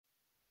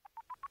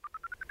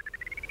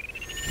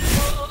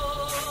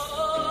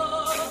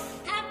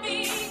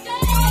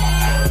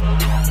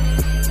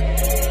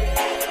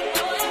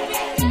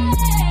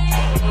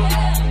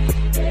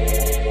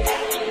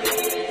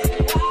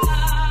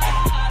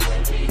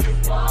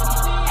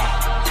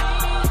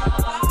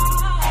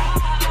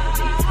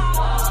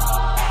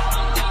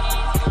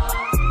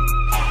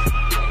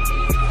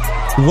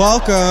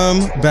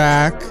Welcome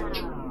back,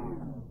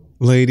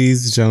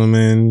 ladies,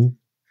 gentlemen,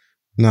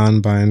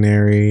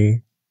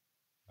 non-binary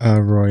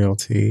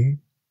royalty,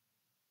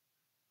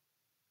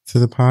 to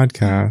the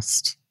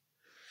podcast.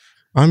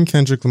 I'm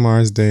Kendrick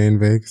Lamar's Day in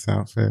Vegas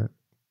outfit.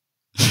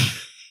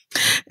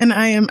 And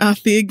I am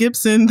Althea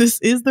Gibson. This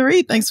is The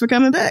Read. Thanks for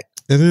coming back.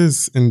 It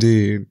is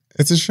indeed.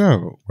 It's a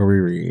show where we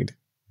read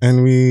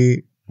and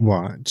we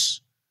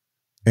watch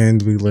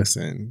and we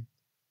listen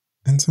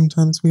and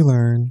sometimes we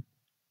learn.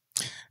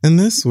 And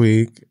this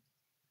week,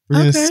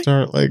 we're going to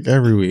start like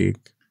every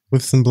week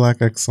with some Black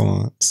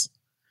excellence.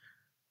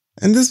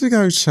 And this week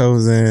I've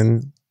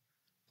chosen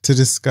to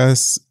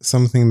discuss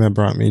something that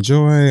brought me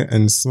joy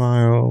and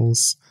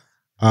smiles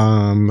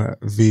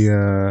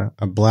via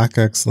a Black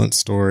excellence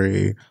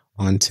story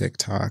on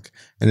TikTok.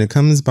 And it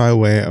comes by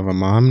way of a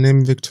mom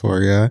named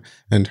Victoria,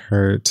 and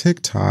her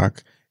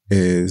TikTok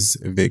is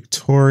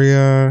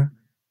Victoria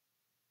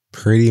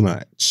Pretty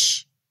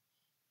Much.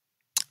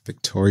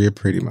 Victoria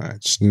Pretty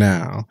Much.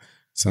 Now,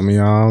 some of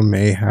y'all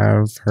may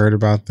have heard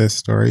about this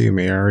story. You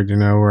may already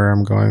know where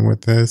I'm going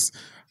with this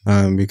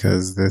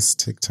because this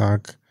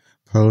TikTok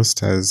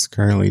post has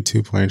currently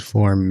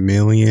 2.4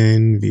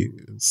 million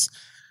views.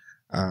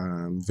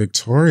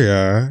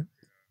 Victoria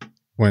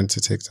went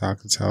to TikTok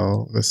to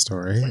tell the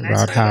story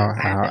about how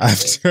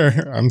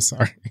after,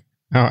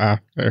 I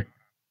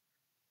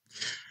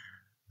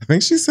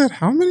think she said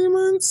how many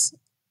months?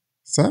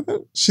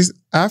 7? She's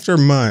after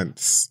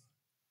months.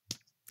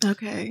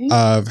 Okay.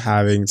 Of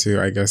having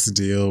to, I guess,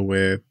 deal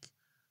with,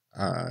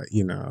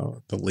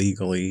 the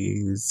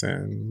legalese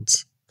and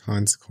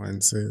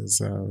consequences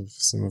of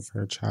some of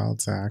her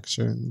child's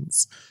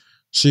actions.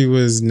 She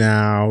is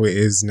now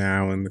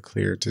in the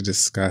clear to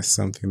discuss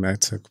something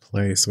that took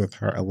place with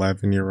her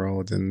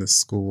 11-year-old in the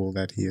school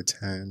that he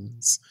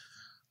attends.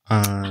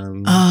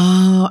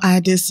 I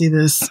did see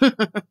this.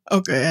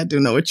 Okay, I do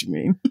know what you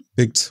mean.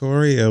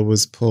 Victoria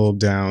was pulled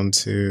down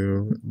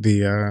to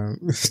the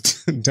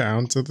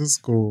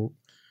school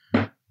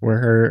where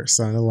her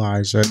son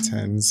Elijah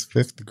attends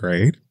 5th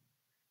grade.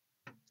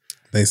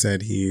 They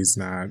said he's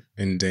not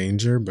in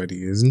danger, but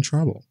he is in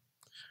trouble.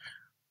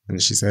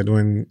 And she said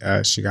when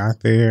she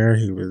got there,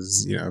 he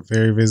was,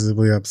 very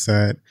visibly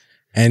upset.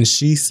 And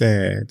she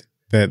said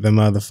that the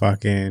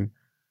motherfucking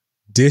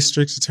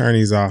district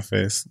attorney's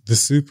office, the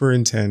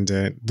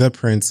superintendent, the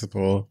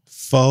principal,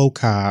 4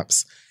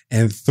 cops,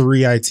 and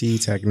 3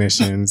 IT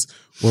technicians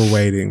were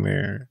waiting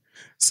there.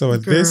 So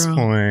at this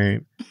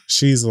point,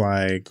 she's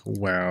like,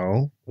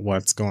 well,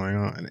 what's going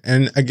on?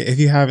 And again, if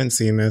you haven't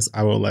seen this,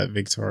 I will let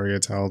Victoria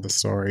tell the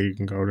story. You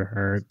can go to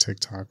her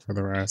TikTok for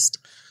the rest.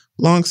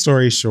 Long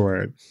story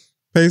short,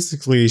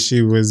 basically,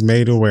 she was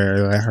made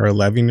aware that her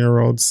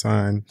 11-year-old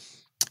son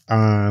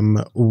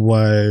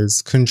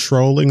was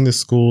controlling the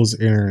school's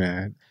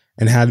internet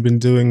and had been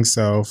doing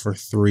so for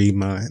 3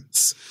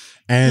 months.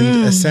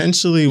 And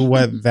essentially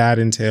what that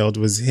entailed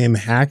was him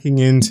hacking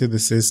into the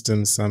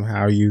system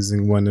somehow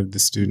using one of the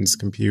students'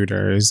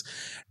 computers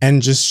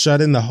and just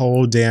shutting the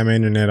whole damn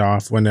internet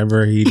off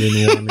whenever he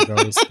didn't want to go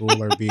to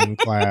school or be in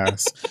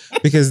class,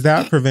 because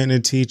that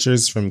prevented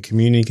teachers from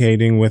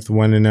communicating with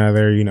one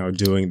another,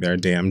 doing their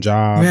damn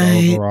job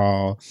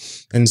overall.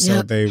 And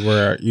so they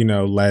were,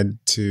 led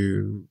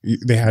to,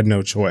 they had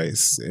no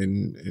choice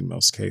in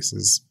most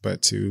cases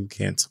but to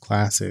cancel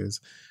classes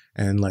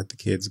and let the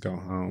kids go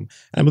home.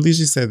 And I believe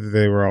she said that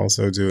they were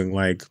also doing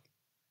like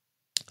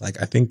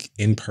I think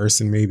in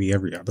person maybe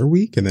every other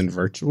week and then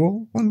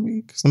virtual 1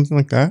 week, something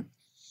like that.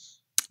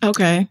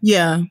 Okay.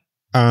 Yeah. It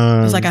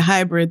was like a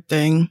hybrid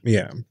thing.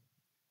 Yeah.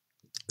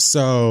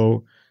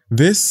 So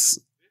this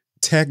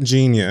tech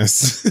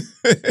genius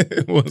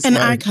was an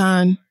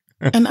icon.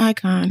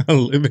 A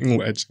living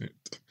legend.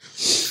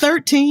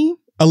 13?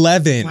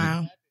 11.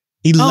 Wow.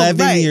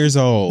 11 years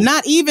old.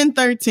 Not even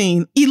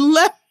 13.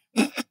 11.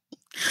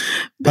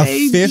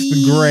 A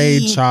 5th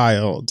grade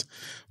child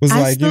was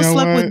I still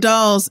slept with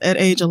dolls at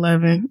age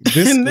 11.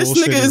 And this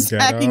nigga is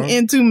hacking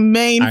into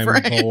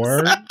mainframes. I'm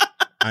bored.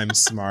 I'm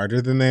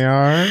smarter than they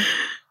are.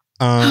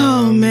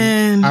 Oh,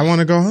 man. I want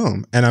to go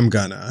home, and I'm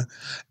gonna.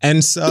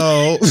 And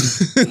so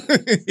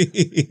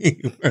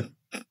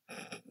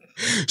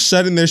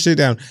shutting their shit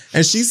down.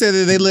 And she said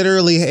that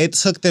it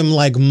took them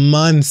like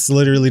months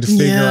literally to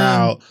figure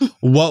out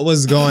what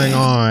was going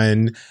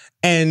on.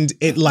 And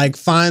it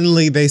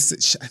finally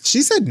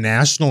she said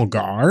National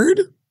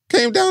Guard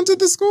came down to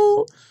the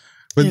school.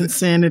 But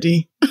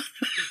insanity.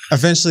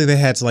 Eventually they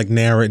had to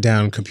narrow it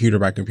down computer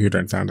by computer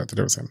and found out that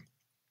it was him.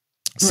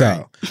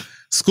 So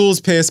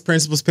school's pissed,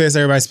 principal's pissed,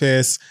 everybody's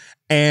pissed.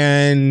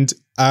 And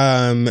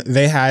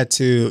they had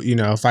to,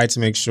 fight to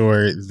make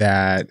sure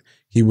that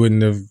he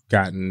wouldn't have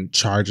gotten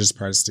charges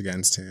pressed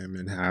against him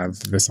and have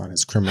this on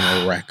his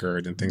criminal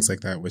record and things like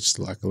that, which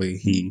luckily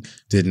he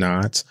did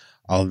not.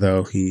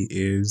 Although he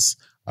is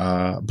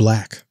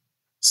Black.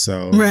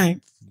 So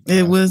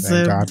it was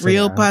a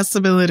real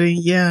possibility.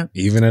 Yeah.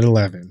 Even at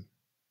 11.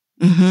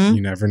 You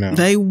never know.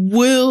 They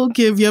will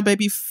give your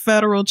baby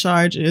federal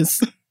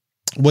charges.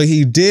 what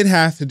he did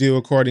have to do,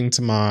 according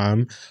to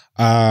mom,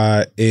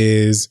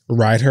 is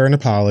write her an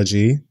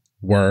apology.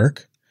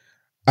 Work.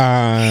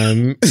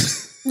 Write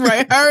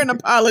her an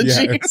apology.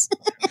 Yes.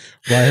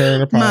 Write her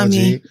an apology.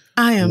 Mommy,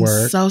 I am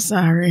so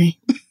sorry.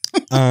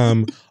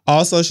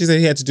 Also, she said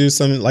he had to do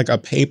something like a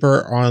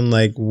paper on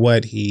like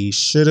what he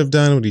should have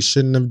done, what he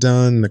shouldn't have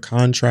done, the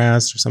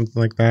contrast or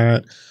something like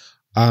that.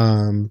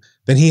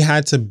 Then he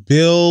had to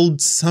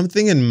build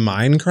something in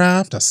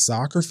Minecraft, a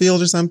soccer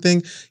field or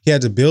something. He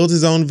had to build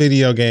his own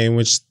video game,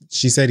 which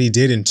she said he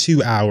did in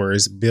 2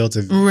 hours, built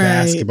a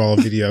basketball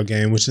video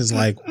game, which is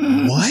like,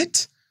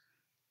 what?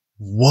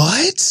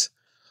 What?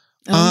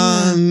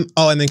 And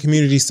then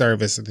community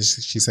service.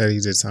 She said he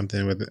did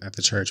something at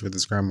the church with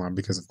his grandma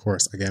because, of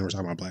course, again, we're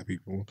talking about Black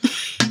people.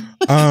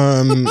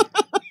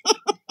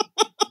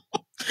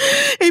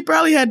 He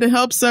probably had to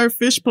help serve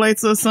fish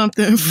plates or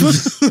something. Of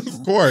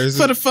course.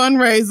 For the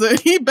fundraiser.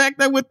 He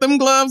backed up with them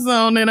gloves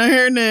on and a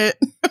hairnet.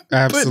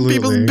 Absolutely.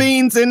 Putting people's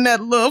beans in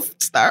that little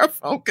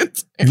styrofoam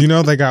container. You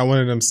know they got one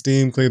of them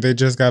steam clean. They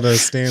just got a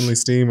Stanley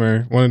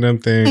steamer. One of them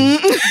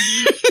things.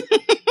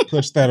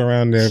 Push that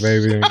around there,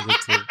 baby.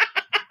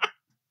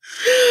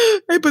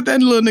 They put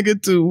that little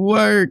nigga to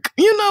work.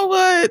 You know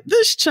what?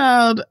 This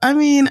child, I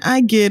mean,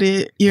 I get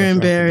it. You're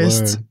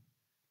embarrassed.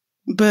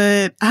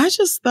 But I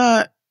just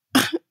thought,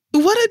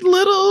 what a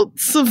little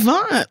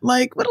savant.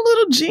 Like, what a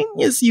little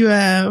genius you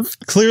have.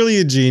 Clearly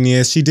a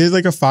genius. She did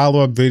like a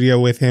follow-up video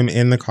with him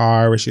in the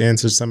car where she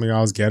answered some of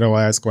y'all's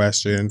ghetto-ass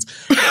questions.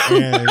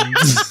 And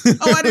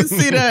oh, I didn't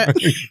see that.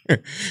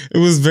 It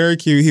was very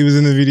cute. He was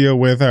in the video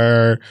with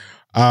her.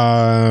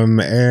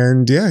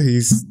 And yeah,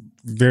 he's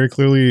very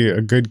clearly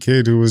a good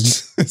kid who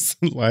was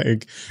just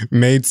like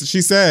made.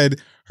 She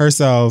said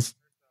herself,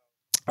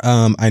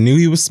 I knew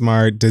he was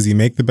smart. Does he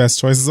make the best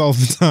choices all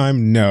the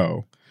time?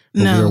 No.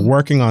 But we are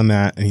working on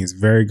that, and he's a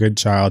very good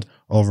child.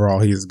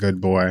 Overall, he's a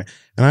good boy.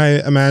 And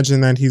I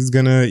imagine that he's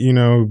going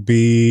to,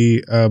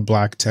 be a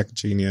Black tech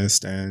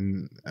genius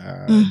and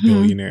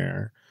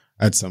billionaire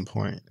at some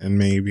point, and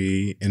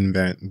maybe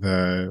invent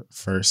the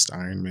first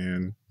Iron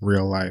Man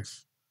real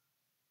life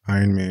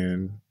Iron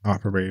Man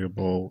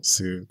operatable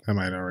suit. That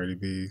might already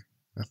be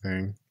a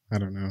thing. I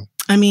don't know.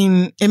 I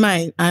mean, it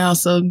might. I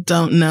also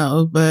don't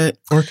know, but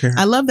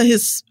I love that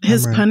his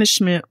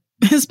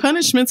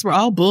punishments were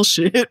all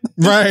bullshit.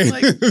 Right.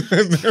 Like,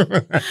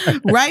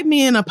 write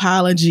me an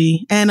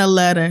apology and a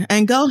letter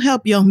and go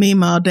help your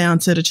Meemaw down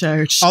to the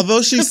church.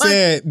 Although she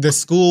said the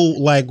school,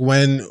 like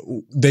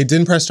when they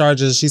didn't press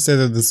charges, she said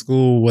that the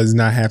school was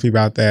not happy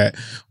about that,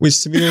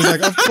 which to me was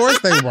like, of course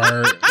they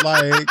were.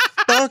 Like,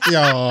 fuck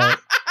y'all.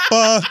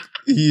 Fuck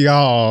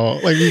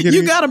y'all. Like,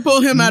 you gotta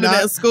pull him out of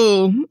that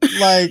school.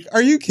 Like,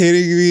 are you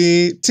kidding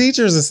me?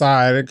 Teachers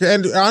aside,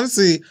 and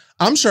honestly,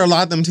 I'm sure a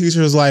lot of them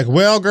teachers like,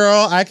 well,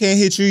 girl, I can't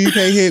hit you. You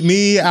can't hit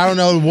me. I don't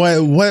know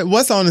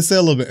what's on the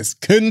syllabus.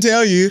 Couldn't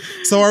tell you.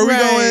 So are we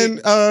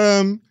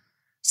going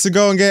to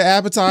go and get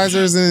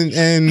appetizers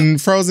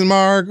and frozen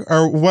marg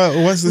or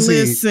what's the scene?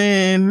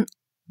 Listen.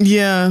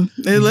 Yeah,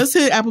 let's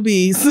hit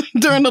Applebee's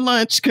during the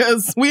lunch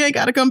because we ain't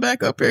got to come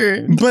back up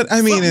here. But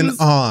I mean,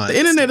 the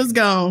internet is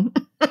gone.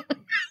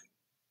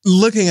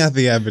 Looking at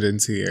the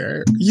evidence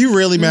here, you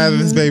really mad that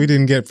this baby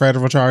didn't get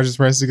federal charges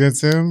pressed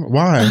against him?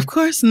 Why? Of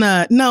course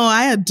not. No,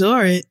 I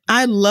adore it.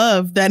 I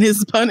love that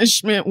his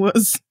punishment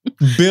was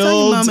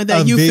build mama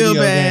that a you video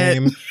feel bad.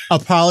 game,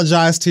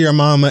 apologize to your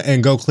mama,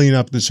 and go clean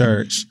up the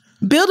church.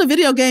 Build a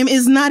video game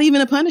is not even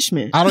a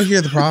punishment. I don't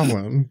hear the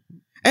problem.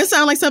 It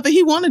sounds like something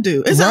he want to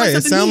do. It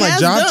sounds like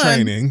job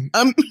training.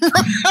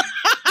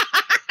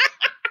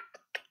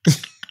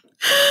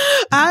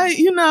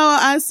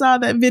 I saw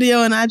that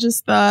video and I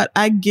just thought,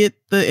 I get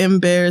the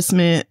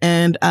embarrassment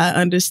and I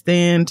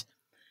understand.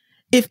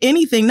 If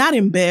anything, not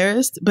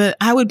embarrassed, but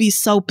I would be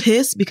so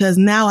pissed because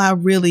now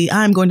I'm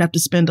going to have to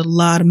spend a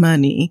lot of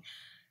money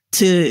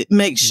to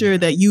make sure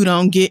that you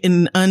don't get in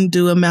an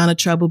undue amount of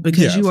trouble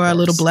because you are a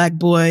little Black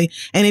boy.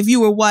 And if you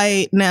were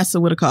white, NASA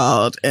would have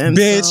called. And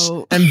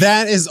and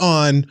that is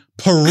on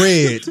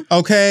parade.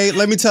 Okay,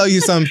 let me tell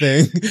you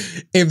something.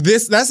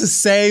 That's the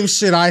same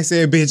shit I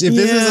said, bitch. If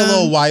this is a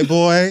little white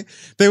boy,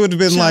 they would have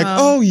been like,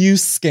 oh, you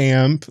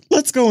scamp.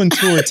 Let's go and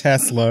tour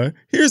Tesla.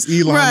 Here's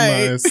Elon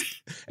Musk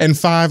and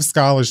 5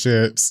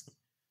 scholarships.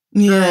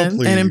 Yeah,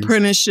 girl, an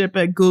apprenticeship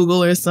at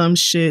Google or some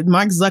shit.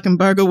 Mark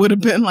Zuckerberg would have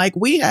been like,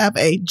 we have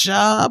a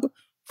job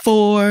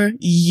for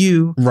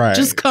you. Right.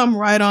 Just come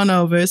right on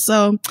over.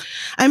 So,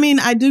 I mean,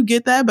 I do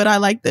get that, but I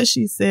like that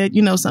she said,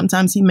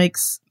 sometimes he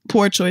makes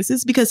poor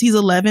choices because he's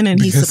 11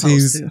 and he's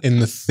supposed to. In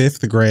the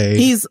 5th grade.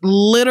 He's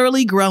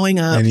literally growing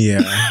up. And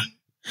yeah.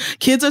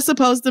 Kids are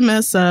supposed to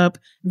mess up.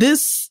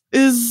 This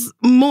is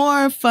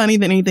more funny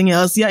than anything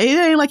else. Yeah, it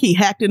ain't like he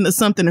hacked into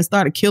something and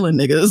started killing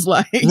niggas.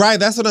 Like, right,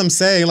 that's what I'm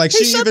saying. Like,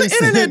 he shut the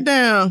internet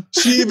down.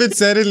 She even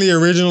said in the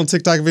original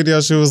TikTok video,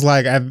 she was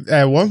like,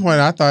 at one point,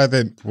 I thought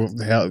that, well,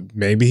 hell,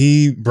 maybe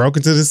he broke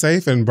into the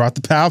safe and brought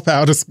the pow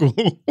pow to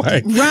school.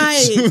 Like,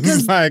 right, she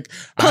was like,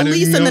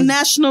 police and the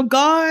National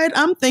Guard.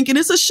 I'm thinking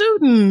it's a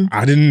shooting.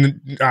 I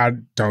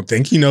don't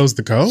think he knows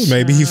the code.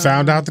 Maybe he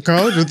found out the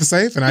code with the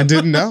safe, and I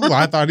didn't know.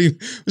 I thought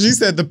she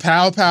said the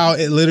pow pow.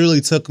 It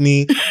literally took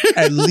me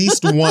at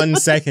least 1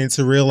 second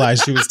to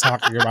realize she was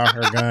talking about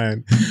her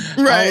gun.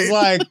 Right. I was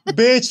like,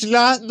 bitch,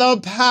 not the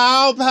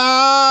pow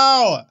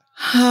pow.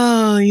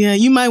 Oh, yeah.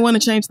 You might want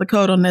to change the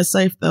code on that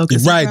safe, though.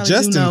 Right,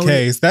 just in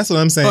case. That's what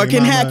I'm saying. Or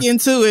can hack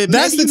into it.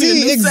 That's the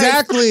tea.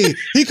 Exactly.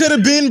 He could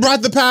have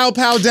brought the pow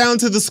pow down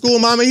to the school,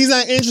 Mama. He's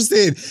not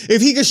interested.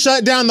 If he could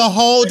shut down the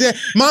whole day.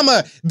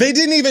 Mama, they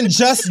didn't even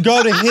just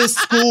go to his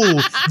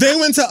school. They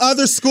went to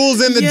other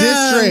schools in the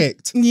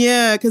district.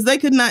 Yeah, because they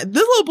could not.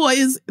 This little boy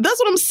is, that's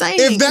what I'm saying.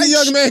 If that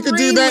young man could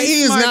do that,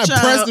 he is not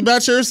pressed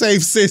about your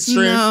safe, sister.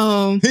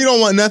 No. He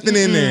don't want nothing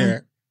in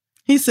there.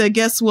 He said,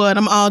 guess what?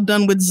 I'm all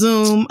done with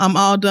Zoom. I'm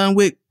all done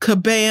with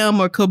Kabam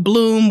or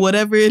Kabloom,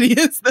 whatever it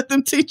is that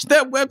them teach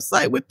that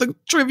website with the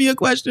trivia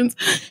questions.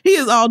 He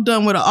is all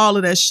done with all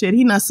of that shit.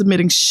 He's not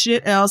submitting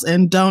shit else,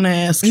 and don't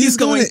ask. He's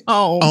going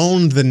home.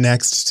 Own the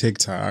next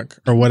TikTok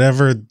or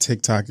whatever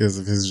TikTok is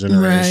of his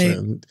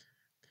generation. Right.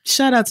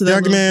 Shout out to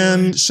that young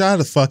man. Shout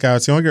the fuck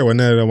out to you. I don't care what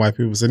none of the white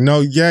people said. No,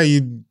 yeah,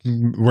 you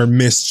were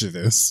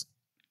mischievous.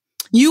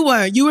 You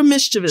were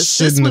mischievous.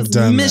 Shouldn't have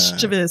done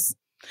mischievous. That.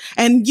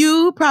 And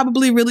you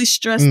probably really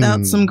stressed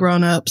out some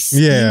grown-ups.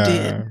 Yeah. You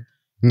did.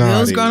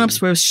 Those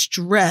grown-ups were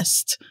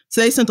stressed.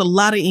 So they sent a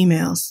lot of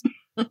emails.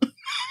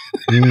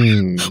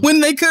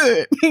 When they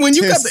could. When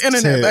you got the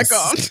internet back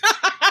on.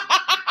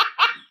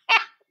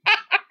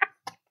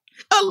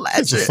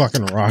 It's a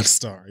fucking rock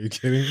star. Are you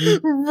kidding me?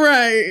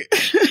 Right.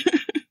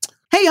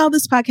 Hey, y'all,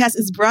 this podcast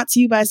is brought to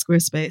you by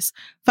Squarespace.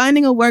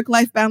 Finding a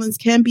work-life balance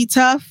can be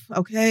tough,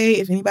 okay?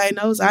 If anybody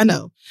knows, I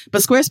know.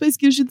 But Squarespace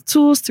gives you the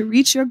tools to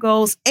reach your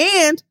goals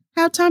and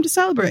have time to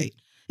celebrate.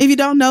 If you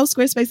don't know,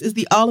 Squarespace is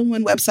the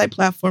all-in-one website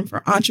platform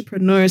for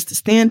entrepreneurs to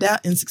stand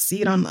out and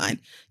succeed online.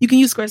 You can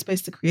use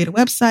Squarespace to create a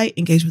website,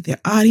 engage with your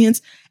audience,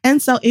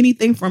 and sell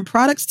anything from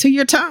products to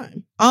your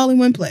time, all in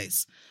one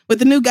place. With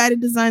the new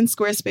guided design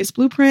Squarespace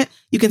Blueprint,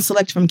 you can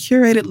select from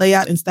curated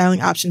layout and styling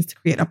options to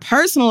create a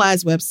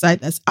personalized website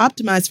that's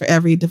optimized for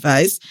every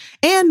device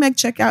and make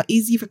checkout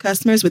easy for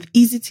customers with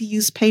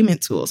easy-to-use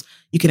payment tools.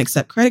 You can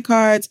accept credit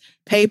cards,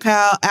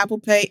 PayPal, Apple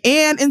Pay,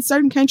 and in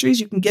certain countries,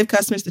 you can give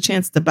customers the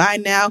chance to buy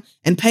now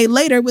and pay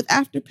later with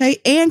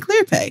Afterpay and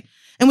ClearPay.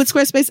 And with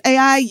Squarespace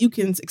AI, you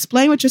can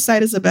explain what your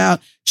site is about,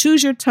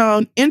 choose your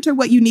tone, enter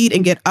what you need,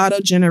 and get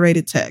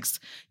auto-generated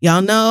text.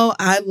 Y'all know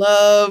I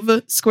love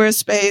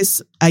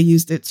Squarespace. I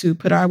used it to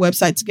put our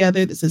website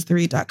together. This is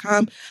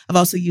theread.com. I've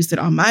also used it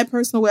on my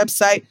personal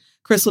website,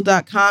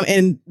 crystal.com.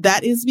 And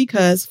that is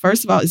because,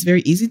 first of all, it's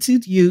very easy to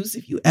use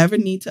if you ever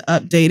need to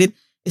update it.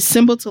 It's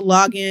simple to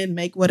log in,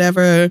 make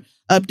whatever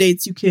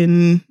updates you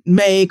can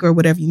make or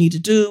whatever you need to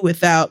do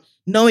without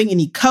knowing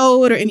any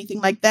code or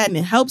anything like that. And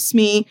it helps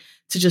me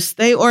to just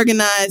stay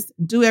organized,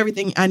 do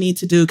everything I need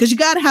to do. Because you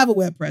got to have a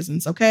web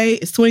presence, okay?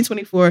 It's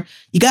 2024.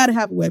 You got to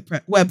have a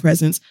web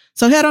presence.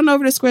 So head on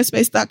over to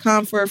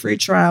squarespace.com for a free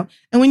trial.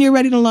 And when you're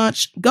ready to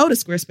launch, go to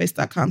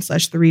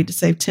squarespace.com/theread to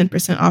save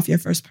 10% off your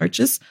first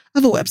purchase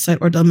of a website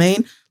or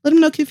domain. Let them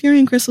know Kid Fury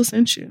and Crystal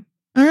sent you.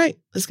 All right,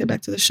 let's get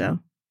back to the show.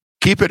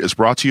 Keep It is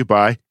brought to you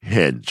by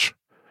Hinge.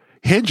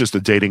 Hinge is the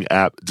dating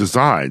app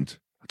designed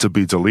to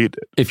be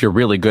deleted. If you're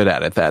really good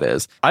at it, that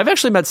is. I've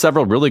actually met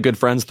several really good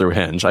friends through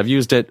Hinge. I've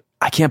used it,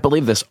 I can't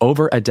believe this,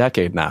 over a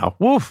decade now.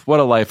 Woof, what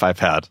a life I've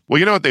had. Well,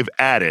 you know what they've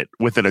added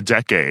within a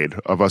decade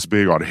of us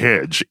being on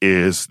Hinge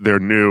is their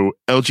new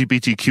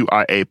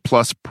LGBTQIA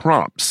plus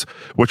prompts,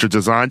 which are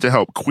designed to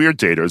help queer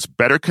daters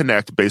better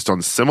connect based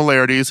on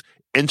similarities,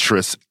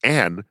 interests,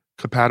 and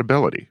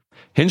compatibility.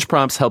 Hinge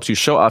Prompts helps you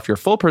show off your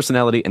full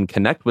personality and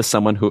connect with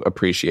someone who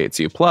appreciates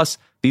you. Plus,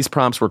 these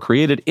prompts were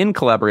created in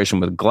collaboration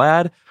with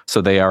GLAAD, so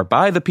they are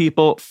by the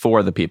people,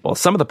 for the people.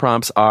 Some of the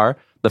prompts are,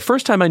 the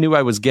first time I knew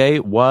I was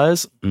gay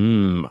was,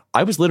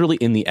 I was literally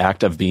in the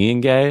act of being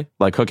gay,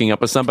 like hooking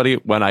up with somebody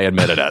when I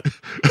admitted it.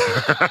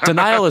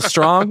 Denial is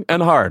strong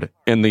and hard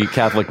in the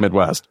Catholic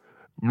Midwest.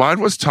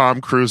 Mine was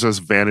Tom Cruise's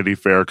Vanity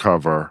Fair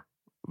cover.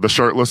 The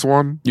shirtless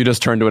one. You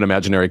just turned to an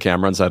imaginary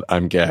camera and said,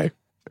 I'm gay.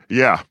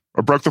 Yeah. I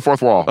broke the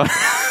fourth wall. You're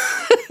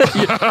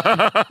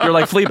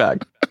like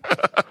Fleabag.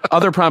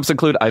 Other prompts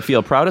include, I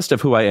feel proudest of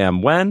who I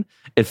am when.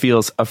 It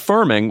feels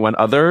affirming when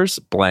others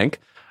blank.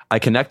 I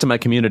connect to my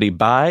community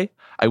by.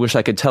 I wish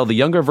I could tell the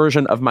younger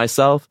version of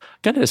myself.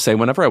 I'm going to say,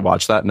 whenever I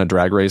watch that in a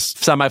Drag Race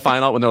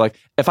semifinal, when they're like,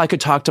 if I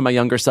could talk to my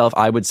younger self,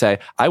 I would say,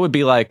 I would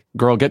be like,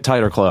 girl, get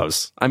tighter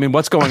clothes. I mean,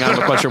 what's going on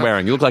with what you're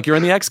wearing? You look like you're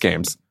in the X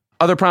Games.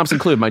 Other prompts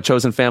include, my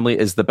chosen family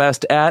is the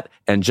best at,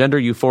 and gender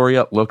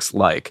euphoria looks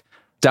like.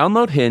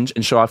 Download Hinge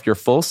and show off your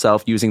full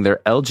self using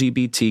their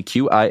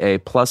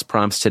LGBTQIA plus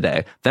prompts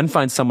today. Then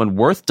find someone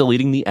worth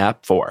deleting the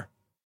app for.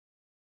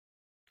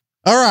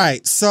 All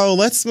right, so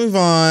let's move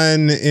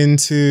on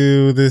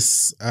into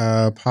this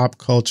pop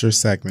culture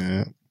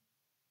segment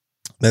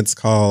that's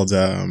called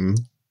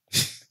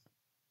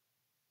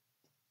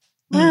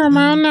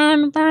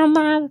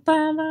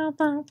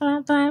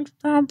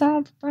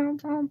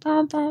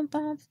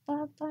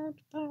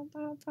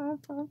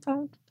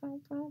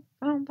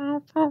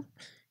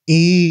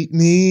Eat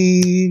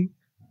Me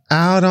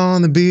Out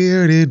on the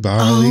Bearded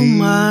Barley. Oh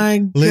my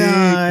God.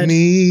 Lick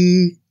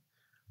me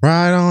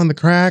right on the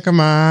crack of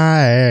my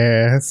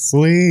ass.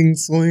 Swing,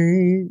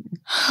 swing.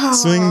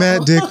 Swing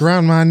that dick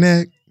round my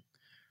neck.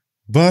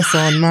 Bust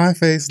on my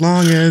face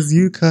long as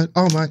you cut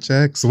all my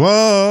checks.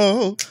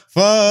 Whoa,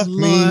 fuck Lord,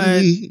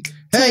 me. take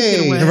it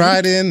Hey, away.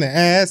 right in the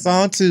ass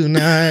on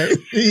tonight.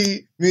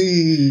 Eat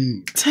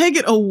me. Take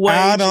it away.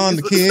 Out on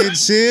the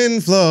kitchen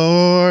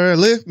floor.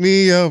 Lift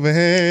me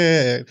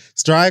overhead.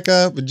 Strike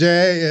up a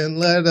J and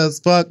let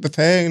us fuck the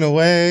pain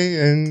away.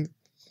 And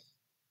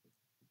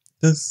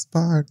the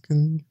spark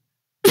and...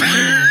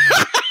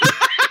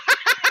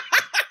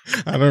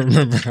 I don't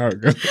remember how it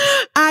goes.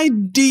 I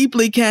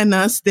deeply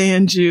cannot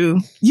stand you.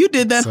 You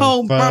did that So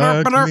whole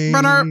fuck butter. me.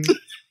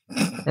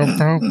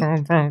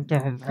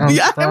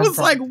 Yeah, I was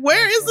like,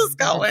 where is this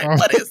going?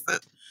 What is this?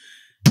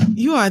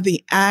 You are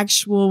the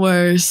actual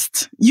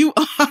worst. You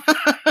are.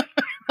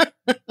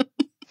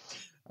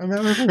 I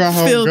never forgot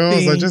how Filthy.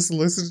 it goes. I just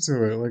listened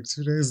to it like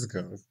 2 days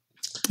ago.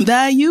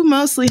 That you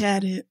mostly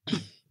had it.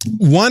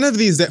 One of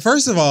these days,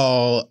 first of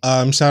all,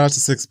 shout out to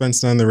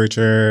Sixpence None the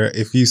Richer.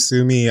 If you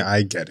sue me,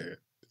 I get it.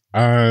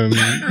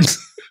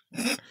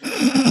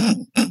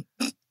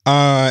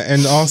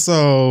 And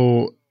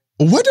also,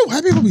 what do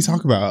white people be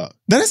talking about?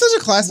 That is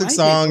such a classic White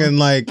song, people? and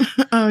like,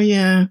 Oh,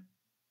 yeah.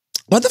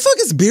 what the fuck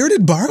is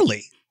bearded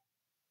barley?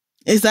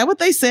 Is that what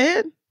they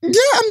said? Yeah,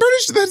 I'm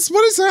pretty sure that's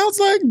what it sounds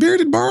like.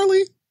 Bearded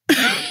barley.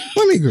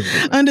 Let me Google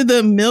it. Under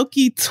the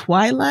milky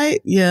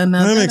twilight? Yeah,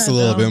 no. That makes a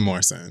little bit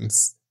more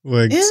sense.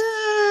 Like Yeah.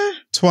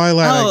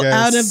 Twilight, Oh, I guess.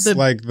 out of the-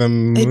 like the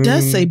moon. It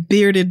does say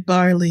bearded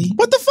barley.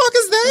 What the fuck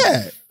is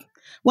that?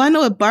 Well, I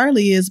know what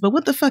barley is, but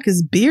what the fuck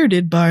is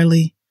bearded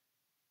barley?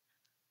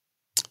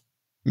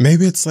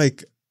 Maybe it's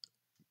like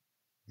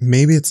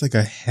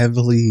a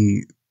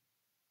heavily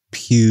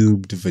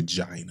pubed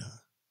vagina.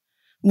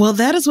 Well,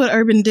 that is what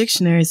Urban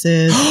Dictionary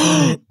says.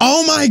 but-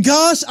 Oh my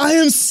gosh, I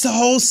am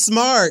so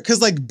smart. Because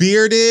like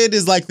bearded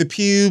is like the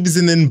pubes,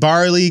 and then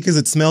barley because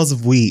it smells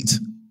of wheat.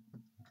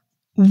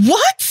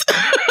 What?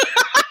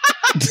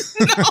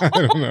 I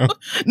don't know.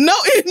 No,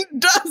 it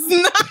does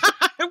not.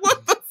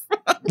 What the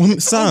fuck? Well,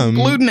 some.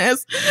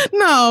 Glutinous.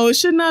 No, it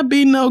should not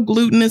be no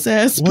glutinous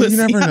ass Well, pussy.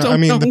 you never know. don't I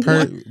mean,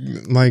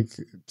 what- like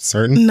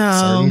certain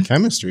No.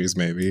 chemistries,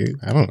 maybe.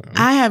 I don't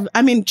know.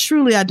 I mean,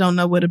 truly, I don't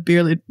know what a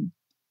bearded.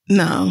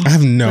 No. I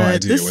have no But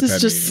idea this what is that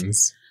just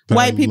means. but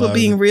White I people love-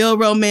 being real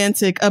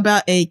romantic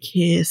about a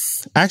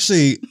kiss.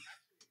 Actually,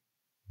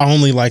 I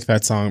only like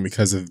that song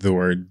because of the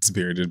words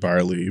bearded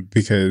barley,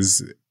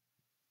 because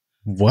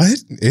what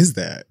is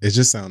that? It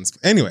just sounds...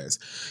 Anyways,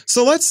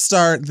 so let's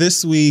start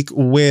this week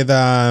with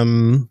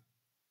Wow.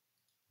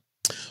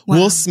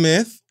 Will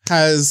Smith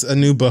has a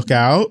new book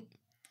out.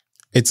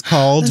 It's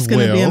called That's going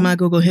to Will. be in my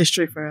Google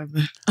history forever.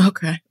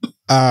 Okay.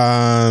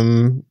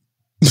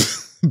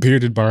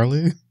 Bearded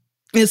barley.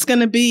 It's going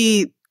to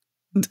be...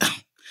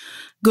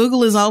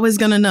 Google is always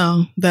going to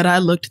know that I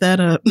looked that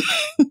up.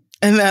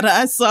 And that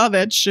I saw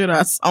that shit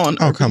I saw on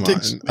Oh, Urban come on.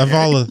 Dictionary. Of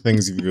all the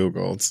things you've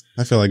Googled,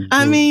 I feel like...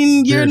 I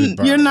mean, bearded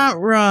barley. you're not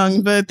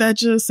wrong, but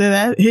that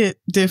hit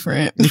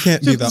different. You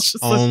can't be the It's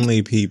just like-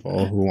 only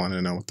people who want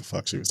to know what the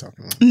fuck she was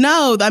talking about.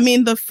 No, I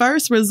mean, the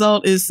first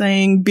result is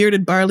saying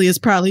bearded barley is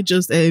probably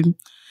just a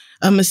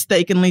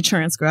mistakenly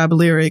transcribed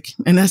lyric,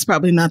 and that's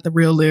probably not the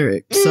real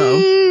lyric. So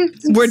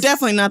we're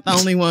definitely not the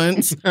only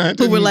ones I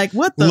who were didn't like,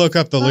 what the look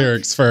up the fuck?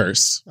 lyrics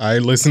first. I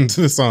listened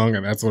to the song,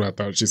 and that's what I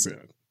thought she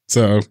said.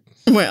 So,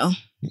 Well,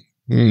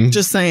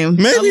 just saying.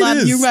 Maybe it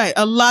is. You're right.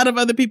 A lot of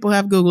other people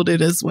have Googled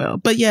it as well.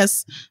 But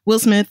yes, Will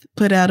Smith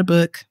put out a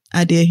book.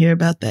 I did hear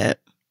about that.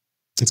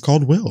 it's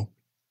called Will.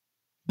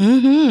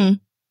 Mm-hmm.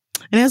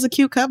 It has a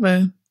cute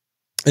cover.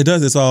 It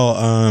does. It's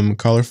all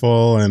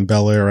colorful and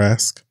Bel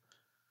Air-esque.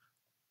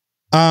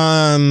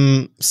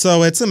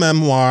 So it's a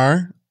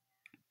memoir,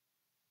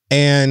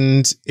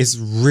 and it's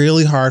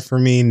really hard for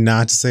me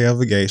not to say of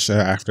the geisha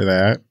after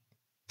that.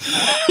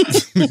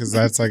 Because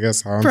that's, I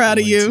guess, how I'm Proud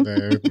of feeling you.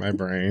 today with my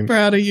brain.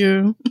 Proud of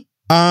you.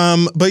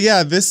 But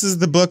yeah, this is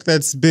the book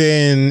that's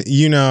been,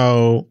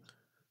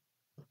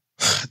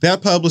 that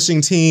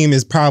publishing team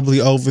is probably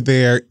over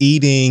there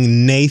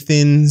eating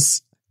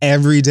Nathan's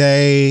every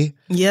day,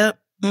 Yep.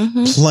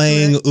 Mm-hmm.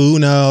 playing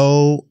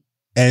Uno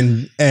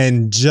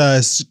and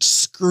just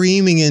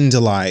screaming in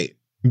delight,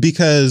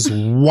 because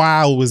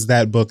wow, was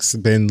that book's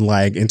been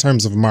like in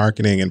terms of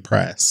marketing and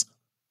press.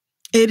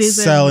 It is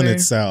selling everywhere.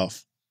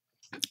 itself.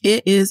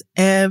 It is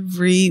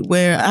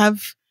everywhere.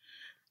 I've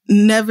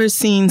never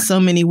seen so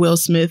many Will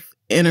Smith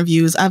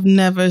interviews. I've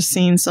never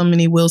seen so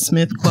many Will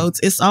Smith quotes.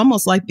 It's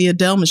almost like the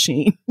Adele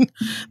machine.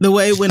 The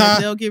way when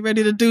Adele get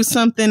ready to do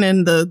something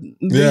and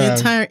the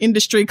entire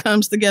industry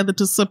comes together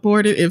to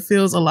support it, it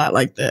feels a lot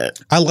like that.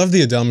 I love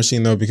the Adele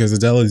machine though, because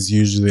Adele is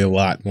usually a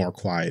lot more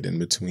quiet in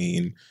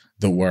between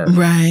the work.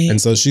 Right. And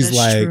so she's That's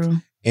like true.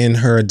 in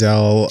her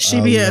Adele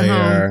She be at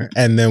home.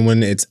 and then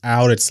when it's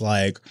out, it's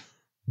like,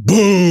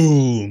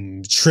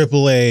 boom,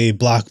 AAA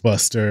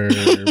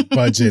blockbuster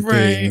budget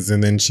things.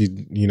 And then she,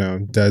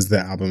 does the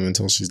album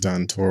until she's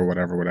done tour,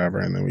 whatever.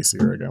 And then we see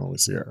her again when we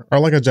see her. Or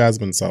like a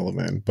Jasmine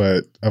Sullivan.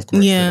 But of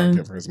course, they don't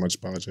give her as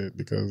much budget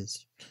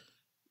because,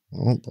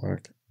 well,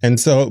 black. And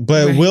so,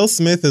 but Will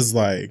Smith is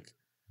like,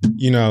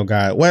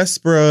 got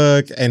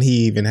Westbrook, and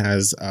he even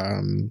has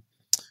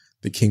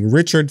the King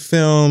Richard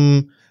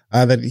film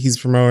that he's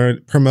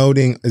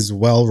promoting as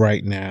well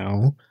right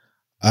now.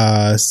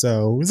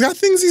 So he's got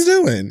things he's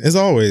doing, as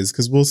always,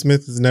 because Will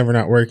Smith is never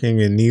not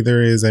working, and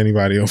neither is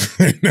anybody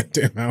over in that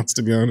damn house,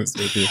 to be honest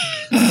with you.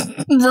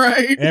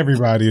 Right.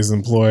 Everybody is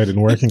employed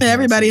and working.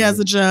 Everybody has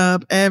a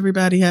job.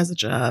 Everybody has a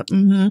job.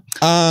 Mm-hmm.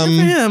 Good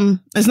for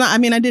him. It's not,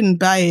 I didn't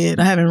buy it.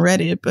 I haven't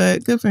read it,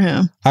 but good for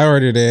him. I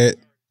ordered it.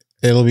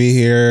 It'll be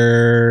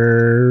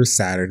here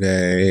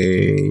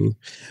Saturday.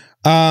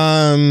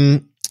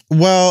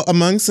 Well,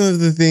 among some of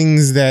the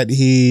things that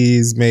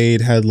he's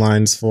made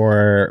headlines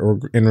for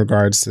in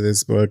regards to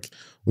this book,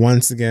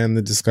 once again,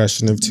 the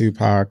discussion of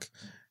Tupac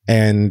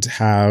and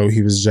how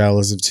he was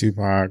jealous of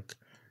Tupac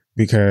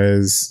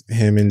because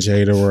him and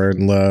Jada were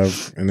in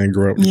love and they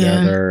grew up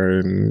together,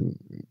 and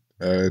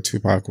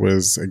Tupac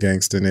was a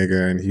gangsta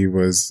nigga and he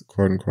was,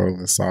 quote unquote,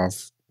 a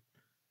soft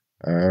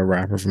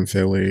rapper from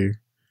Philly.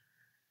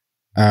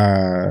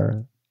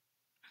 And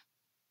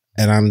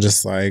I'm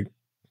just like,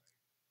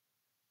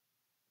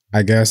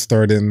 I guess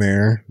throw it in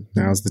there.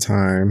 Now's the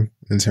time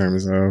in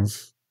terms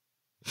of,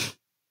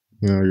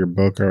 your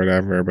book or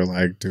whatever. But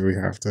like, do we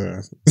have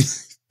to,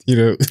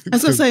 I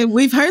was gonna say,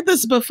 we've heard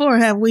this before,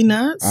 have we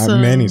not?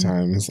 Many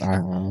times I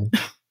have.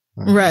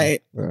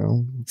 Right.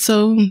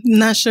 So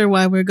not sure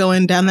why we're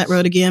going down that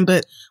road again,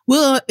 but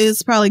Will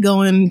is probably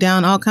going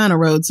down all kind of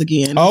roads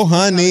again. Oh,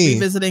 honey.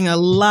 Visiting a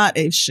lot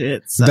of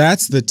shit. So.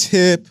 That's the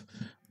tip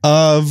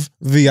of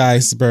the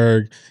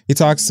iceberg. He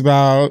talks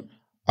about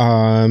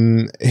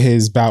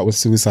his bout with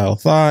suicidal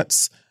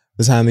thoughts,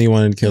 the time that he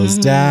wanted to kill his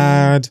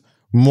dad,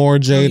 more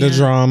Jada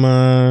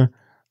drama,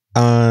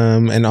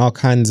 and all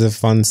kinds of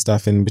fun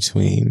stuff in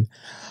between.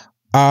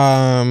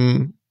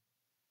 I'm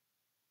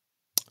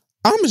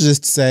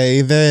just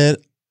say that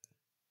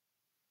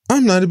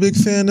I'm not a big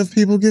fan of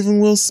people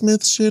giving Will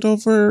Smith shit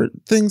over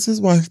things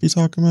his wife be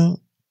talking about.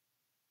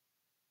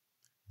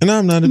 And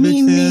I'm not a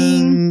big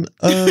fan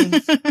of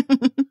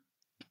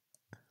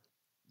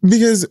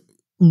because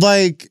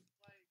like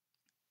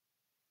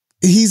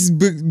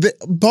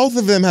both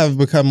of them have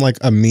become like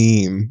a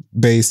meme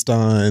based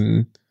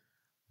on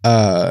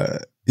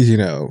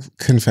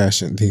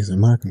confession. These are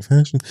my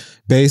confessions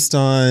based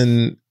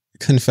on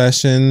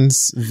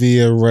confessions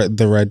via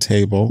the Red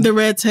Table. The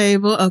Red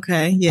Table,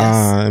 okay,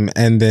 yes.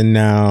 And then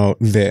now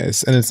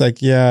this, and it's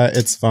like, yeah,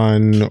 it's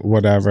fun,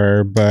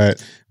 whatever.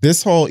 But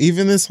this whole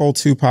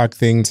Tupac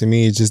thing to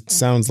me just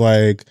sounds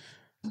like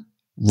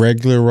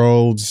regular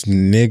old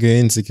nigga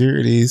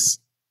insecurities.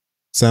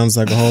 Sounds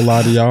like a whole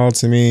lot of y'all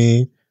to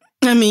me.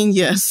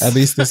 Yes. At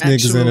least this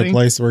nigga's in a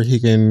place where he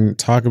can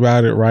talk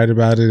about it, write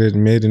about it,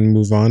 admit, and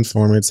move on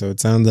from it. So it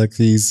sounds like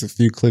he's a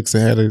few clicks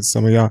ahead of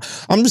some of y'all.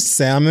 I'm just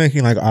saying, I'm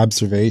making like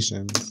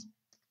observations.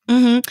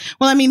 Mm-hmm.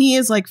 Well, he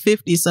is like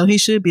 50, so he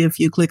should be a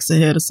few clicks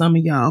ahead of some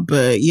of y'all.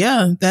 But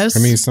yeah, that's...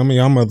 some of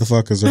y'all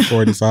motherfuckers are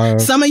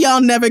 45. Some of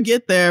y'all never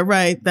get there,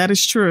 right? That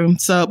is true.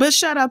 So, but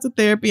shout out to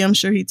therapy. I'm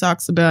sure he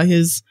talks about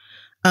his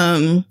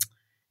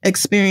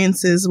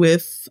experiences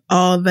with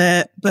all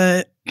that,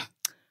 but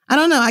I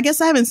don't know. I guess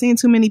I haven't seen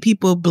too many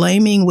people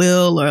blaming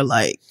Will or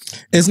like.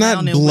 It's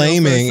not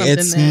blaming.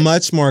 It's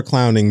much more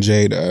clowning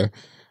Jada,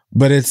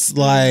 but it's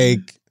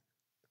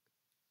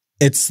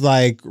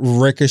like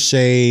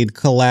ricocheted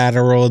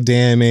collateral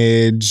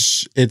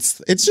damage. It's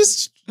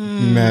just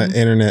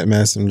internet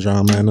mess and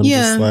drama, and I'm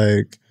just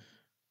like,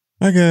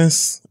 I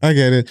guess I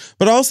get it,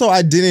 but also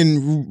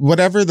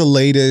whatever the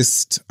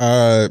latest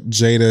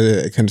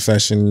Jada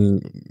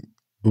confession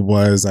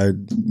was, I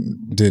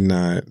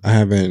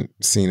haven't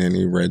seen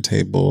any Red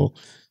Table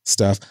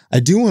stuff. I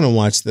do want to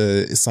watch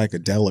the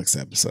psychedelics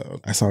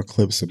episode. I saw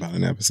clips about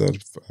an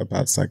episode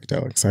about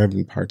psychedelics. I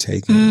haven't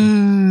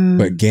partaken,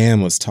 but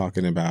Gam was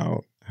talking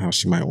about how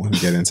she might want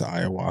to get into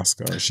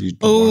ayahuasca, or she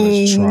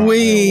wanted to try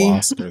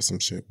ayahuasca or some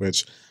shit,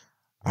 which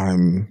I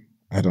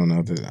don't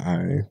know that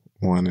I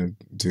want to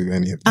do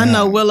any of that. I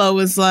know Willow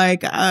was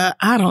like,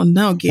 I don't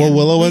know. Well,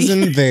 Willow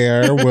wasn't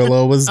there.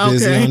 Willow was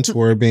busy on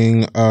tour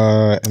being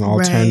an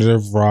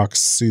alternative rock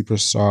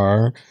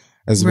superstar,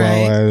 as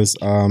well as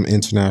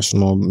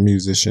international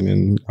musician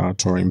and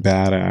touring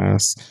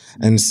badass.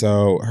 And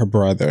so her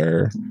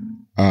brother,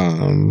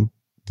 the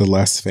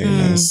less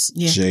famous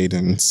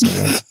Jaden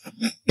Smith.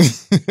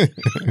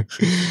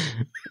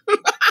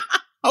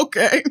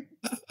 Okay.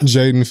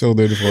 Jaden filled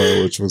in for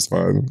it, which was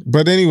fun.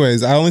 But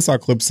anyways, I only saw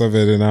clips of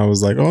it and I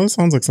was like, oh, it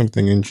sounds like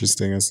something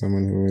interesting as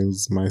someone who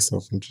is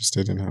myself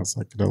interested in how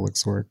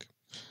psychedelics work.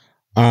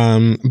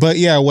 But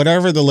yeah,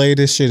 whatever the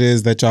latest shit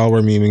is that y'all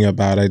were memeing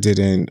about, I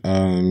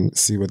didn't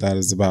see what that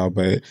is about.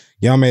 But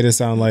y'all made it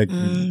sound like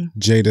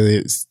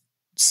Jada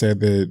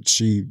said that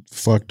she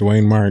fucked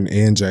Dwayne Martin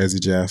and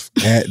Jazzy Jeff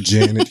at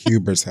Janet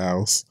Huber's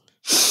house.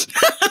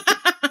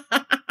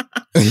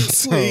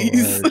 So, like,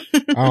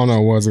 I don't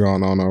know what's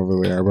going on over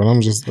there, but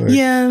I'm just like,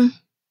 yeah.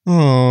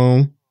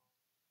 Oh,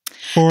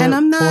 and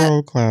I'm not poor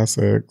old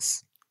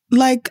classics.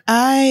 Like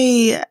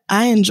I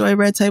enjoy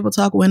Red Table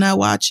Talk when I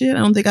watch it. I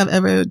don't think I've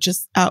ever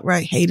just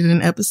outright hated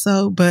an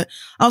episode, but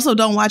also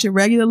don't watch it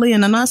regularly.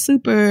 And I'm not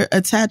super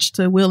attached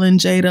to Will and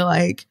Jada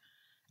like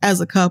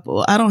as a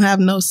couple. I don't have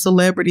no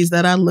celebrities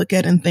that I look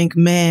at and think,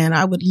 man,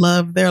 I would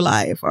love their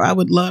life or I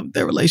would love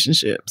their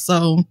relationship.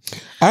 So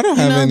I don't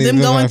have any them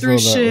of them going I through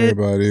feel shit.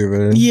 that way about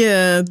either.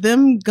 Yeah,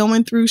 them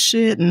going through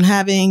shit and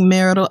having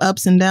marital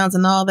ups and downs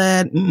and all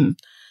that. And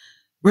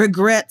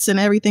regrets and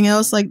everything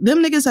else. Like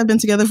them niggas have been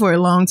together for a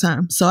long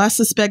time. So I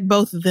suspect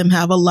both of them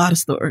have a lot of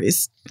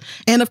stories.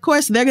 And of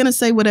course, they're going to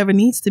say whatever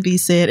needs to be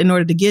said in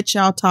order to get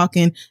y'all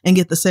talking and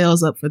get the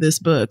sales up for this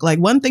book. Like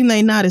one thing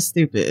they not is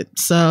stupid.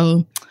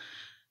 So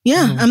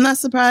yeah, I'm not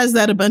surprised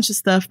that a bunch of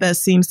stuff that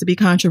seems to be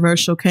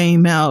controversial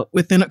came out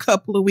within a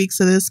couple of weeks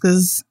of this,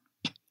 because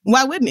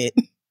why wouldn't it?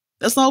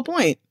 That's the whole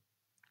point.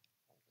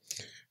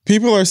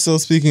 People are still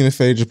speaking to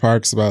Phaedra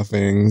Parks about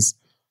things.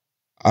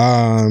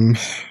 Well,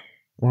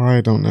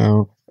 I don't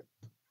know.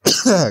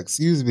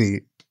 Excuse me.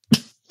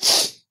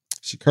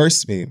 She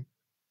cursed me.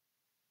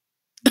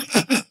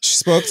 She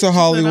spoke to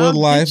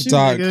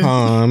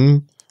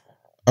HollywoodLife.com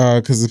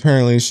because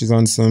apparently she's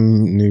on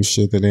some new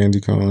shit that Andy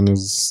Cohen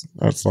is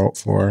at fault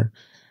for.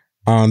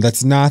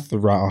 That's not the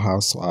Real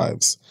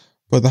Housewives.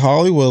 But the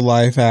Hollywood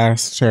Life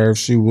asked her if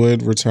she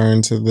would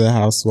return to the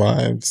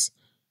Housewives.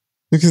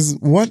 Because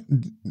what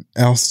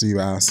else do you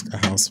ask a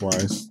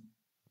housewife?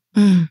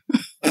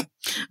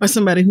 Or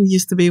somebody who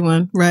used to be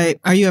one, right?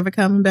 Are you ever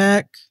coming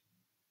back?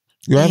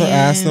 You either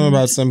ask them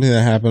about something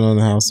that happened on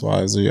the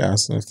Housewives, or you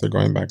ask them if they're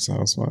going back to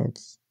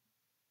Housewives.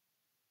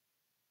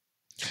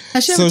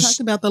 Has she ever talked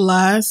about the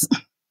lies?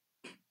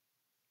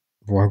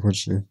 Why would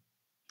she?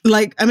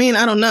 Like, I mean,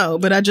 I don't know,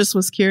 but I just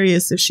was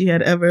curious if she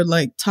had ever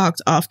like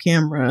talked off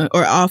camera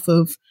or off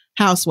of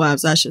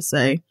Housewives, I should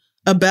say,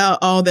 about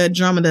all that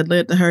drama that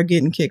led to her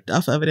getting kicked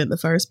off of it in the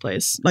first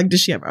place. Like, did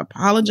she ever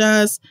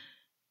apologize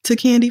to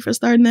Kandi for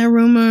starting that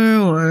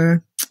rumor?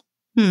 Or,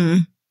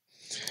 I'm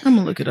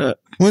gonna look it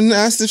up. When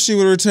asked if she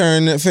would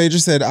return, Phaedra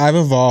said, "I've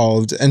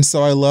evolved, and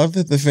so I love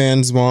that the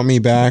fans want me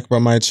back,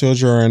 but my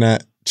children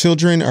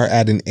are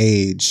at an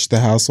age. The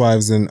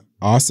Housewives is an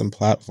awesome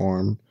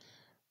platform,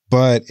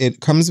 but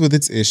it comes with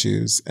its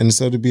issues. And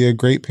so to be a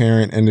great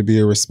parent and to be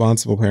a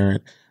responsible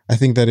parent, I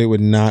think that it would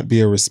not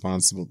be a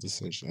responsible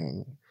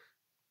decision.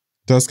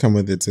 It does come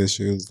with its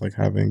issues, like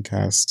having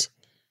cast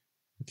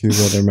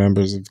accused other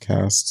members of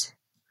cast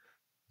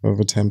of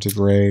attempted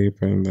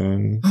rape and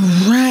then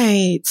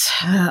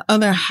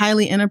other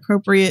highly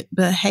inappropriate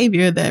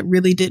behavior that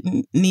really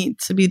didn't need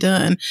to be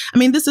done. I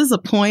mean, this is a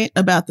point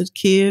about the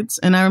kids,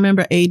 and I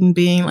remember Aiden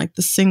being like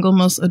the single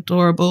most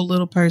adorable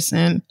little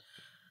person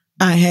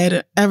I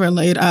had ever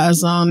laid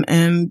eyes on.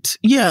 And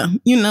yeah,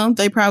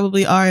 they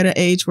probably are at an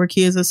age where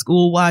kids at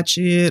school watch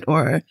it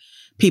or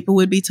people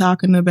would be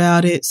talking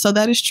about it. So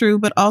that is true.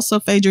 But also,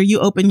 Phaedra, you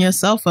open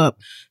yourself up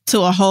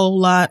to a whole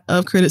lot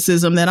of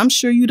criticism that I'm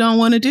sure you don't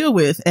want to deal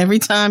with every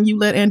time you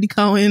let Andy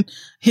Cohen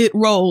hit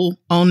roll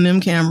on them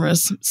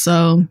cameras.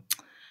 So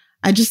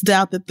I just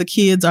doubt that the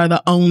kids are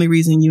the only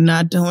reason you're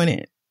not doing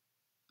it.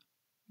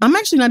 I'm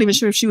actually not even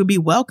sure if she would be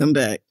welcome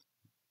back,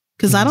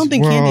 because I don't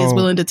think Kandi is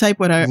willing to tape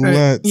with her. I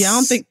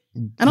don't think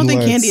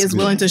Kandi is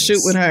willing to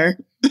shoot with her.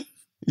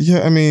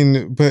 Yeah, I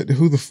mean, but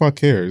who the fuck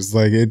cares?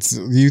 Like,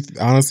 you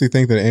honestly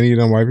think that any of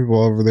them white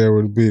people over there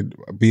would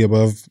be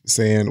above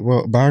saying,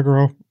 well, bye,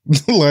 girl?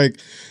 Like,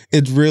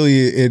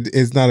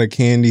 it's not a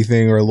Kandi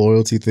thing or a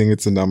loyalty thing.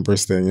 It's a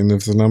numbers thing. And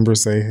if the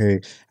numbers say,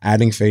 hey,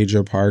 adding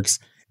Phaedra Parks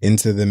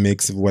into the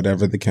mix of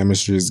whatever the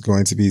chemistry is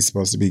going to be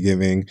supposed to be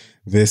giving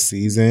this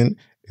season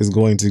is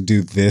going to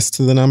do this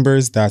to the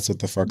numbers, that's what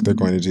the fuck they're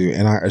going to do.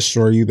 And I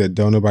assure you that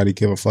don't nobody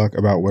give a fuck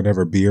about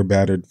whatever beer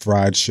battered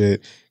fried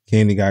shit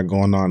Kandi got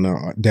going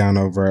on down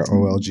over at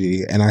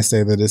OLG. And I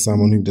say that as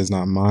someone who does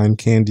not mind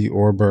Kandi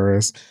or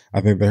Burris. I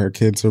think that her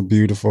kids are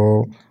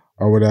beautiful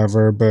or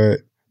whatever.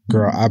 But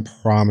girl, I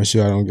promise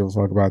you I don't give a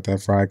fuck about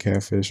that fried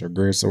catfish or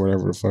grits or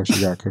whatever the fuck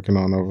she got cooking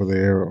on over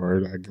there.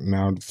 Or like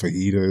now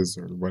fajitas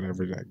or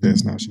whatever. I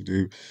guess now she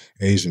do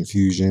Asian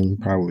fusion.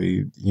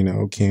 Probably,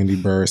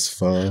 Kandi Burris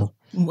pho.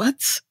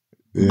 What?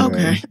 Yeah.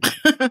 Okay.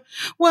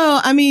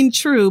 Well, I mean,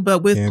 true. But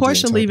with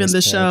Portia leaving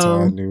the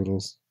show,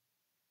 noodles,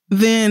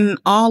 then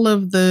all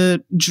of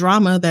the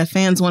drama that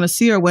fans want to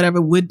see or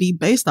whatever would be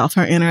based off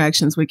her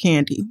interactions with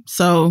Kandi.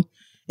 So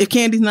if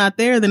Kandi's not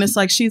there, then it's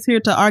like she's here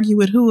to argue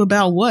with who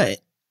about what?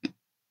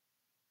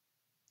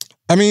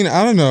 I mean,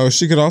 I don't know.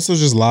 She could also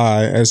just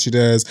lie as she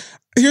does.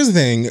 Here's the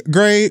thing.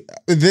 Great.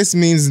 This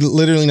means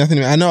literally nothing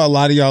to me. I know a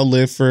lot of y'all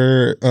live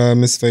for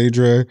Miss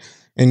Phaedra,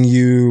 and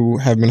you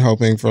have been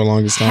hoping for the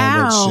longest time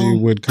that she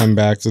would come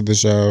back to the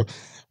show.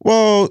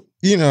 Well,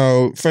 you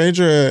know,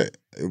 Phaedra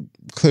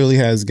clearly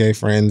has gay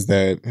friends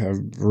that have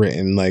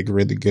written like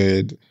really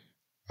good,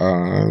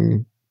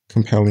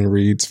 compelling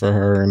reads for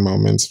her and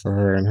moments for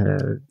her in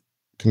her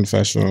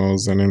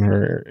confessionals and in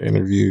her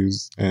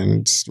interviews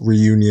and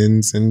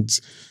reunions. And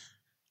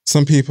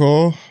some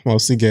people,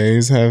 mostly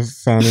gays, have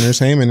found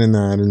entertainment in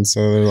that. And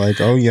so they're like,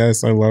 oh,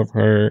 yes, I love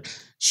her.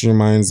 She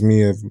reminds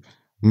me of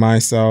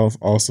myself,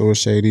 also a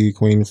shady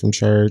queen from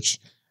church.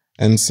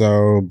 And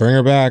so bring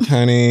her back,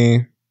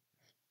 honey.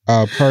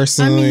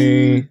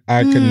 Personally,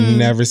 I could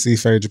never see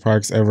Phaedra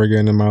Parks ever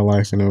again in my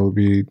life, and it would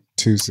be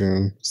too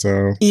soon.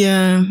 So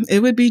yeah,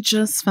 it would be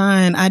just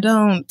fine. I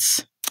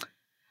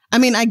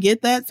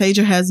get that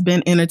Phaedra has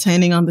been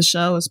entertaining on the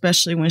show,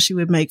 especially when she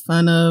would make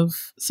fun of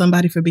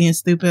somebody for being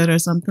stupid or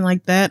something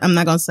like that. I'm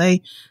not going to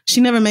say she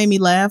never made me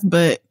laugh,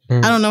 but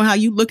I don't know how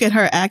you look at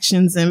her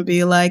actions and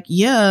be like,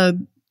 yeah,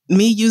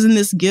 me using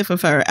this gif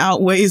of her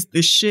outweighs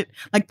the shit,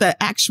 like the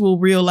actual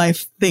real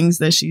life things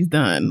that she's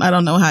done. I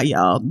don't know how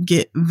y'all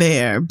get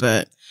there,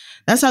 but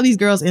that's how these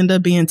girls end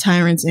up being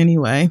tyrants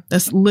anyway.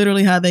 That's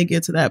literally how they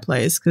get to that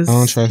place. Cause I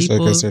don't trust her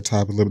because her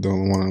top lip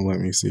don't want to let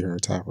me see her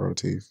top row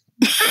teeth.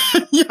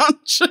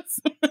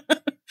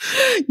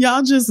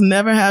 Y'all just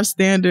never have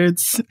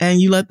standards,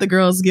 and you let the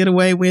girls get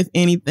away with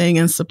anything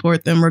and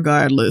support them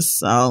regardless.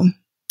 So,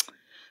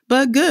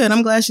 but good.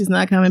 I'm glad she's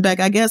not coming back,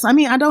 I guess. I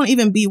mean, I don't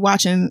even be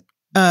watching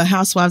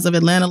Housewives of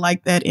Atlanta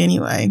like that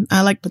anyway.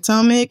 I like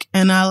Potomac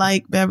and I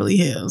like Beverly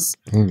Hills.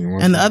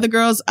 And the other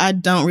girls I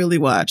don't really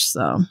watch.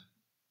 So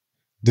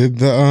did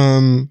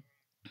the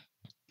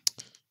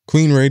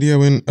Queen Radio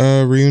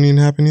reunion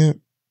happen yet?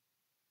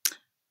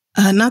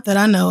 Not that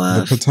I know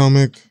of.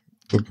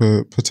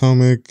 The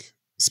Potomac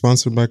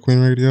sponsored by Queen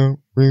Radio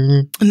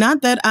reunion?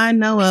 Not that I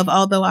know of,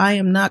 although I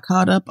am not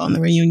caught up on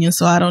the reunion,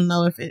 so I don't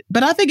know if it,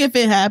 but I think if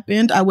it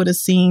happened, I would have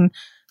seen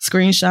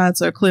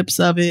screenshots or clips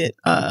of it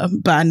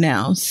by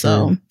now.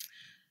 So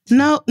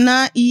no,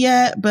 not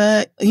yet,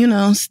 but you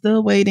know,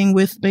 still waiting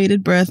with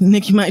bated breath.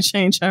 Nikki might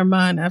change her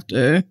mind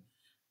after,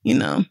 you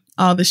know,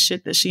 all the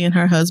shit that she and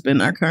her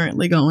husband are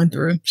currently going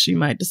through. She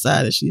might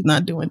decide that she's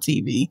not doing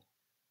TV.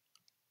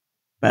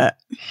 But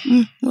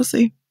we'll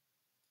see.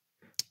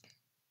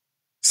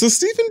 So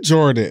Stephen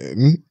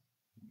Jordan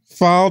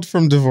filed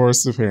from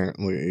divorce,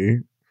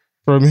 apparently,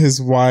 from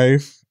his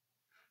wife,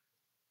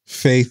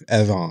 Faith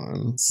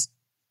Evans,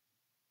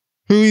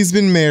 who he's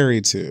been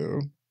married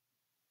to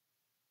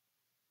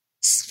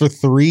for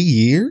 3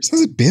 years.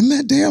 Has it been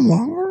that damn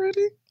long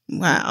already?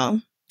 Wow.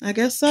 I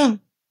guess so.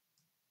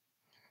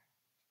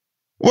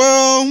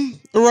 Well,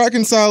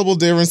 irreconcilable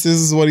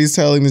differences is what he's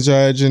telling the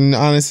judge. And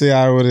honestly,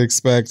 I would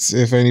expect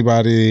if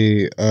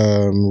anybody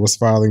was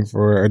filing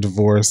for a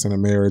divorce and a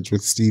marriage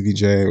with Stevie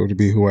J, it would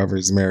be whoever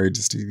is married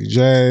to Stevie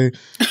J.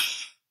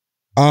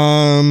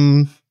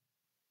 Apparently,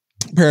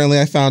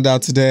 I found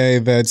out today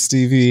that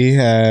Stevie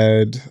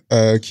had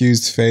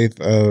accused Faith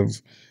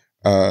of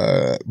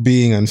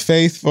being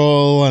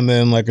unfaithful, and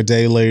then like a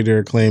day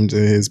later claimed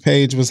his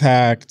page was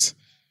hacked.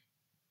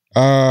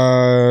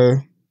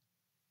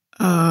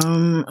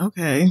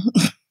 Okay.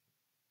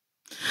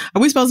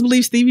 Are we supposed to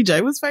believe Stevie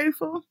J was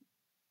faithful?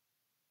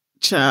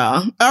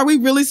 Child. Are we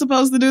really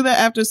supposed to do that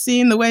after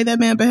seeing the way that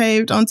man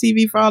behaved on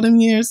TV for all them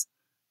years?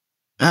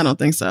 I don't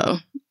think so.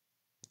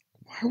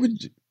 Why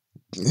would you?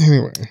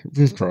 Anyway,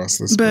 we've crossed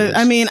this. But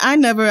I mean,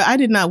 I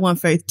did not want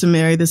Faith to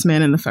marry this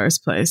man in the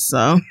first place.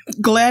 So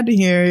glad to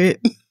hear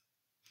it.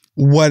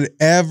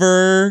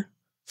 Whatever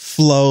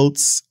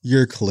floats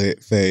your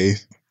clit,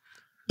 Faith.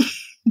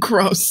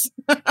 Gross.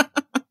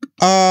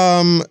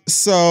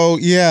 So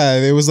yeah,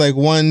 it was like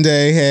one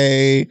day,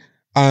 hey,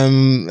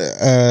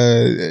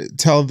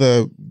 tell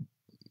the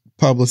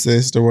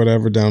publicist or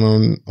whatever down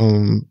on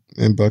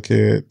in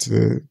Buckhead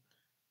to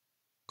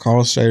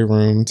call Shade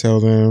Room,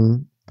 tell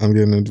them I'm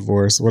getting a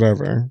divorce,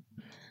 whatever.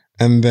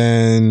 And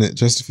then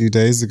just a few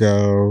days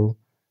ago,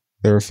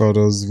 there were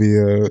photos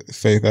via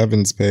Faith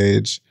Evans'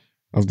 page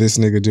of this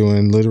nigga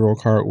doing literal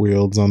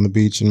cartwheels on the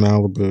beach in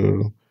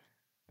Malibu.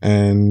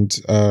 And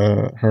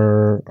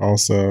her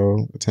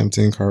also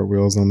attempting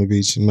cartwheels on the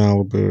beach in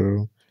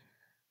Malibu.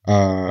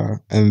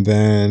 And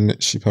then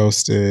she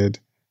posted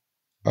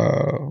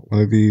one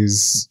of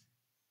these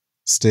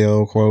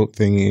stale quote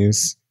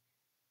thingies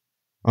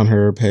on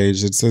her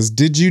page. It says,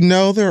 "Did you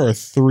know there are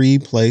 3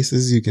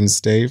 places you can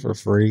stay for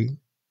free?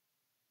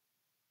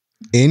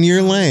 In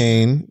your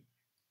lane,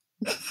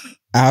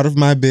 out of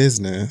my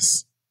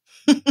business,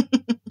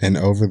 and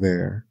over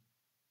there."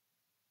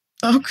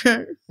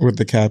 Okay. With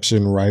the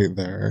caption right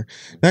there.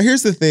 Now,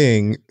 here's the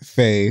thing,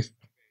 Faith.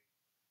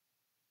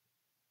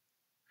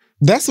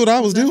 That's what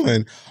I was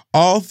doing.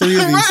 All 3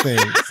 of these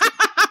things.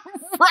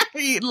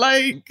 Right.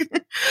 Like,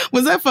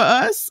 was that for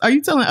us? Are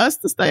you telling us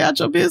to stay out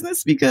your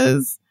business?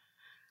 Because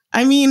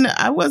I mean,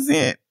 I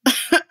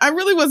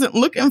really wasn't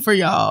looking for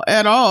y'all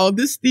at all.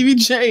 This Stevie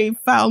J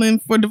filing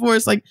for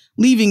divorce, like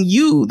leaving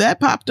you, that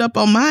popped up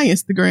on my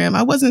Instagram.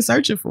 I wasn't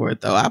searching for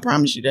it though. I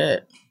promise you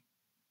that.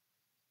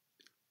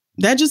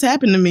 That just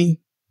happened to me.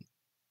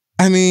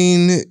 I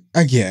mean,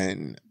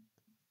 again,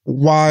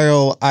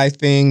 while I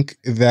think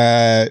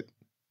that,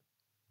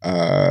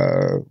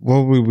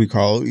 what would we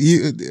call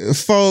you,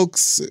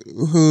 folks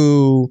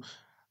who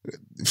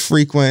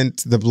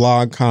frequent the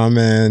blog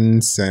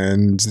comments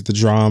and the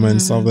drama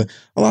and stuff,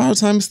 a lot of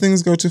times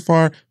things go too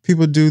far.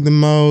 People do the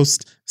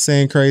most,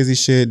 saying crazy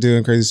shit,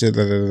 doing crazy shit,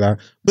 da, da, da,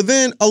 da. But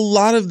then a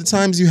lot of the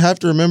times you have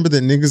to remember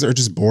that niggas are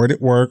just bored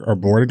at work or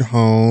bored at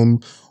home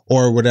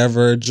or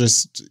whatever,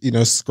 just, you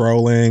know,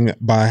 scrolling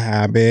by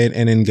habit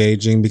and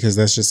engaging because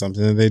that's just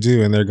something that they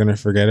do. And they're going to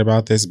forget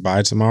about this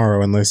by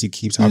tomorrow unless you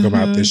keep talking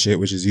about this shit,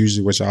 which is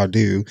usually what y'all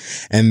do.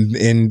 And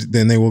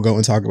then they will go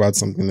and talk about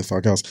something the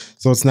fuck else.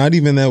 So it's not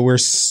even that we're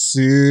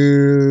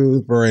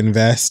super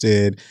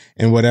invested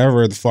in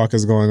whatever the fuck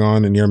is going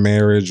on in your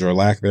marriage or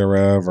lack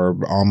thereof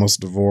or almost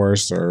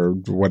divorce or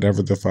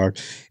whatever the fuck.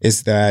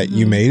 It's that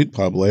you made it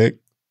public.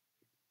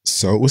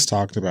 So it was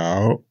talked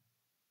about.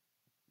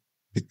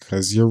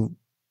 Because you're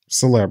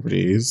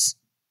celebrities.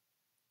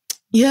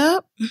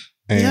 Yep.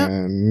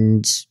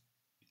 And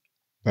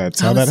that's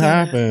how that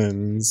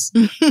happens.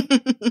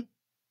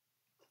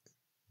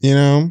 You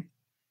know?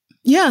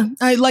 Yeah.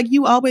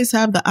 You always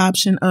have the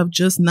option of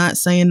just not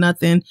saying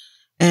nothing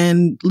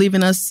and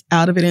leaving us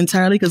out of it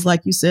entirely. Because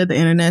like you said, the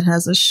internet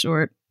has a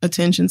short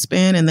attention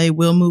span and they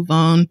will move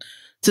on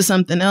to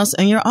something else.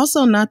 And you're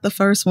also not the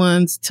first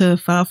ones to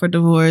file for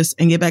divorce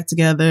and get back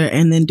together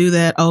and then do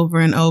that over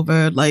and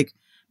over. Like,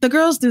 the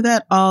girls do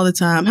that all the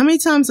time. How many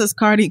times has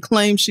Cardi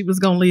claimed she was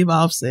going to leave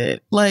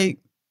Offset? Like,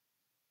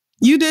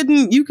 you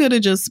didn't, you could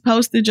have just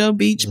posted your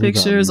beach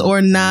pictures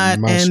or not.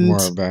 Much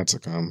more of that to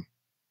come.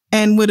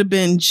 And would have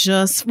been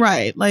just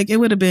right. Like, it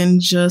would have been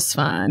just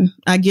fine.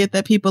 I get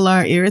that people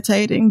are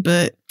irritating,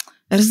 but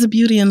that is the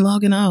beauty in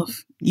logging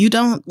off. You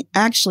don't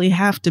actually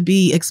have to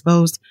be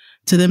exposed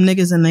to them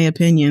niggas and their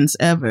opinions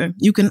ever.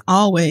 You can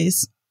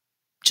always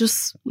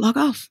just log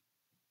off.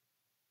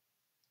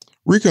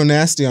 Rico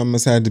Nasty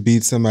almost had to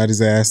beat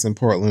somebody's ass in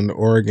Portland,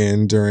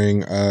 Oregon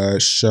during a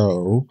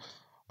show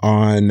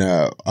on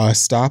a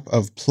stop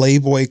of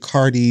Playboy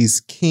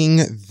Cardi's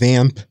King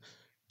Vamp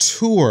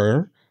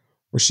tour,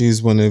 where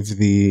she's one of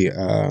the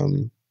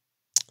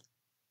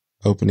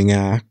opening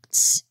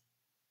acts.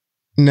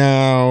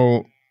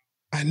 Now,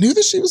 I knew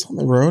that she was on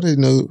the road. I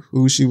didn't know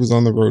who she was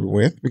on the road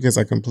with because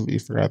I completely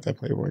forgot that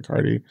Playboy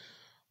Cardi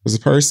was a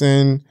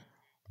person.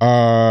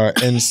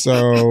 And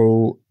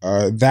so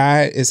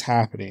that is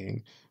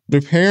happening.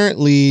 But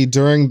apparently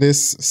during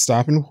this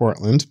stop in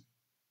Portland,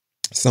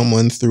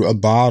 someone threw a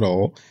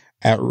bottle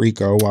at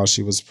Rico while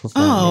she was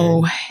performing.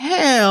 Oh,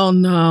 hell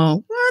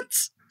no.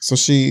 What? So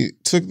she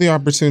took the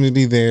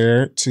opportunity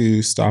there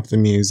to stop the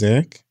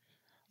music.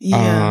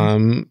 Yeah.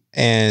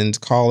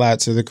 And call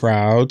out to the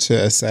crowd to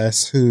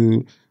assess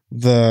who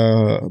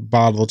the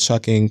bottle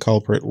chucking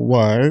culprit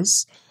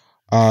was.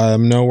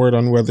 No word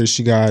on whether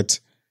she got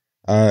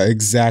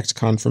exact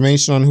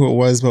confirmation on who it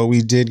was, but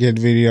we did get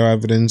video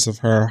evidence of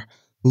her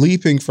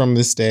leaping from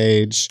the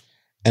stage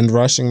and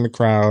rushing the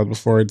crowd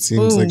before it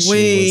seems like she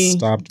was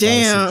stopped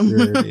by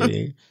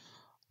security.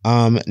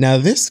 Now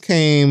this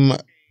came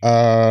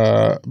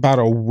about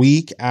a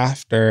week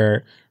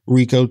after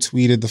Rico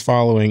tweeted the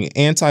following: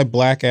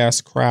 anti-black ass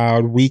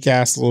crowd, weak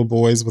ass little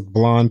boys with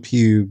blonde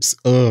pubes.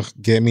 Ugh,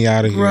 get me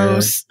out of here.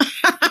 Gross.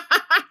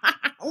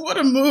 What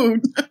a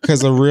mood.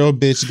 Because a real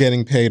bitch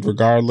getting paid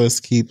regardless,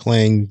 keep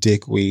playing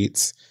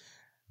dickweeds.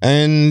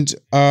 And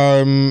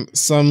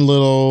some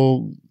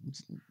little,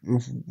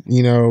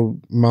 you know,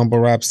 mumble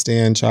rap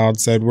stan child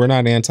said, we're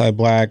not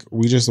anti-black.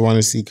 We just want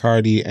to see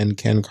Cardi and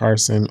Ken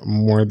Carson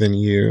more than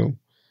you,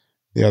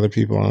 the other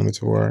people on the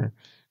tour.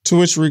 To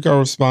which Rico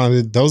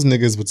responded, those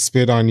niggas would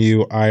spit on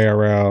you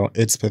IRL.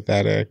 It's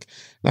pathetic.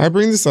 Now, I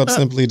bring this up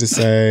simply to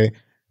say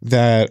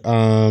that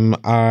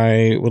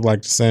I would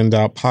like to send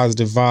out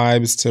positive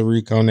vibes to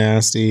Rico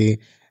Nasty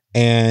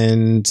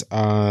and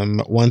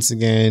once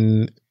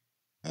again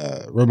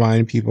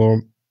remind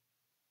people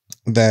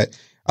that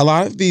a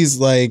lot of these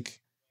like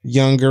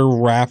younger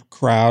rap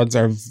crowds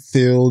are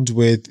filled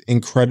with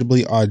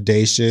incredibly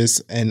audacious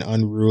and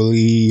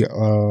unruly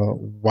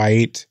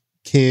white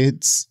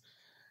kids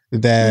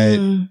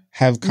that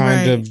have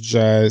kind of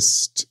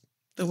just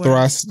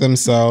thrust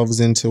themselves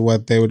into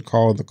what they would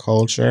call the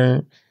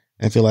culture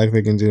and feel like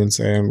they can do and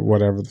say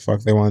whatever the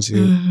fuck they want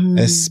to,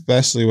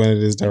 especially when it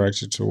is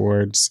directed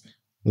towards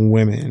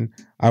women.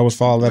 I would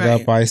follow that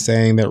up by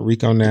saying that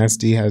Rico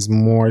Nasty has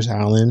more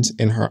talent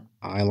in her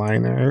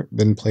eyeliner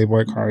than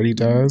Playboy Cardi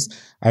does.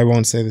 I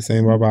won't say the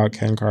same about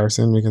Ken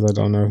Carson because I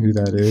don't know who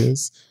that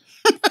is.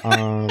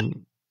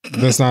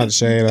 That's not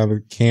shade.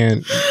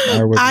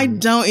 I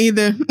don't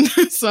either.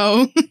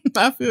 So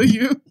I feel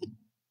you.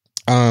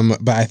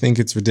 But I think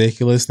it's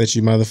ridiculous that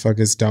you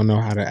motherfuckers don't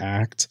know how to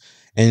act.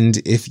 And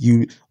if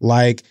you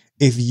like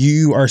if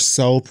you are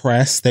so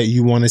pressed that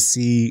you want to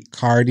see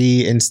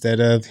Cardi instead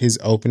of his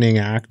opening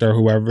act or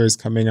whoever is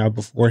coming out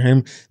before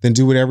him, then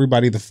do what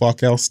everybody the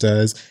fuck else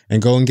does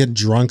and go and get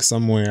drunk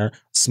somewhere,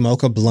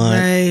 smoke a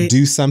blunt,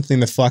 do something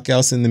the fuck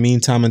else in the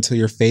meantime until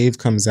your fave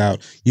comes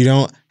out. You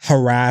don't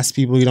harass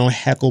people, you don't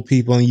heckle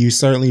people, and you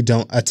certainly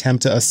don't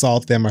attempt to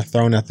assault them or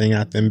throw nothing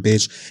at them,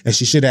 bitch. And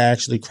she should have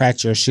actually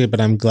cracked your shit,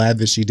 but I'm glad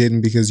that she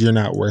didn't, because you're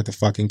not worth a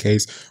fucking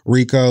case.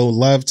 Rico,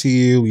 love to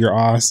you. You're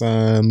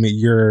awesome.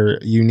 You're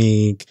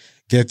unique.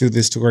 Get through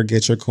this tour,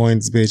 get your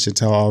coins, bitch, and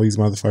tell all these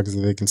motherfuckers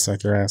that they can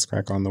suck your ass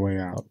crack on the way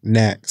out.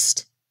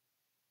 Next.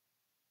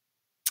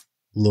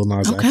 Lil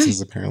Nas X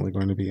is apparently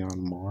going to be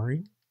on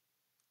Maury.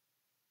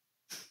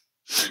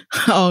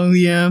 Oh,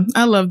 yeah.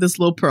 I love this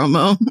little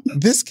promo.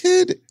 This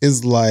kid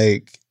is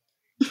like...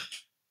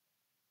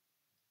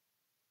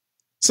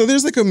 So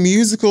there's like a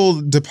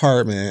musical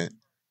department,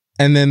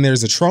 and then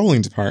there's a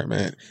trolling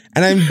department.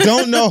 And I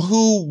don't know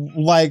who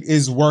like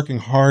is working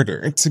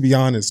harder, to be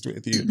honest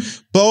with you.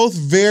 Both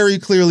very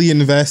clearly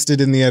invested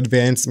in the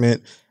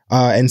advancement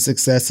and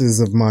successes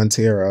of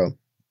Montero.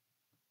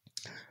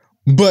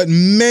 But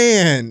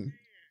man,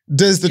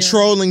 does the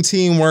trolling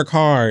team work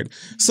hard.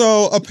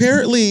 So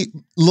apparently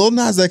Lil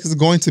Nas X is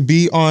going to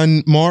be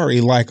on Maury,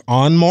 like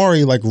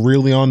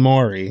really on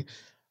Maury.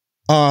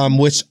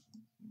 Which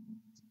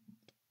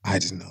I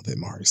didn't know that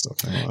Maury still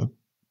came on.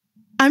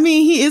 I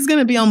mean, he is going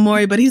to be on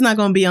Maury, but he's not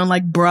going to be on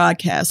like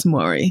broadcast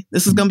Maury.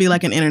 This is going to be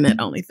like an internet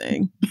only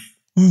thing.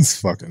 That's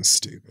fucking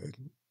stupid.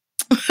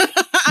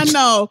 I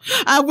know.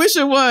 I wish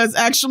it was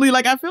actually.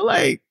 Like, I feel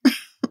like,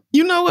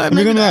 you know what? I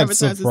mean, I'm not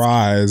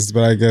surprised,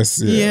 but I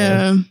guess,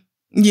 yeah.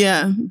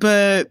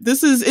 But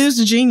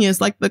it's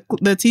genius. Like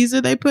the teaser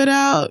they put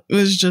out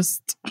was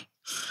just,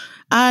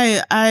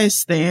 I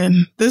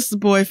stand. This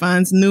boy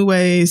finds new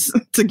ways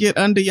to get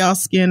under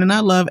y'all's skin, and I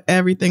love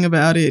everything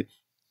about it.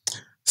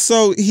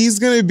 So he's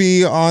going to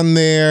be on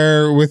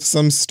there with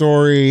some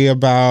story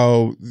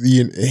about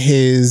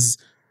his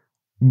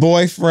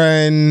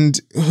boyfriend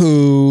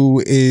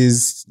who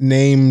is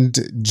named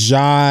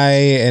Jai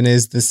and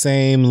is the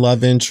same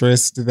love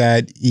interest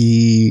that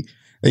you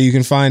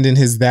can find in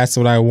his That's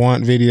What I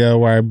Want video,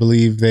 where I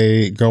believe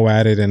they go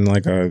at it in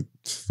like a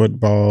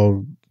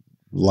football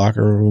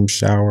locker room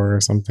shower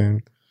or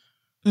something.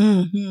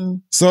 Mm-hmm.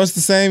 So it's the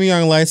same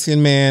young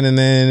light-skinned man, and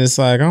then it's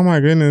like, oh my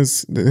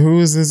goodness, who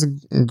is this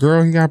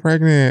girl he got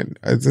pregnant?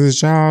 Is this a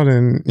child?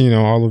 And,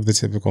 all of the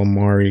typical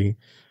Maury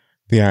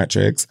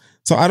theatrics.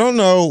 So I don't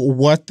know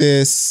what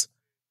this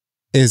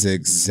is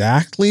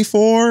exactly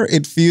for.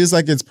 It feels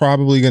like it's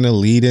probably going to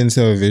lead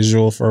into a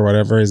visual for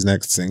whatever his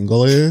next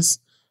single is.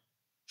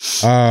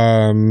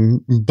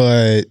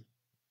 But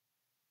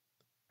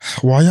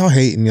while y'all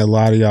hating, a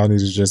lot of y'all need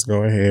to just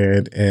go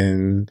ahead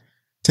and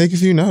take a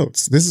few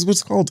notes. This is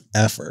what's called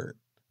effort.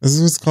 This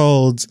is what's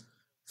called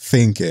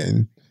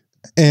thinking.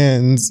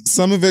 And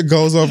some of it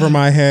goes over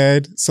my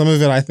head. Some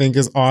of it I think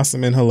is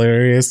awesome and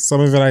hilarious.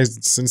 Some of it I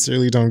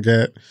sincerely don't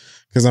get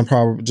because I'm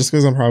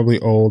probably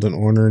old and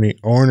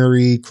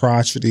ornery,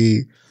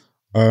 crotchety.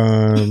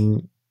 My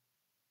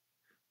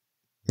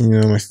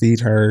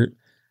feet hurt.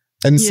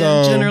 And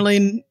so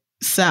generally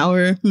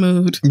sour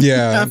mood.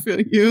 Yeah. I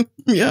feel you.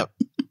 Yep.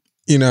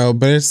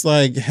 But it's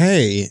like,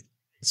 hey,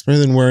 it's better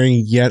than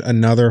wearing yet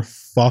another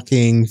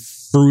fucking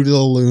Fruit of the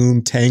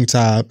Loom tank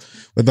top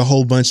with a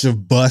whole bunch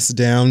of bust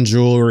down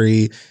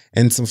jewelry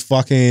and some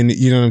fucking,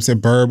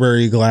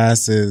 Burberry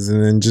glasses,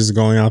 and then just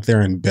going out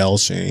there and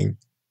belching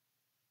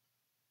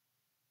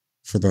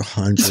for the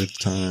 100th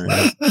time.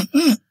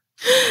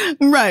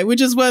 Right,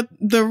 which is what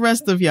the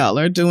rest of y'all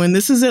are doing.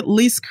 This is at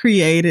least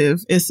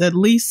creative. It's at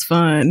least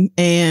fun.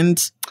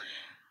 And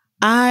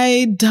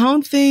I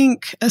don't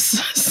think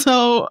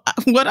so.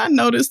 What I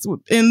noticed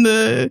in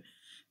the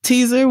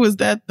teaser was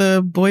that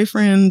the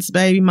boyfriend's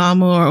baby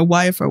mama or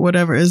wife or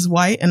whatever is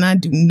white. And I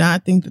do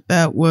not think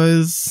that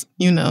was,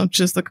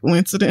 just a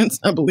coincidence.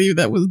 I believe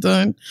that was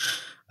done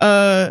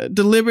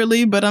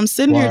deliberately. But I'm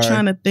sitting here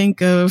trying to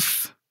think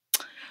of,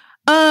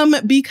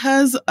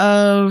 because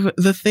of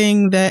the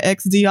thing that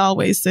XD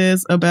always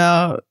says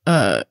about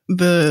the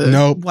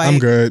Nope, white. I'm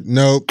good.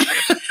 Nope.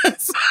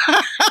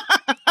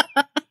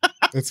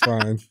 It's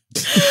fine.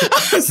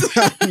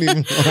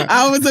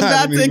 I was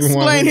about to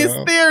explain his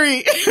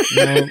theory.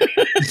 No.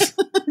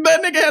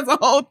 That nigga has a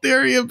whole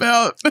theory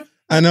about.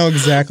 I know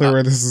exactly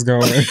where this is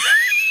going.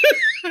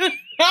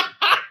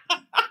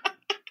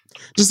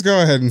 Just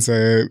go ahead and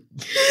say it.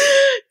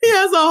 He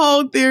has a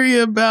whole theory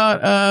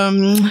about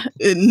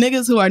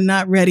niggas who are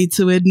not ready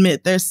to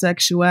admit their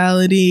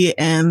sexuality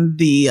and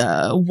the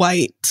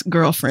white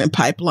girlfriend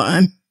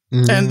pipeline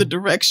and the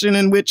direction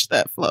in which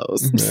that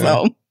flows. Yeah.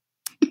 So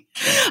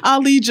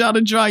I'll lead y'all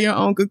to draw your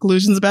own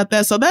conclusions about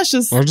that. So that's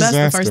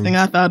the first thing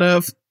I thought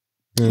of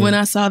when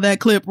I saw that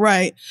clip.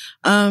 Right.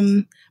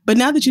 But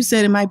now that you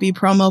said it might be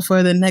promo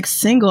for the next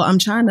single, I'm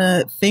trying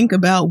to think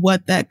about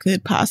what that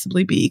could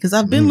possibly be, because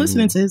I've been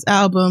listening to his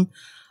album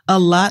a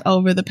lot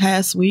over the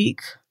past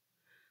week.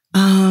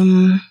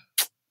 Damn.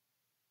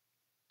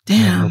 I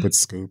hope it's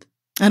Scoop.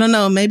 I don't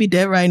know, maybe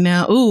dead right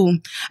now. Ooh,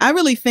 I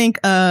really think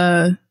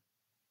I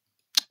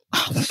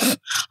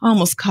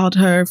almost called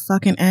her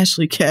fucking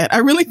Ashley Cat. I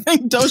really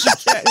think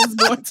Doja Cat is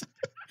going to.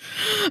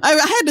 I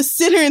had to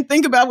sit here and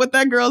think about what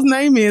that girl's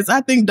name is.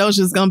 I think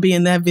Doja's gonna be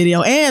in that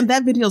video, and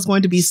that video is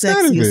going to be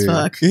sexy as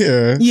fuck.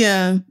 Yeah,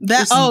 yeah.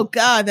 Oh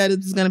god, that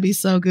is gonna be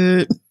so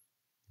good.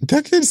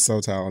 That kid's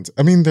so talented.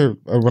 I mean,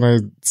 when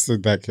I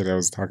said that kid, I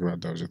was talking about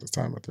Doja this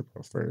time, but they're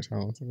both very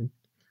talented.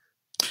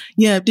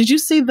 Yeah. Did you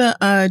see the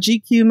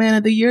GQ Man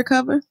of the Year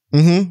cover?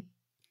 Mm-hmm.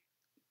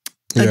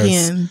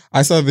 Again, yes.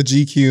 I saw the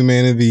GQ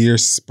Man of the Year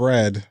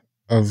spread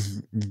of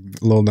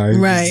Lil Nas.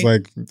 Right. It's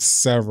like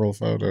several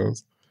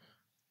photos.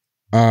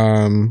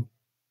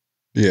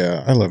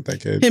 Yeah, I love that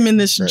kid. Him in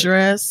this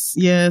dress,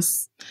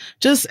 yes.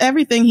 Just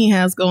everything he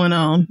has going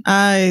on.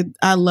 I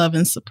love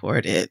and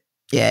support it.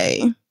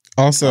 Yay.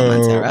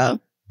 Also,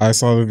 I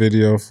saw the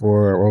video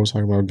for what was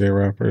talking about gay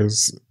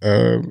rappers.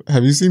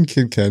 Have you seen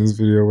Kid Ken's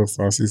video with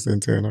Saucy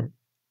Santana?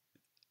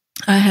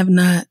 I have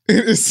not.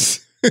 It is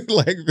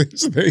like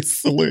they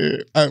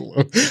slid. I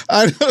don't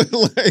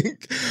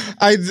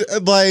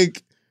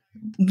like.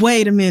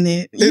 Wait a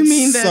minute. You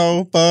mean that?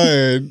 So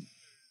fun.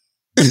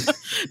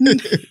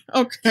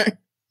 Okay.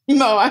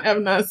 No, I have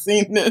not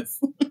seen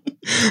this.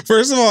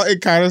 First of all,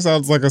 it kind of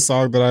sounds like a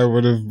song that I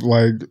would have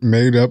like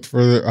made up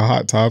for a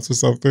Hot Tops or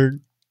something.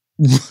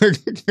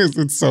 Because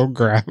it's so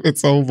graphic,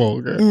 it's so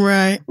vulgar.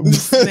 Right.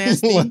 It's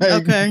nasty. Like,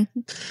 okay.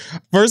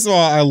 First of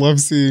all, I love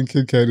seeing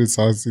Kid Ken and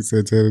Saucy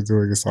Santana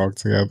doing a song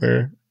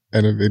together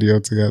and a video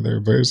together,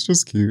 but it's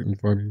just cute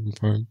and funny and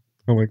fun.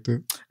 I liked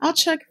it. I'll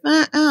check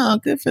that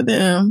out. Good for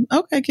them.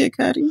 Okay, Kid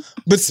Cudi.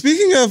 But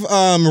speaking of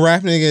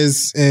rap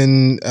niggas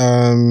and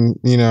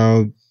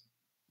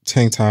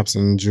tank tops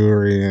and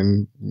jewelry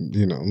and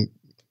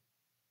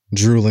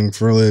drooling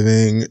for a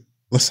living,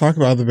 let's talk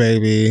about the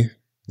baby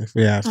if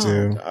we have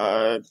to.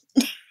 God.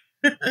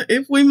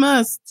 If we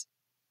must,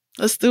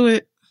 let's do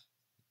it.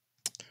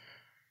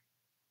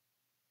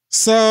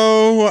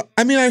 So,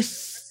 I mean, I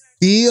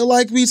feel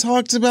like we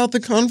talked about the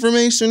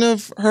confirmation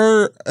of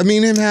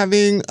him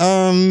having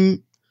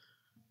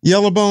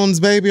Yellow Bones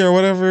Baby or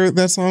whatever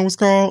that song was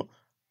called.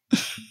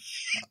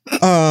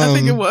 I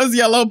think it was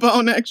Yellow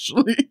Bone,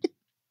 actually.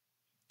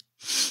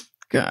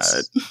 God.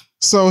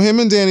 So him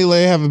and Danny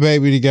Lay have a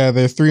baby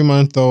together,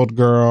 3-month-old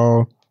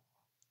girl.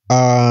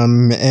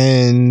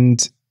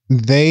 And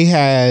they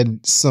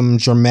had some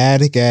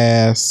dramatic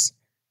ass,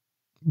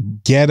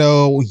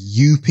 ghetto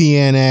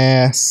UPN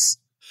ass,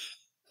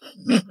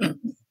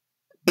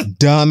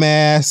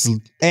 dumbass,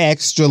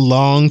 extra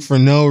long for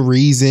no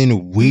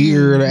reason,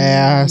 weird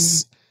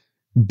ass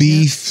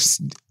beef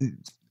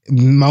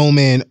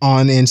moment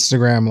on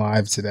Instagram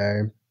Live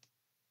today.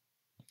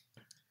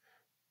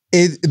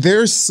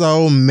 There's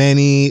so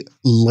many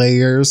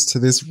layers to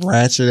this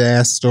ratchet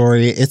ass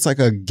story. It's like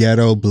a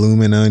ghetto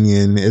bloomin'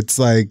 onion. It's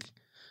like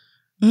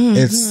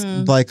it's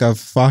like a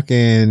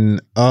fucking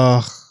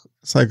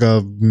it's like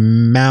a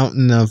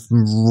mountain of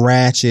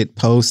ratchet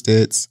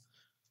Post-its.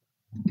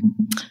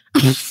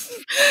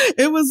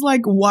 It was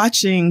like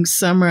watching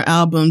Summer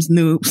Walker's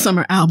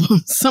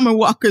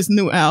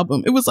new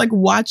album. It was like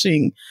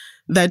watching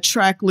that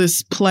track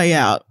list play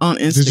out on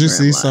Instagram. Did you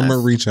see Live. Summer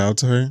reach out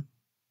to her?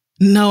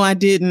 No, I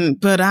didn't,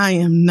 but I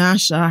am not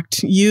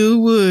shocked.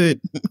 You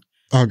would.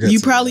 You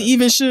probably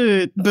even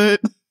should,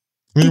 but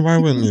I mean, why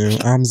wouldn't you?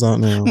 Album's out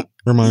now.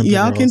 Remind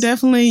y'all can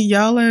definitely,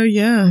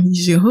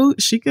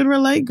 she can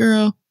relate,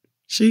 girl.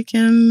 She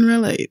can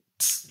relate.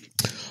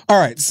 All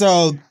right,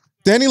 so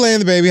Danny Lay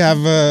and the baby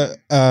have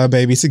a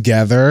baby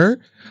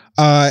together,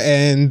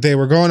 and they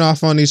were going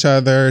off on each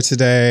other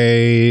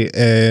today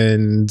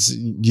and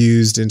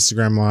used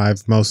Instagram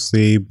Live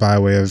mostly by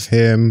way of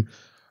him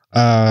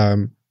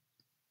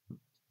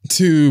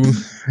to,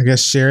 I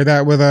guess, share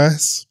that with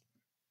us.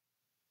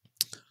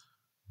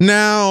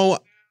 Now,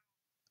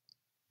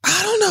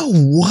 I don't know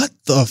what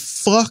the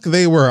fuck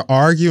they were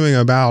arguing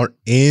about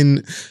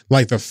in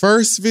like the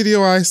first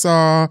video I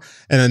saw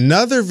and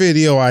another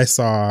video I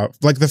saw.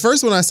 Like the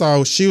first one I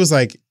saw, she was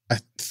like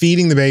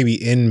feeding the baby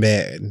in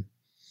bed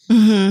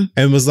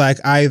and was like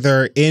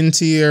either in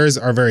tears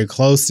or very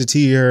close to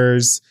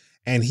tears.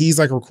 And he's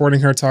like recording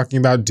her talking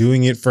about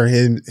doing it for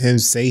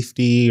his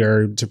safety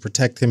or to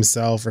protect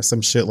himself or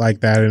some shit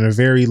like that in a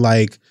very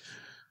like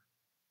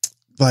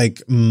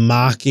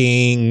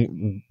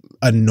mocking,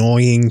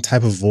 annoying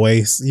type of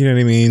voice. You know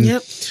what I mean?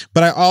 Yep.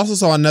 But I also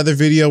saw another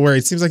video where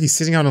it seems like he's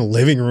sitting out in a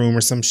living room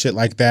or some shit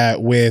like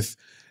that with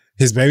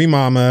his baby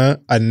mama,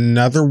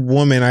 another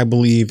woman, I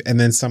believe, and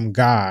then some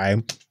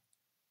guy.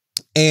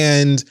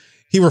 And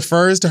he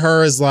refers to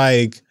her as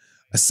like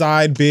a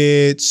side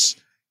bitch.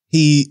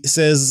 He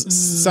says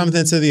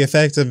something to the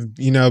effect of,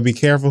 be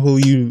careful who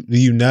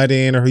you nut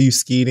in or who you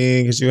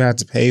skeeting because you have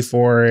to pay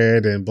for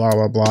it and blah,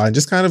 blah, blah. And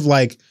just kind of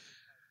like,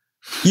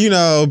 being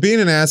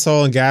an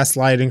asshole and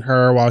gaslighting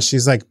her while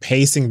she's like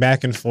pacing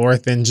back and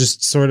forth and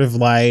just sort of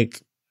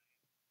like,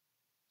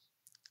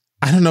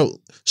 I don't know.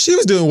 She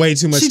was doing way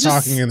too much She just-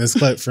 talking in this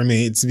clip for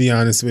me, to be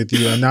honest with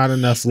you, and not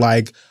enough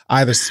like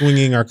either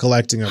swinging or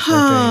collecting up her things.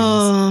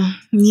 Oh,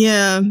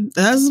 yeah.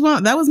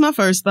 That was my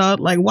first thought.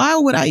 Like, why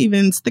would I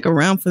even stick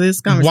around for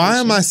this conversation? Why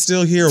am I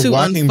still here To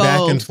walking back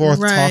and unfold,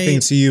 forth, right. talking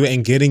to you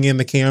and getting in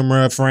the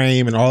camera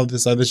frame and all of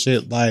this other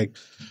shit? Like,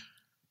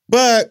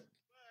 but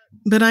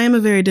I am a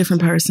very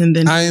different person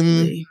than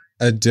I'm Lee.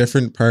 a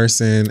different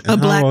person. And A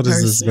black how old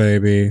is this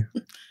person. baby?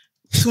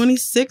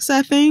 26,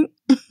 I think.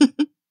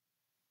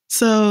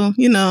 So,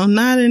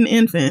 not an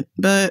infant,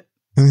 but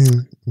I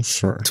mean,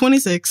 sure.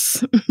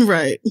 26.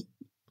 Right.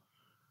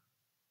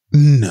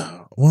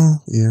 No.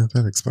 Well, yeah,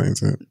 that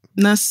explains it.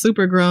 Not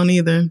super grown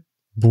either.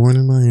 Born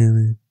in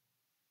Miami.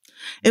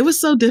 It was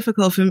so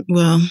difficult for me.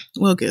 Well,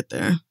 we'll get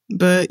there.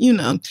 But,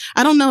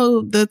 I don't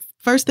know. The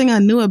first thing I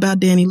knew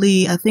about Danny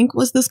Lee, I think,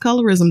 was this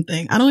colorism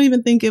thing. I don't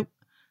even think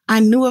I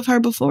knew of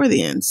her before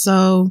then.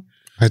 So.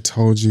 I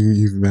told you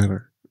you've met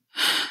her.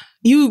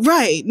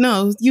 Right.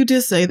 No, you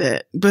did say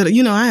that. But,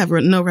 I have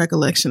no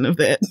recollection of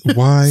that.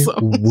 Why So-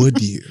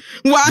 would you?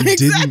 Why You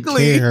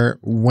exactly? didn't care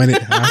when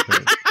it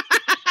happened.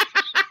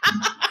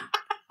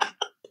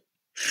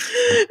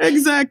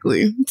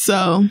 Exactly.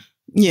 So,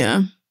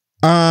 yeah.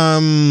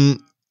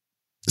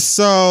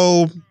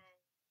 So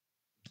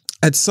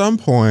at some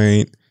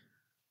point,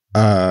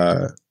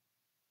 Danny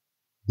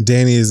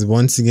is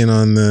once again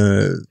on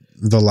the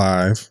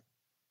live,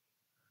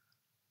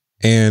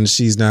 and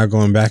she's now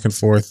going back and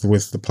forth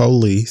with the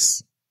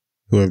police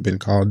who have been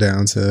called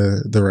down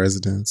to the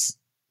residence.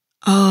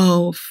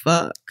 Oh,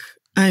 fuck.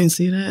 I didn't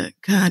see that.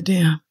 God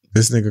damn.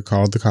 This nigga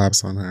called the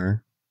cops on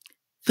her.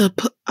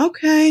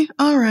 Okay.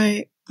 All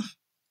right.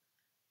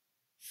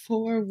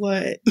 For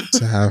what?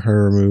 To have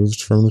her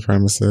removed from the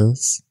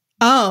premises.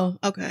 Oh,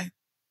 okay.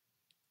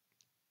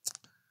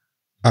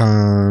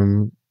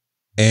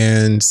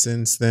 And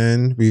since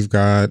then, we've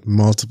got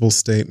multiple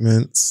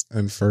statements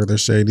and further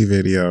shady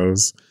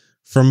videos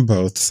from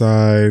both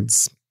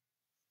sides.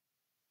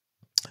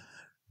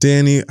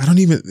 Danny,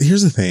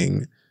 here's the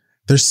thing.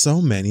 There's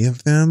so many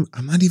of them.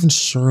 I'm not even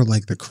sure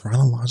like the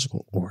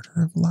chronological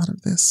order of a lot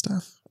of this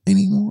stuff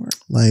anymore.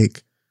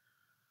 Like,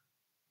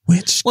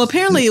 which? Well,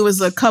 apparently it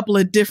was a couple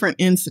of different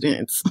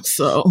incidents.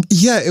 So,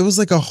 Yeah, it was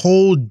like a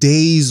whole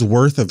day's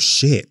worth of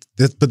shit.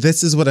 But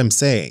this is what I'm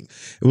saying.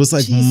 It was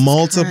like Jesus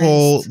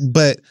multiple, Christ.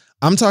 but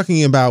I'm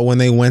talking about when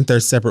they went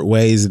their separate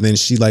ways and then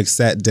she like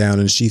sat down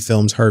and she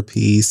filmed her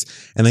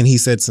piece and then he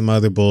said some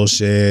other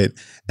bullshit.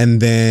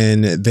 And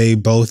then they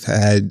both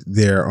had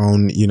their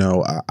own,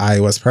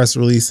 iOS press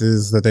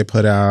releases that they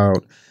put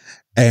out.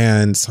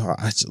 And so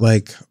I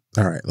like,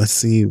 all right, let's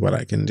see what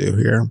I can do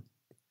here.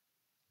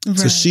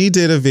 So right. she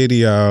did a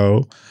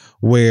video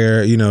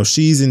where,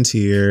 she's in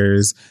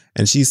tears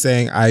and she's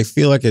saying, I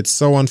feel like it's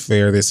so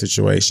unfair, this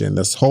situation.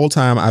 This whole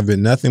time I've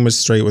been nothing but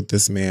straight with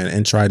this man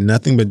and tried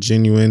nothing but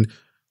genuine,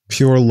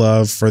 pure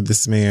love for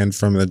this man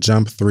from the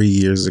jump 3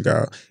 years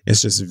ago.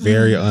 It's just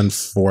very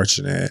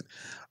unfortunate.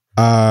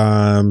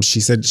 She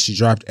said she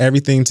dropped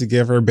everything to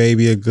give her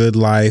baby a good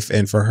life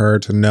and for her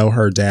to know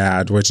her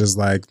dad, which is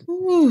like,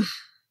 Ooh.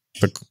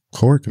 the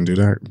court can do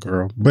that,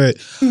 girl. But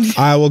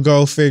I will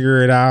go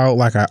figure it out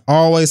like I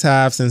always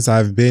have since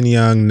I've been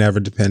young, never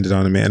depended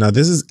on a man. Now,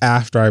 this is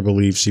after I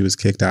believe she was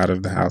kicked out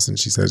of the house and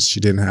she says she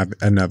didn't have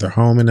another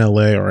home in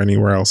LA or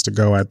anywhere else to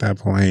go at that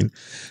point.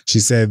 She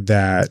said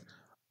that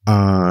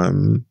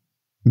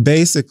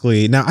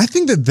basically, now I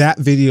think that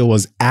video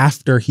was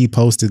after he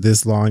posted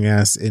this long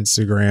ass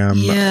Instagram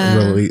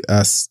really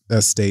a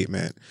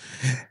statement.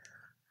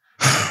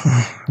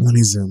 Let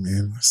me zoom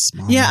in.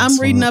 Yeah, I'm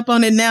reading up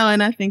on it now,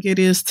 and I think it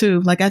is too.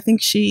 Like, I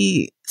think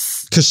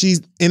because she's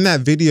in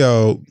that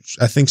video,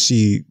 I think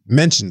she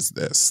mentions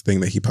this thing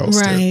that he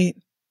posted. Right.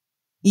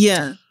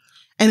 Yeah.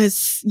 And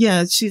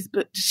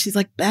she's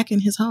like back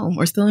in his home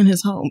or still in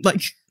his home.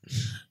 Like,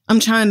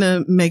 I'm trying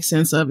to make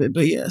sense of it,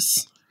 but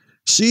yes.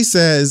 She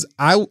says,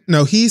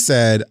 he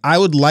said, I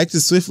would like to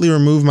swiftly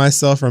remove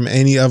myself from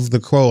any of the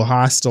quote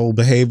hostile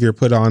behavior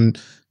put on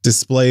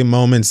display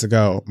moments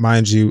ago.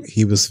 Mind you,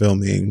 he was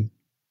filming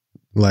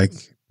like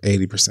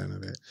 80%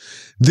 of it.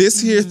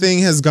 This here thing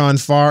has gone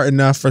far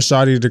enough for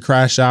Shawty to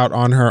crash out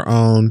on her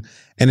own,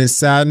 and it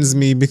saddens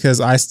me because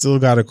I still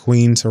got a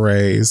queen to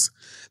raise.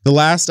 The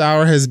last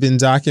hour has been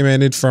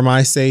documented for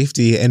my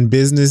safety and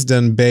business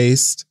done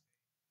based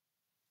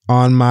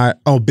on my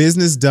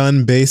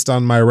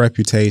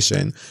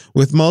reputation,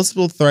 with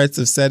multiple threats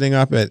of setting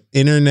up an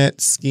internet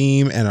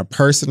scheme and a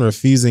person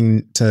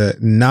refusing to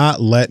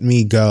not let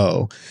me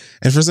go.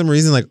 And for some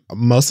reason, like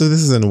most of this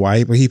is in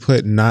white, but he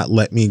put "not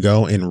let me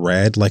go" in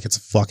red, like it's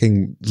a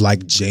fucking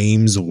like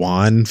James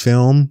Wan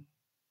film.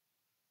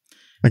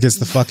 Like it's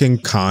the fucking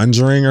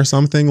Conjuring or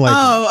something. Like,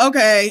 oh,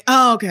 okay.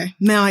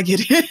 Now I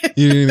get it.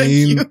 you know what I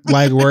mean? You.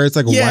 Like where it's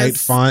like Yes. white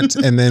font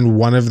and then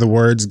one of the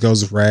words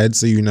goes red,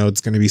 so you know it's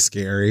going to be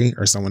scary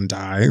or someone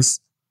dies.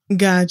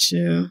 Got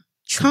you.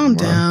 Calm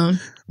down.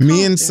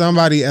 Me and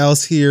somebody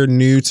else here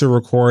knew to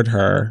record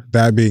her.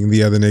 That being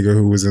the other nigga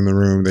who was in the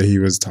room that he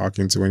was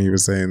talking to when he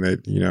was saying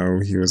that,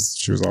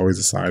 she was always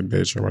a side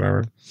bitch or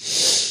whatever.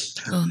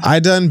 I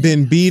done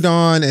been beat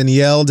on and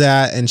yelled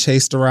at and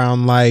chased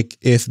around like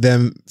if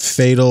them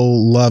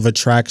fatal love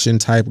attraction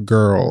type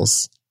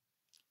girls.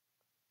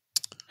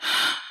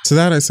 To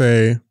that I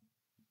say,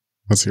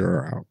 let's hear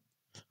her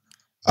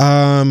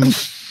out.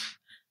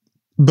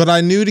 But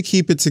I knew to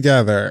keep it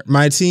together.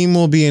 My team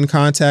will be in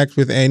contact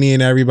with any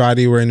and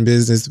everybody we're in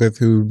business with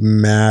who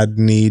mad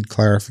need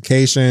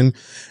clarification.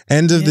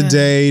 End of the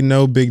day,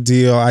 no big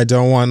deal. I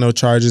don't want no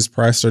charges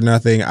pressed or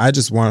nothing. I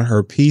just want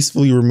her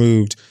peacefully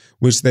removed,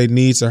 which they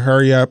need to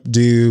hurry up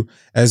do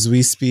as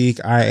we speak.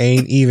 I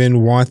ain't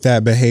even want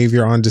that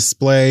behavior on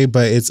display,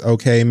 but it's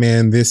okay,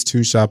 man. This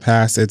too shall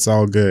pass. It's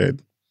all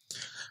good.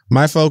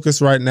 My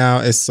focus right now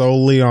is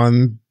solely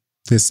on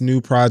this new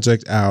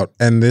project out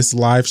and this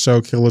live show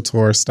Killer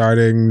Tour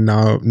starting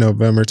now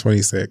November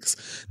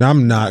 26th. Now,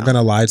 I'm not going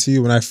to lie to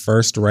you. When I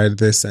first read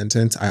this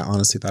sentence, I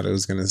honestly thought it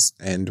was going to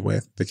end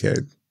with the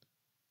kid.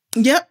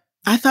 Yep.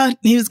 I thought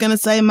he was going to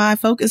say my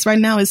focus right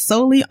now is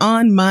solely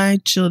on my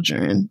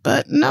children,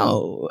 but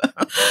no,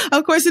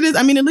 of course it is.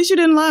 I mean, at least you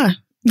didn't lie.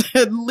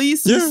 At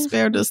least you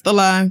spared us the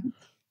lie.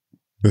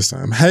 This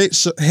time. Hate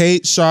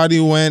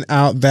Shawty went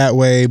out that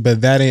way, but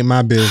that ain't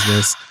my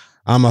business.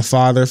 I'm a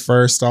father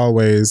first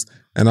always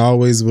and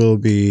always will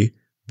be.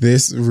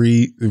 This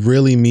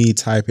really me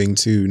typing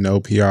too, no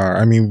PR.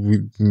 I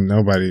mean,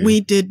 nobody. We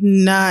did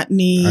not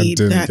need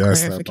that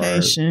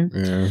clarification.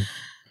 That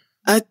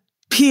yeah.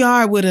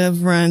 PR would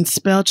have run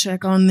spell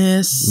check on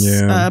this.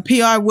 Yeah.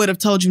 PR would have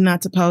told you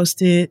not to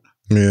post it.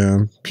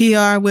 Yeah.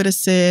 PR would have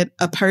said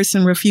a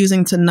person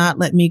refusing to not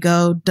let me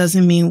go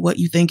doesn't mean what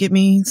you think it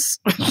means.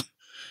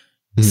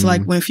 It's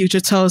like when Future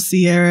told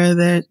Sierra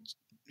that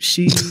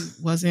she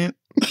wasn't.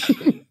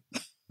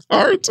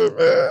 Hard to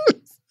miss.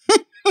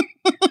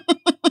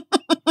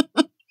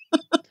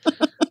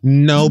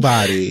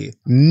 Nobody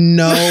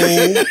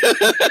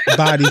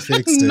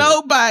fixed it.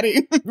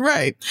 Nobody.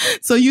 Right.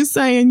 So you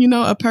saying,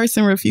 a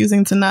person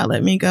refusing to not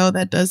let me go,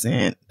 that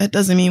doesn't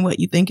mean what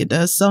you think it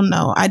does. So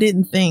no, I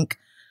didn't think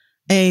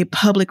a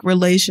public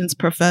relations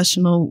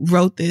professional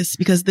wrote this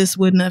because this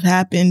wouldn't have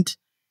happened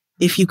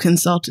if you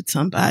consulted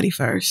somebody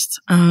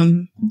first.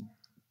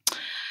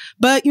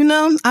 But,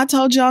 I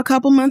told y'all a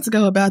couple months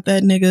ago about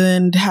that nigga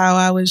and how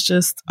I was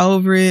just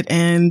over it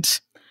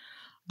and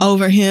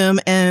over him.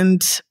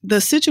 And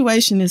the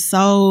situation is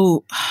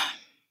so...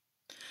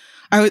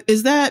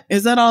 Is that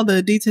all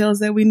the details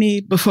that we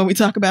need before we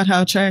talk about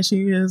how trash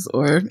he is?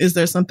 Or is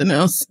there something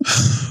else?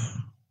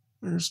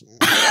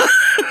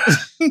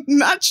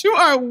 Not you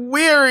are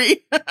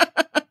weary.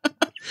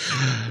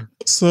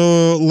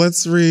 So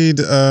let's read...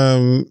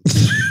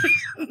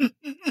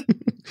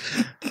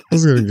 I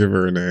was going to give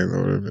her a name.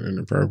 That would have been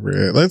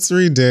inappropriate. Let's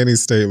read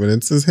Danny's statement.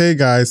 It says, hey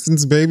guys,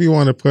 since baby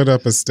want to put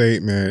up a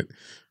statement,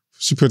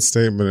 she put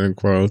statement in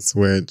quotes,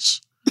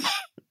 which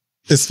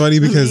is funny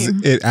because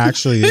it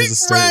actually is a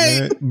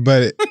statement,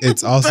 but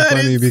it's also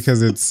funny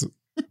because it's, is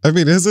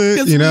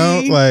it?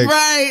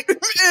 Right.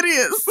 It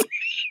is.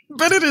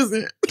 But it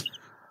isn't.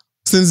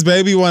 Since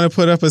baby want to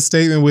put up a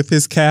statement with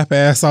his cap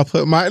ass, I'll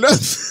put mine up.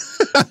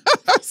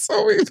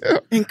 So we do.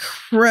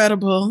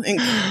 Incredible.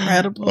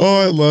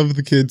 Oh, I love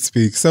the kid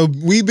speak. So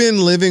we've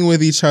been living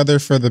with each other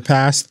for the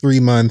past 3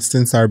 months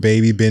since our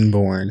baby been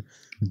born,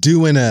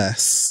 doing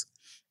us.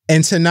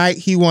 And tonight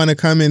he want to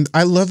come in.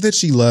 I love that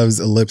she loves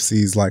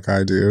ellipses like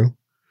I do.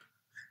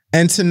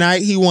 And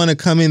tonight he want to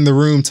come in the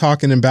room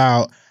talking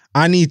about,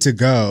 I need to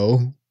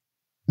go.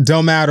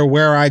 Don't matter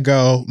where I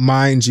go,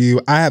 mind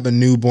you, I have a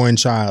newborn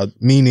child,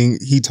 meaning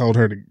he told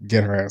her to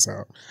get her ass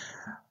out.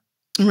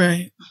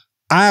 Right.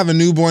 I have a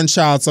newborn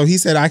child, so he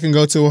said I can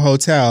go to a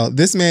hotel.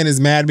 This man is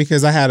mad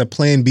because I had a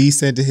plan B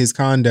sent to his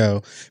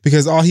condo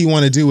because all he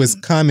want to do is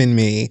come in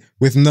me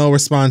with no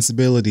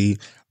responsibility.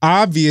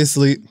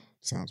 Obviously,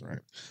 sounds right.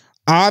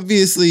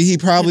 Obviously, he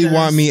probably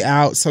want me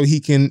out so he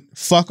can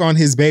fuck on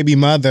his baby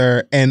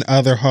mother and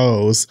other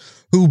hoes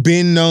who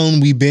been known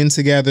we been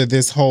together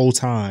this whole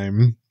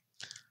time.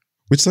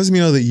 Which lets me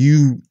know that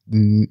you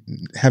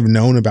have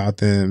known about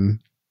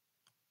them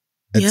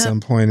at some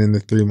point in the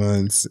 3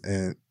 months.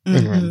 And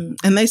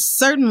and they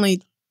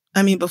certainly,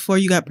 before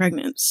you got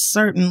pregnant,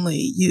 certainly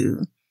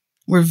you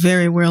were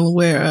very well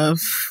aware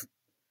of.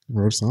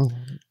 Wrote a song.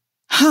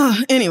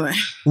 Anyway.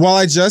 While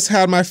I just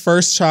had my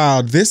first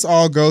child, this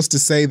all goes to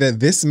say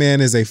that this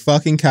man is a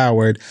fucking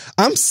coward.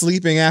 I'm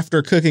sleeping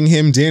after cooking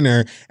him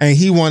dinner and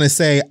he want to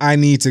say, I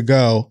need to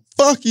go.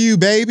 Fuck you,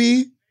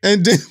 baby.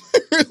 And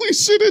I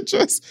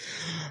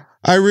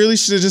really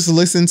should have just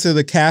listened to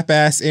the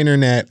cap-ass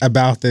internet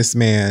about this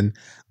man.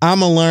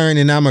 I'ma learn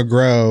and I'ma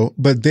grow,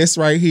 but this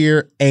right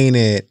here ain't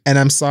it. And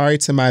I'm sorry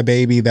to my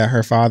baby that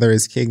her father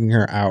is kicking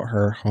her out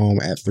her home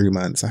at 3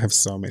 months. I have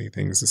so many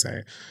things to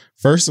say.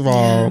 First of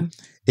all,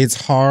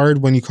 it's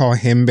hard when you call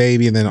him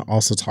baby and then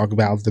also talk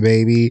about the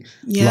baby.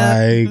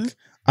 Yeah.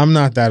 I'm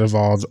not that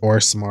evolved or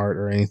smart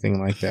or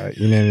anything like that.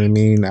 You know what I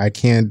mean? I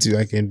can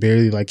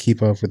barely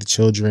keep up with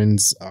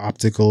children's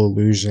optical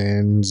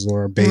illusions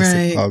or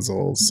basic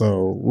puzzles.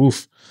 So,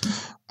 oof.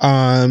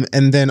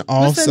 And then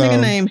also, what's that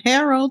nigga name?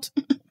 Harold?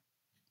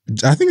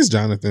 I think it's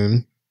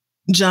Jonathan.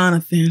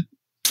 Jonathan.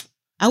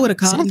 I would have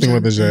called Something him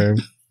with a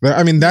Jonathan. J.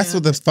 I mean, that's Yeah.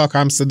 what the fuck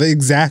I'm saying.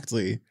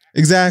 Exactly.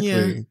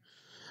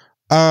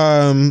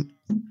 And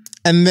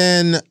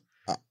then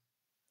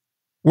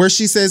where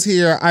she says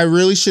here, I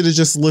really should have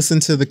just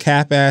listened to the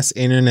cap ass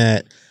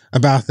internet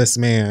about this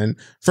man.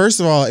 First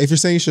of all, if you're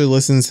saying you should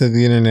listen to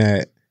the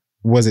internet,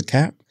 was it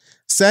cap?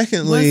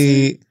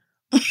 Secondly,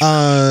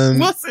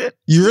 Was it?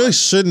 you really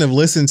shouldn't have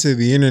listened to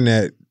the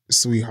internet,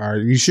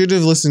 sweetheart. You should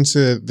have listened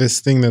to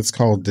this thing that's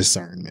called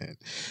discernment.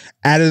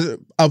 At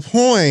a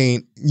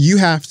point, you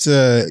have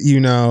to,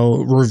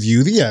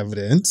 review the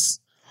evidence,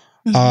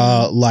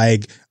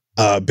 like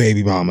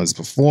baby mamas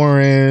before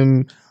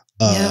him,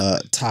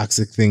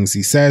 toxic things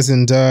he says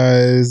and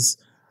does,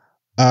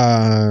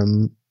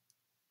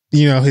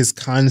 his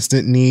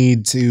constant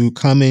need to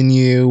come in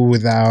you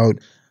without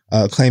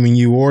claiming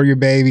you or your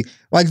baby.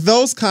 Like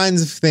those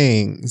kinds of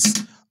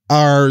things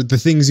are the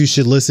things you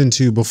should listen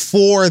to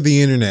before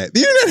the internet.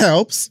 The internet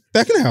helps.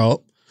 That can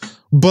help.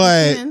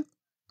 But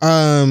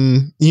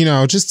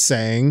just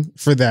saying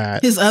for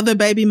that. His other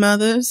baby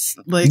mothers,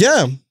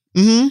 yeah.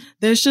 Mm-hmm.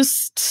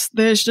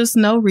 There's just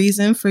no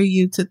reason for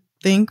you to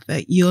think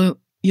that you'll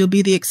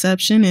be the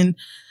exception. And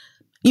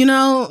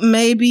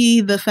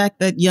maybe the fact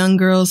that young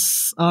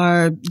girls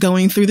are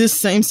going through this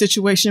same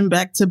situation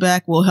back to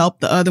back will help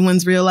the other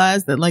ones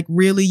realize that, like,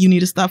 really you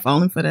need to stop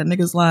falling for that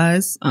nigga's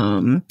lies.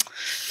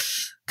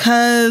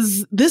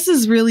 Cause this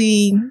is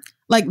really,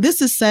 like,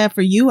 this is sad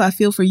for you. I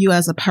feel for you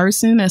as a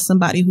person, as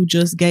somebody who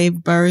just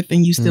gave birth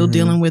and you still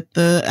dealing with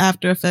the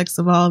after effects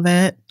of all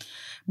that.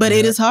 But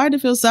it is hard to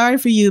feel sorry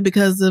for you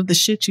because of the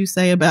shit you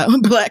say about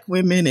Black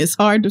women. It's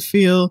hard to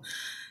feel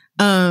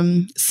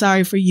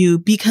sorry for you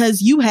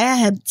because you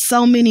had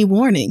so many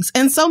warnings,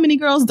 and so many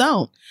girls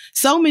don't.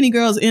 So many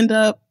girls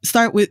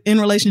start in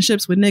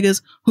relationships with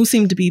niggas who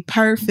seem to be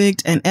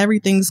perfect and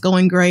everything's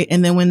going great,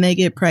 and then when they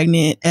get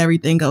pregnant,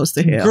 everything goes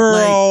to hell.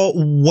 Girl,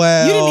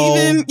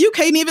 you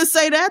can't even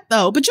say that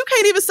though. But you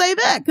can't even say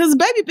that because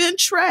baby been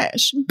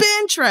trash.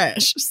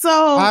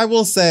 So I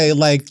will say,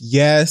 like,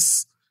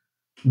 yes,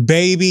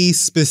 baby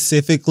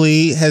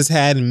specifically has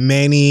had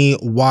many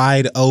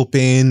wide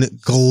open,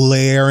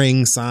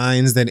 glaring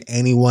signs that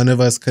any one of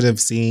us could have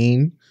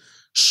seen.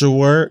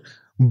 Sure.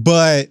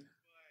 But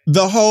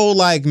the whole,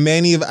 like,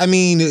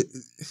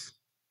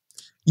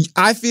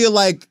 I feel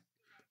like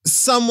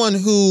someone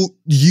who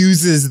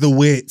uses the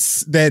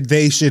wits that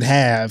they should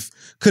have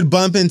could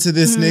bump into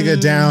this nigga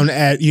down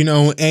at,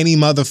 any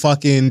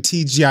motherfucking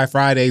TGI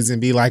Fridays and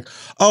be like,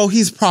 oh,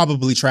 he's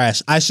probably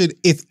trash. I should,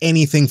 if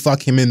anything,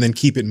 fuck him and then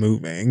keep it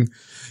moving.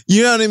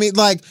 You know what I mean?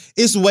 Like,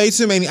 it's way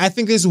too many. I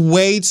think there's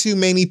way too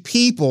many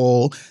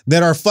people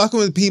that are fucking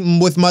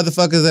with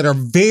motherfuckers that are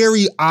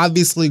very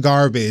obviously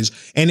garbage.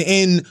 And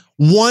in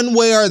one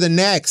way or the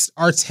next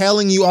are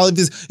telling you all of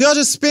this. Y'all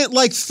just spent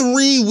like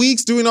 3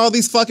 weeks doing all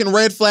these fucking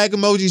red flag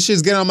emoji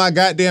shits getting on my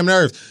goddamn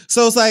nerves.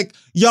 So it's like,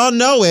 y'all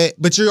know it,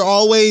 but you're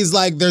always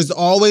like, there's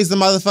always the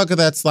motherfucker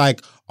that's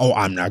like, oh,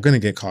 I'm not going to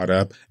get caught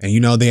up. And you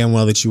know damn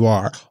well that you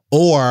are.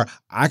 Or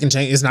I can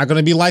change. It's not going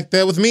to be like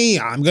that with me.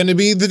 I'm going to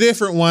be the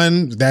different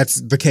one. That's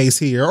the case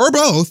here. Or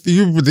both.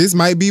 This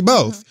might be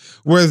both.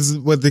 Whereas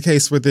with the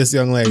case with this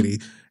young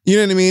lady. You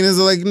know what I mean? It's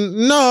like,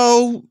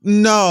 no.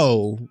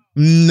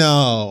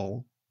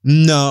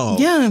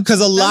 Yeah.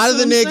 Because a lot of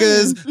the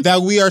niggas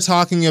that we are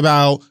talking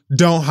about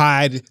don't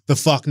hide the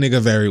fuck nigga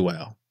very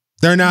well.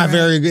 They're not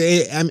very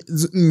good.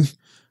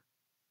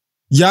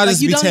 Y'all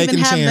just be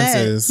taking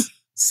chances.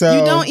 So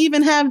you don't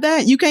even have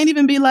that. You can't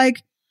even be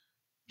like,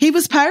 he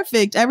was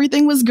perfect.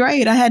 Everything was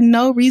great. I had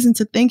no reason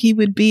to think he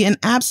would be an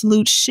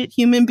absolute shit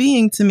human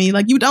being to me.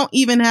 Like, you don't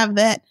even have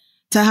that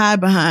to hide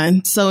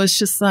behind. So it's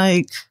just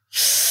like,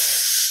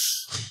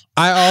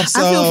 I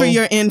feel for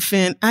your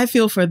infant. I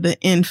feel for the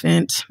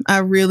infant. I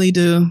really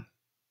do.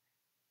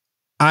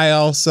 I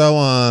also,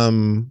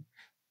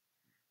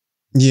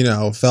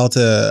 felt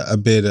a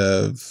bit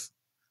of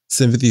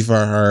sympathy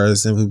for her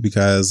simply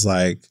because,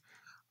 like,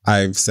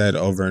 I've said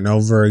over and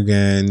over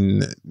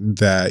again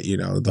that,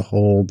 the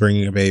whole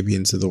bringing a baby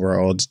into the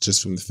world,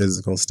 just from the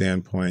physical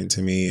standpoint,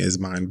 to me is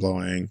mind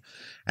blowing.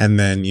 And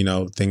then,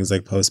 things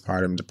like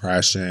postpartum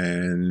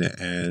depression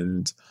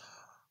and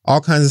all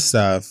kinds of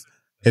stuff.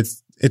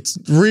 It's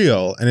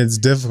real and it's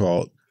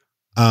difficult.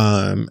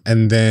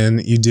 And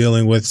then you're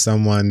dealing with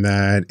someone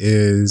that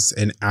is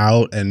an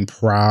out and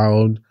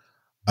proud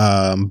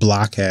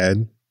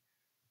blockhead.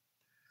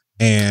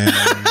 And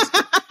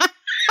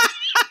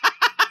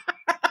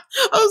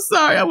oh,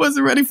 sorry, I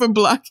wasn't ready for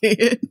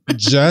blockhead.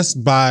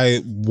 Just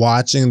by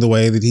watching the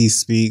way that he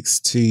speaks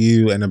to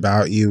you and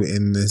about you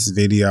in this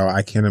video,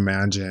 I can't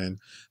imagine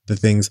the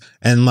things.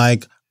 And,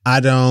 like, I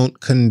don't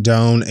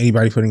condone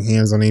anybody putting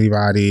hands on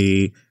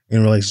anybody in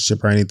a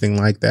relationship or anything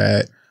like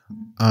that.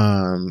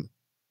 But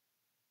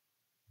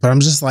I'm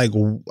just like,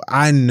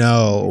 I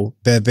know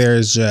that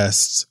there's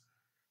just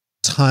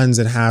tons,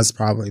 and has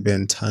probably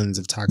been tons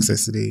of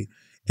toxicity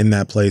in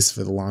that place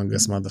for the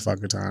longest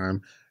motherfucker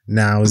time.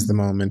 Now is the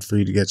moment for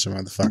you to get your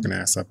motherfucking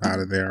ass up out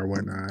of there or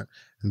whatnot.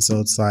 And so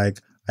it's like,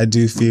 I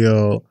do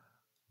feel,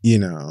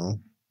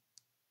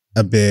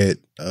 a bit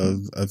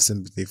of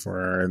sympathy for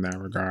her in that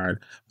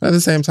regard. But at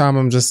the same time,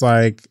 I'm just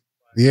like,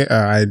 yeah,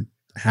 I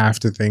have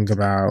to think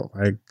about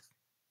like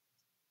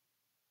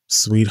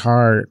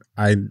Sweetheart.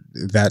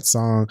 That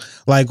song,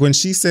 like when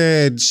she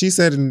said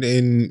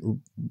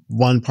in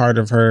one part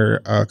of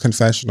her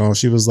confessional,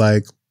 she was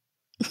like,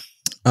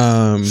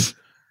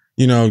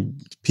 you know,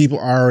 people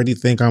already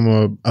think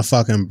I'm a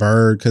fucking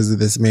bird because of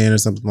this man or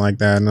something like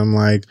that. And I'm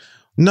like,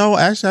 no,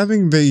 actually, I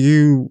think that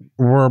you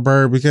were a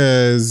bird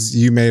because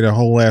you made a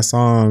whole ass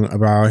song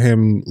about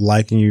him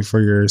liking you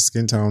for your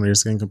skin tone or your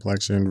skin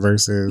complexion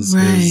versus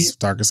his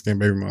darker skin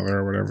baby mother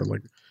or whatever.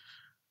 Like,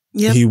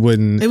 he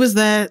wouldn't. It was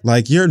that.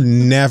 Like, you're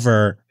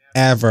never,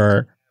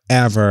 ever,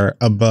 ever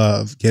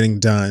above getting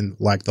done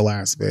like the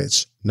last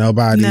bitch.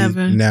 Nobody,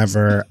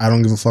 never. I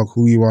don't give a fuck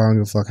who you are. I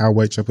don't give a fuck how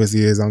wet your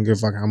pussy is. I don't give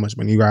a fuck how much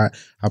money you got,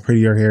 how pretty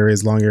your hair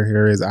is, long your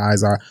hair is,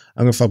 eyes are.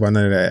 I don't give a fuck about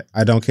none of that.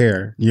 I don't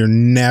care. You're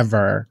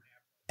never,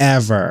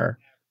 ever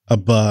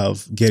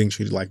above getting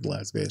treated like the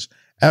last bitch.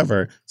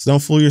 Ever. So don't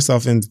fool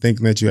yourself into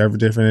thinking that you're ever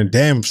different. And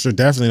damn sure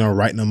definitely don't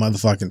write no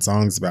motherfucking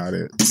songs about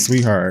it.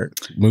 Sweetheart,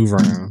 move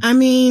around. I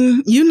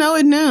mean, you know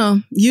it now.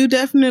 You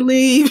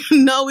definitely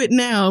know it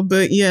now.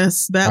 But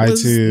yes, that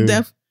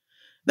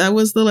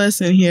was the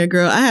lesson here,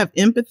 girl. I have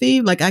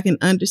empathy. Like, I can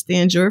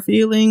understand your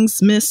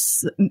feelings,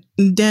 Miss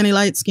Danny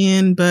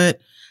Lightskin,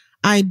 but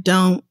I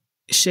don't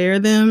share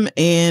them.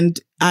 And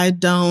I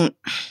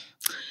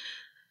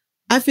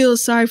feel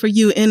sorry for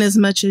you in as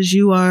much as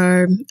you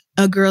are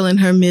a girl in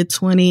her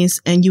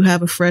mid-20s and you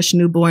have a fresh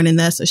newborn, and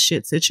that's a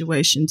shit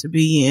situation to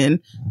be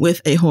in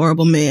with a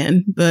horrible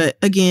man. But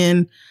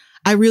again,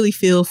 I really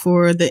feel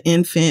for the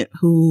infant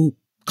who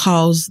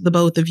calls the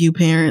both of you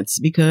parents,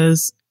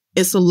 because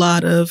it's a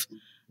lot of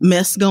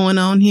mess going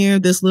on here.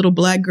 This little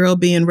black girl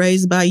being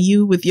raised by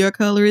you with your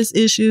colorist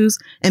issues,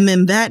 and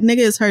then that nigga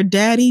is her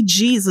daddy.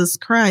 Jesus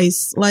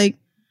Christ. Like,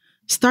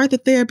 start the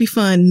therapy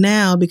fund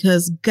now,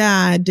 because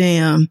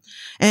goddamn.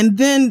 And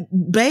then,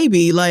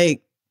 baby,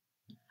 like,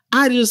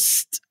 I really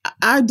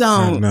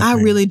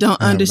don't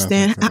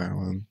understand.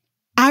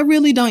 I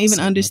really don't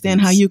even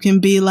understand how you can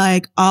be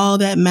like, all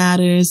that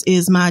matters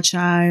is my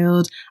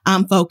child.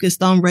 I'm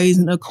focused on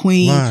raising a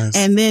queen. Lies.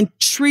 And then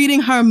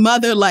treating her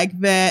mother like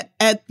that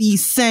at the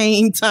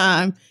same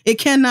time. It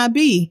cannot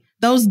be.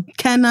 Those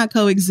cannot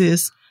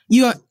coexist.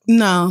 No.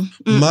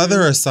 Mm-mm.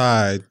 Mother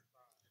aside.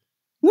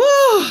 Woo!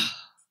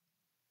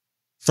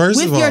 First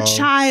with of all, your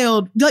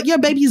child, like, your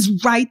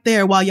baby's right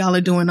there while y'all are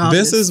doing all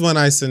this. This is when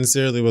I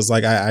sincerely was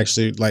like, I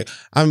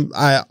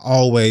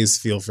always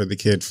feel for the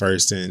kid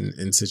first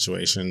in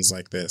situations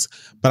like this.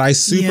 But I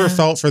super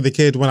felt for the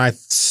kid when I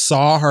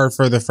saw her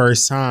for the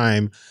first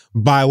time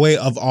by way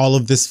of all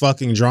of this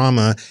fucking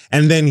drama.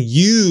 And then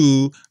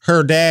you,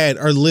 her dad,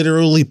 are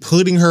literally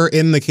putting her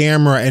in the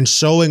camera and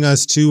showing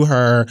us to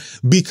her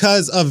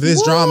because of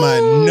this drama,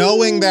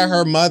 knowing that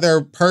her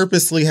mother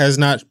purposely has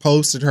not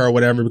posted her or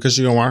whatever because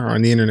she don't want her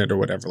on the internet or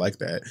whatever like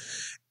that.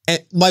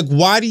 And like,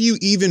 why do you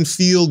even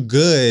feel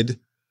good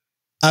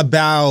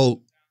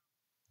about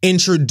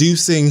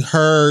introducing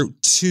her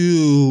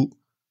to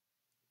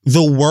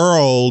the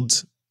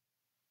world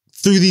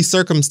through these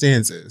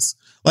circumstances?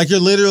 Like,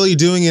 you're literally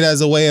doing it as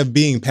a way of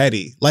being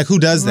petty. Like, who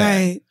does that?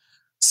 Right.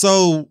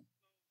 So,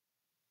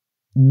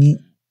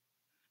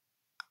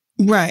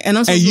 right. And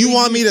you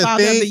want me to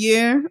think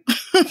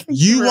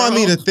you want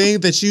me to Girl.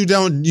 think that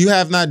you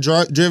have not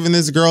driven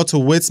this girl to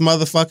wit's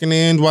motherfucking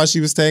end while she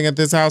was staying at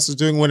this house or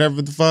doing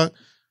whatever the fuck?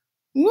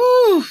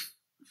 Woo.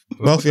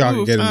 Both of y'all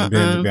can get in the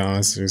bin, to be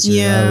honest with you.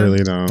 Yeah. I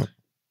really don't.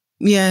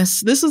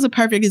 Yes, this is a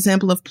perfect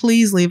example of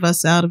please leave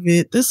us out of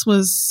it. This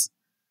was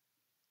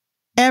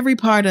every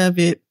part of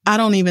it. I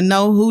don't even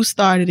know who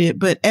started it,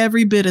 but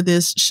every bit of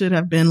this should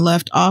have been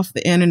left off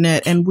the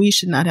internet, and we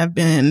should not have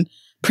been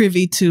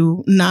privy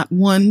to not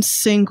one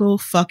single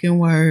fucking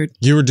word.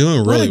 You were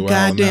doing really What a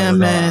well goddamn in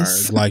that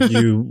mess. regard. Like,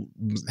 you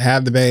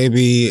had the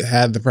baby,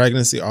 had the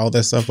pregnancy, all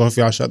that stuff. Both of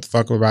y'all shut the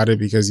fuck up about it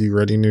because you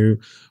already knew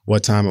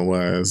what time it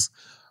was.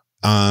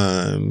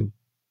 And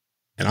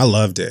I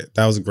loved it.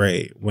 That was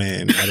great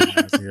when I didn't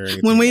have to hear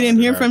anything When we about didn't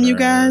it hear from you ever.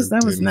 guys,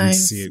 that was Didn't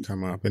nice. see it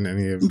come up in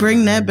any of Bring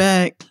my that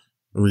back.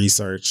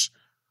 research.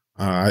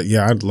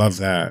 Yeah, I'd love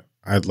that.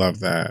 I'd love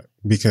that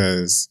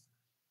because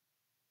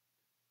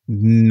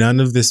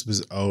none of this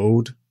was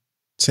owed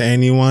to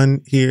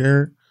anyone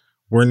here.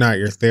 We're not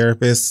your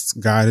therapists,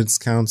 guidance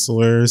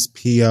counselors,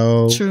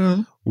 PO.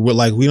 True.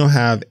 We don't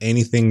have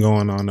anything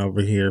going on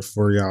over here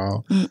for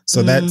y'all.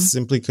 So that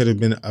simply could have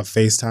been a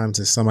FaceTime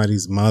to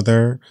somebody's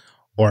mother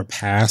or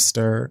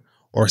pastor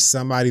or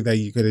somebody that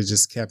you could have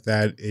just kept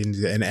that in.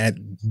 And at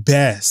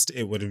best,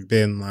 it would have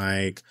been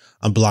like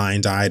a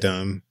blind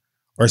item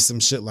or some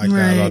shit like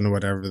that on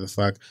whatever the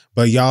fuck.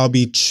 But y'all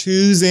be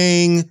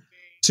choosing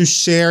to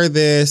share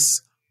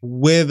this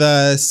with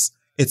us.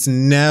 It's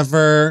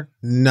never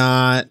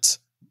not.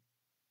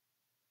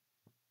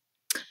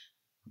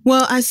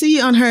 Well, I see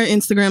on her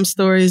Instagram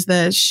stories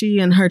that she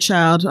and her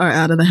child are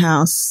out of the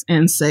house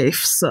and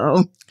safe.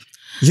 So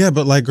Yeah,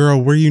 but like,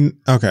 girl, were you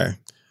okay?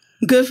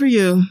 Good for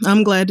you.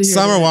 I'm glad to hear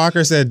Summer that.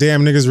 Walker said,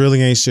 damn, niggas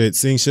really ain't shit.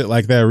 Seeing shit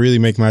like that really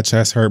make my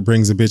chest hurt.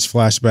 Brings a bitch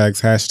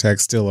flashbacks. Hashtag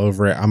still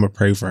over it. I'ma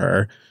pray for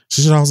her.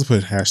 She should also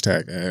put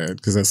hashtag ad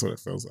because that's what it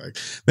feels like.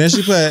 Then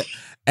she put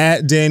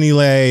at Danny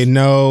Lay,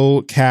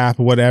 no cap,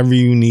 whatever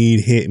you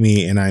need, hit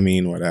me. And I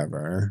mean,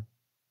 whatever.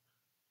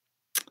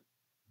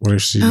 What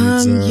if she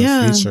needs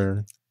a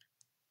feature?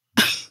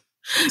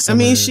 I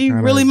mean, she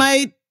really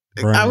might.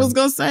 Brand. I was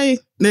going to say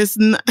this.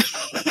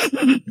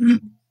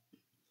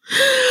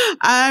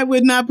 I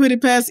would not put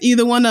it past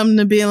either one of them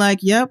to be like,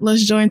 yep,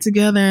 let's join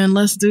together and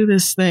let's do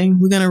this thing.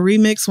 We're going to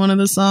remix one of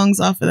the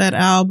songs off of that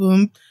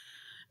album.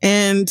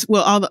 And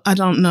well, I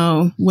don't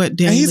know what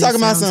Danny Lee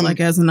sounds like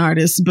as an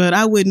artist, but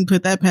I wouldn't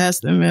put that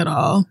past them at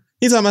all.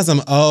 He's talking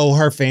about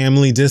her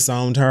family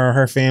disowned her.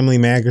 Her family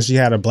mad because she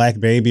had a black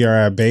baby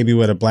or a baby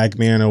with a black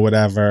man or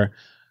whatever.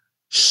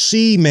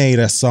 She made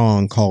a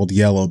song called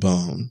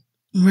Yellowbone.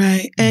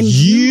 Right. And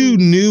you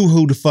knew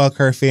who the fuck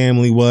her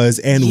family was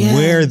and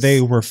where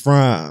they were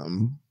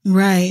from.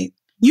 Right.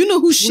 You knew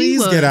who she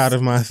was. Please get out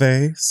of my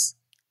face.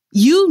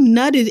 You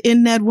nutted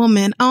in that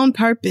woman on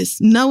purpose,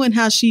 knowing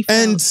how she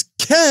felt. And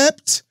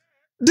kept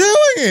doing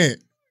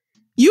it.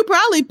 You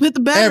probably put the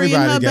battery in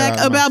her back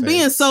about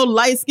being so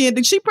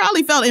light-skinned. She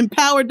probably felt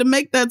empowered to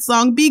make that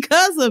song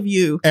because of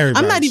you.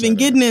 I'm not even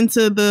getting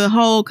into the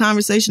whole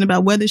conversation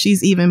about whether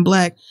she's even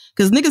black,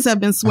 because niggas have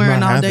been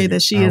swearing all day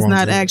that she is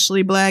not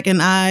actually black, and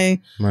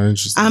I'm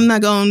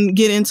not going to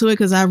get into it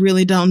because I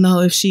really don't know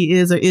if she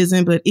is or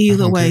isn't, but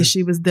either way,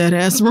 she was dead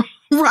ass wrong.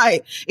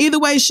 Right. Either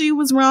way, she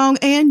was wrong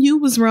and you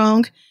was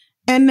wrong.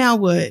 And now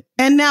what?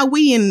 And now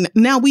we in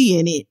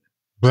it.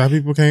 Black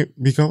people can't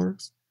be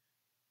colors?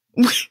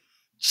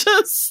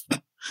 Just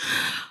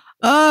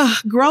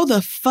grow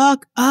the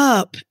fuck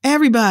up.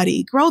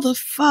 Everybody, grow the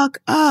fuck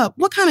up.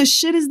 What kind of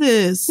shit is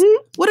this?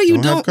 What are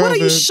you doing? What are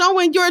you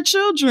showing your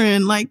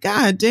children? Like,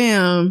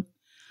 goddamn.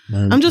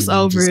 I'm just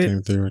over it.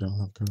 Came through. I don't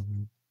have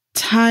COVID.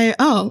 Tired.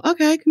 Oh,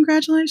 okay.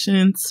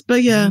 Congratulations.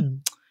 But yeah.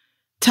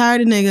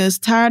 Tired of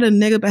niggas, tired of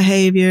nigga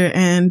behavior,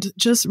 and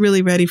just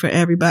really ready for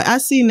everybody. I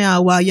see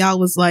now while y'all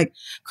was like,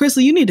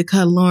 Crystal, you need to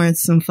cut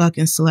Lawrence some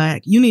fucking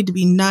slack. You need to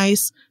be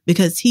nice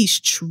because he's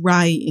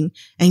trying.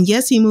 And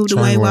yes, he moved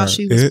away while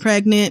she was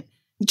pregnant,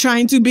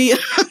 trying to be.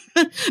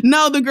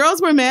 No, the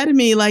girls were mad at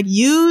me. Like,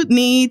 you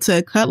need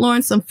to cut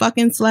Lawrence some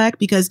fucking slack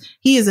because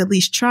he is at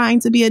least trying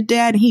to be a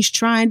dad and he's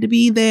trying to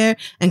be there,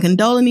 and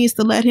Condola needs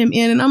to let him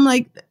in. And I'm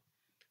like,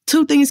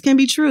 two things can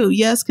be true.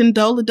 Yes,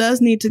 Condola does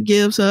need to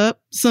give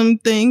up some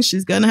things.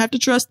 She's going to have to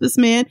trust this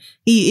man.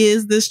 He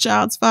is this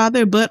child's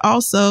father, but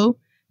also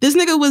this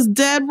nigga was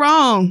dead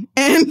wrong.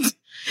 And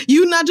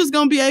you're not just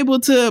going to be able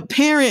to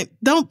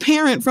don't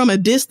parent from a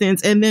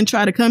distance and then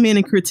try to come in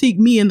and critique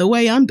me in the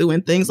way I'm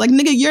doing things. Like,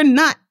 nigga, you're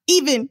not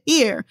even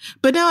here.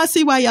 But now I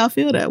see why y'all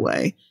feel that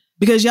way.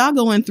 Because y'all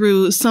going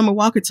through Summer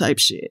Walker type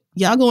shit.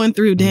 Y'all going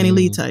through Danny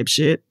Lee type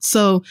shit.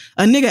 So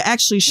a nigga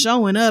actually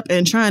showing up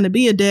and trying to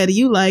be a daddy,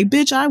 you like,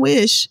 bitch, I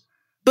wish.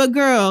 But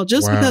girl,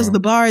 just because the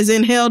bar is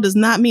in hell does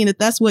not mean that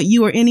that's what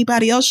you or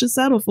anybody else should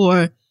settle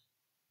for.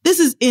 This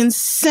is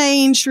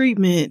insane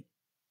treatment.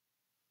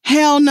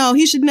 Hell no,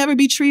 he should never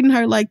be treating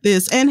her like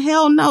this. And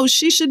hell no,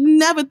 she should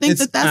never think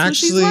that that's what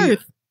she's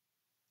worth.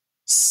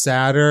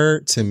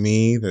 Sadder to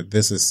me that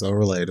this is so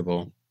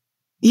relatable.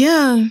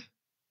 Yeah.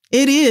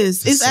 It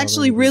is. It's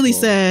actually really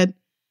sad.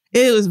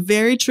 It was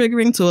very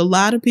triggering to a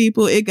lot of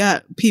people. It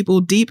got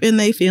people deep in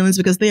their feelings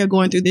because they are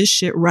going through this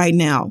shit right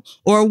now,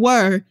 or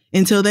were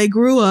until they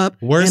grew up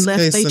and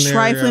left their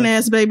trifling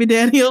ass baby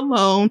daddy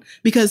alone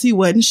because he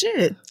wasn't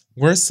shit.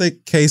 Worst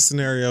case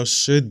scenario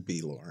should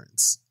be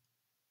Lawrence.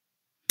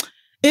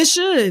 It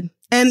should.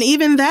 And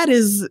even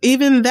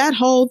that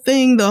whole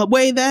thing, the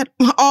way that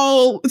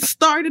all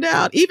started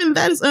out, even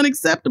that is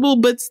unacceptable,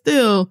 but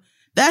still.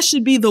 That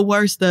should be the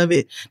worst of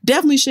it.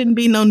 Definitely shouldn't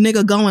be no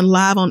nigga going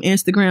live on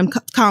Instagram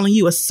calling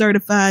you a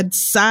certified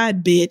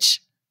side bitch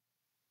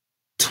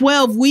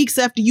 12 weeks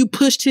after you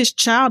pushed his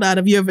child out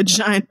of your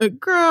vagina.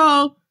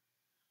 Girl.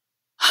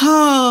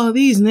 Oh,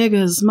 these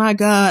niggas, my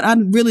God. I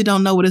really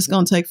don't know what it's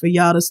going to take for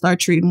y'all to start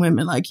treating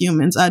women like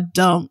humans. I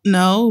don't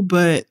know,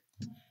 but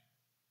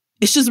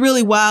it's just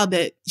really wild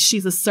that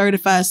she's a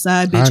certified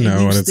side bitch. I know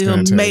and you what it's still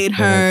going to made take,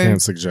 her. I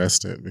can't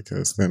suggest it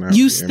because then I'd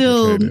be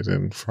implicated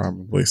in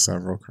probably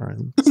several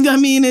crimes. I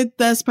mean,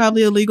 that's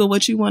probably illegal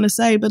what you want to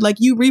say, but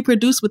like, you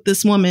reproduce with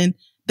this woman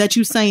that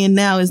you saying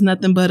now is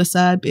nothing but a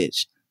side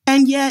bitch.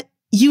 And yet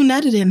you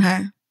nutted in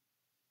her.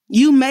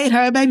 You made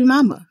her a baby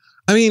mama.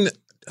 I mean,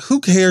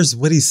 who cares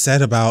what he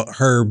said about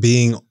her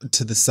being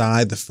to the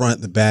side, the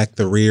front, the back,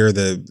 the rear,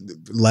 the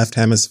left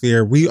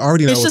hemisphere? We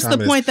already know. It's just the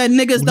point that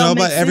niggas don't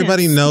make sense.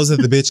 Everybody knows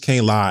that the bitch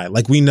can't lie.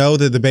 Like, we know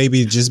that the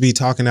baby just be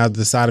talking out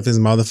the side of his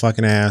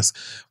motherfucking ass.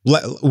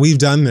 We've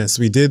done this.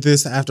 We did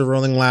this after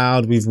Rolling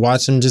Loud. We've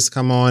watched him just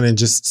come on and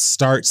just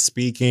start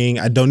speaking.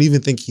 I don't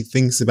even think he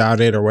thinks about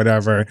it or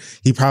whatever.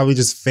 He probably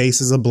just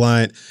faces a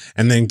blunt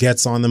and then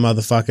gets on the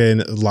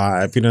motherfucking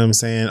live. You know what I'm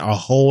saying? A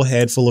whole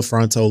head full of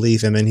frontal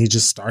leaf, and then he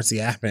just starts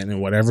yapping.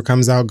 And whatever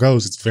comes out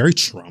goes. It's very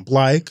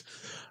Trump-like.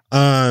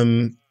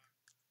 I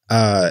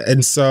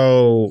And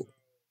so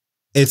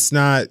it's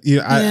not, you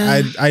know,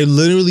 I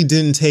literally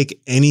didn't take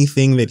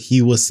anything that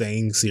he was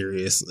saying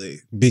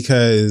seriously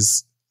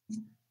because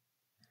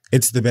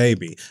it's the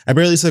baby. I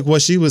barely took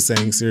what she was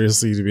saying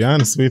seriously, to be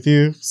honest with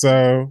you.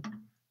 So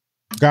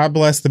God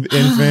bless the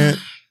infant.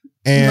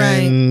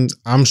 And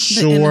I'm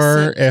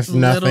sure if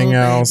nothing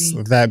else,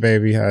 that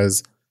baby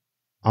has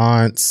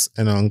aunts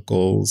and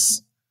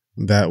uncles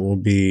that will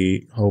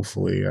be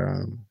hopefully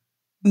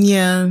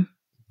the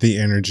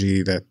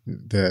energy that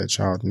the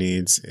child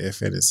needs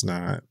if it is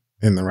not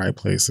in the right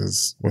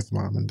places with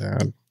mom and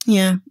dad.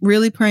 Yeah,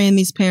 really praying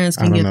these parents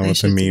can get their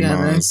shit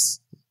together.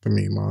 The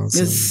meemaws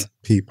and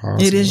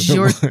peepaws. It is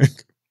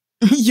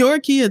your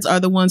kids are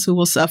the ones who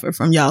will suffer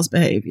from y'all's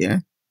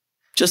behavior.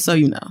 Just so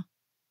you know.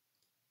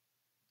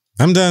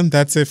 I'm done.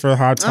 That's it for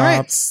Hot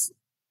Tops. Right.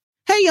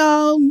 Hey,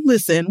 y'all,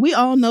 listen, we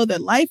all know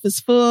that life is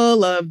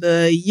full of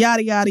the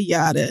yada, yada,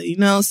 yada. You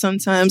know,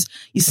 sometimes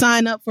you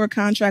sign up for a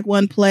contract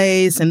one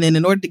place, and then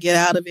in order to get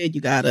out of it,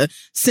 you got to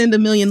send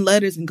 1 million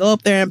letters and go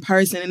up there in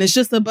person. And it's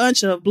just a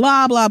bunch of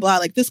blah, blah, blah.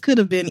 Like, this could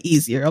have been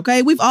easier,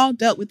 okay? We've all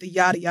dealt with the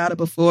yada, yada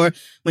before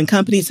when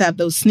companies have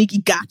those sneaky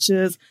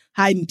gotchas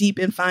hiding deep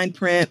in fine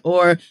print,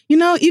 or, you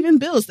know, even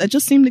bills that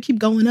just seem to keep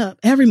going up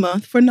every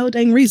month for no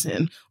dang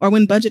reason. Or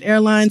when budget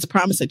airlines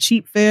promise a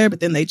cheap fare, but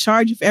then they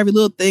charge you for every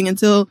little thing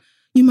until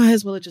you might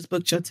as well have just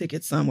booked your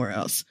ticket somewhere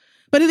else.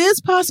 But it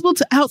is possible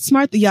to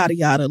outsmart the yada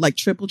yada, like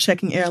triple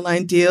checking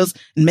airline deals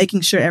and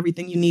making sure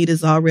everything you need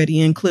is already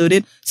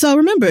included. So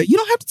remember, you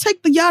don't have to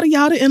take the yada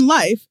yada in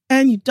life,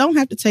 and you don't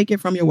have to take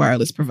it from your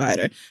wireless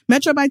provider.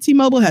 Metro by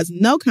T-Mobile has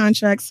no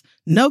contracts,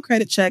 no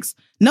credit checks,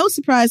 no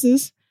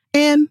surprises,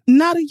 and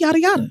not a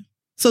yada yada.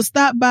 So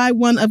stop by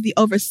one of the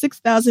over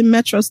 6,000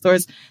 Metro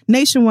stores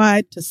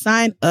nationwide to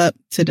sign up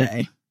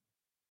today.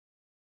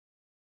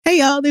 Hey,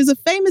 y'all, there's a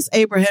famous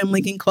Abraham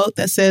Lincoln quote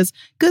that says,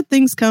 "Good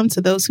things come to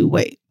those who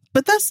wait."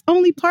 But that's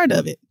only part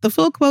of it. The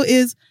full quote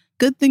is,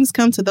 "Good things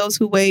come to those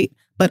who wait,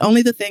 but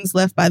only the things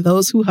left by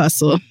those who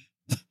hustle."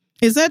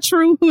 Is that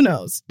true? Who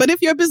knows? But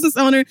if you're a business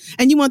owner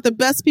and you want the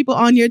best people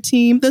on your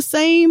team, the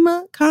same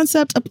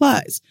concept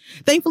applies.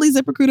 Thankfully,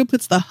 ZipRecruiter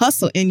puts the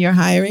hustle in your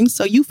hiring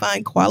so you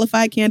find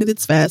qualified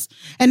candidates fast.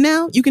 And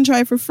now you can try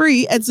it for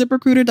free at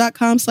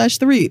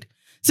ZipRecruiter.com/theread.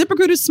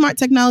 ZipRecruiter's smart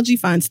technology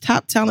finds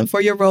top talent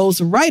for your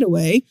roles right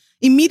away.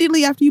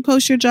 Immediately after you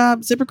post your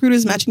job,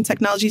 ZipRecruiter's matching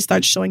technology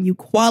starts showing you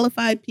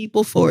qualified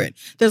people for it.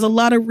 There's a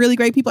lot of really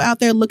great people out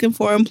there looking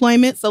for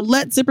employment, so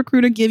let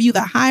ZipRecruiter give you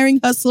the hiring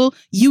hustle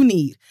you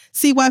need.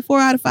 See why 4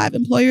 out of 5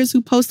 employers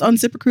who post on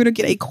ZipRecruiter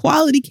get a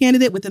quality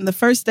candidate within the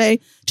first day.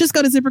 Just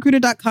go to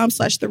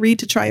ZipRecruiter.com/theread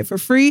to try it for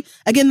free.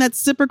 Again,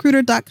 that's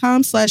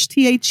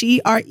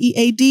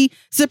ZipRecruiter.com/THEREAD.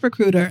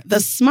 ZipRecruiter, the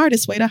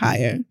smartest way to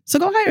hire. So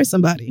go hire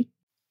somebody.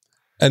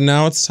 And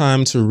now it's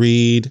time to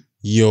read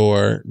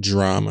your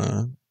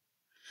drama.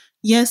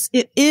 Yes,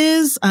 it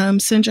is.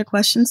 Send your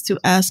questions to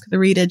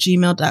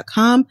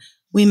asktheread@gmail.com.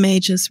 We may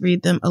just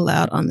read them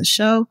aloud on the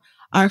show.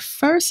 Our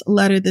first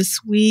letter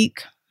this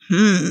week,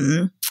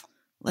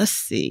 let's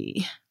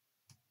see.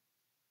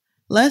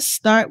 Let's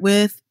start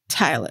with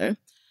Tyler.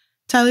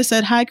 Tyler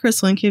said, "Hi,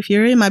 Crystal and Kid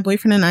Fury. My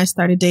boyfriend and I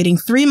started dating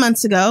 3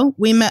 months ago.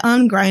 We met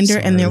on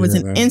Grindr and there was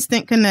an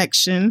instant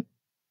connection.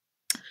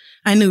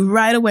 I knew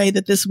right away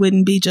that this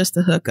wouldn't be just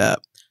a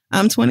hookup.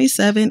 I'm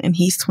 27 and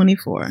he's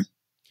 24.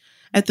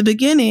 At the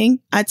beginning,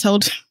 like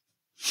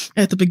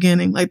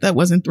that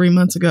wasn't 3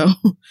 months ago.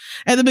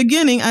 At the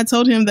beginning, I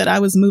told him that I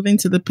was moving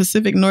to the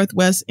Pacific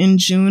Northwest in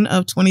June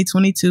of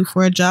 2022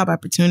 for a job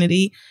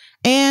opportunity.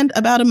 And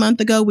about a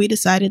month ago, we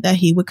decided that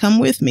he would come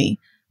with me.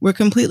 We're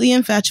completely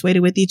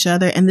infatuated with each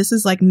other, and this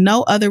is like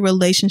no other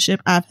relationship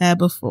I've had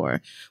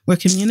before. We're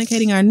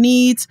communicating our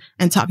needs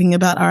and talking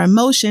about our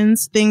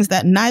emotions, things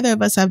that neither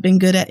of us have been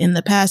good at in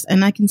the past,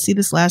 and I can see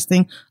this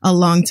lasting a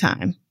long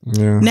time.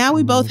 Yeah. Now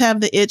we both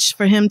have the itch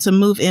for him to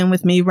move in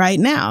with me right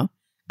now.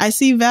 I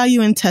see value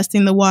in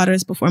testing the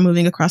waters before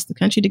moving across the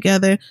country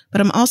together,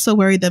 but I'm also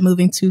worried that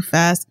moving too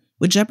fast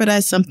would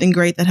jeopardize something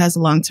great that has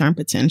long-term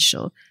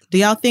potential. Do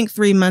y'all think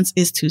 3 months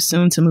is too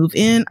soon to move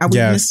in?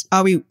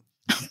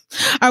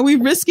 Are we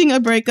risking a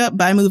breakup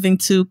by moving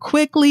too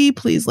quickly?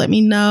 Please let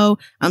me know.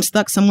 I'm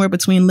stuck somewhere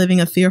between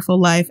living a fearful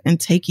life and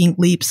taking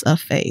leaps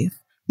of faith.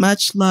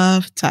 Much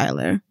love,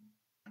 Tyler."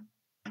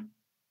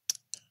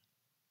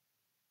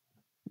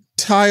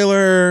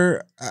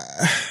 Tyler.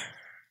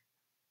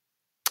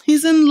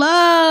 He's in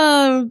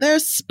love. They're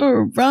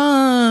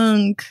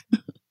sprung.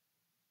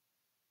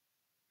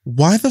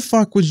 Why the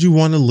fuck would you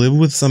want to live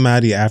with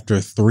somebody after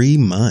 3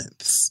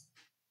 months?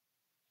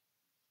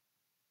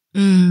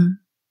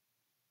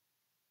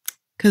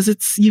 Because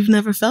you've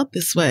never felt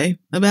this way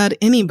about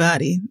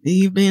anybody.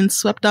 You've been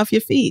swept off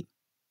your feet.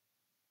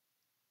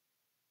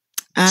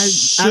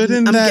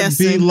 Shouldn't that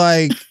be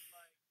like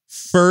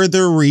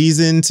further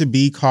reason to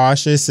be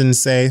cautious and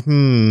say,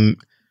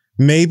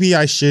 maybe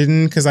I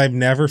shouldn't because I've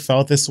never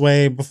felt this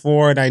way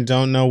before and I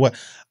don't know what.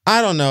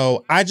 I don't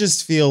know. I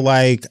just feel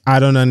like I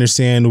don't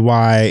understand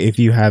why, if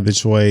you had the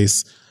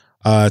choice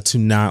to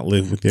not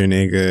live with your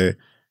nigga,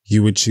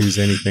 you would choose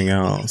anything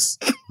else.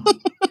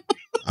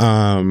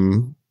 A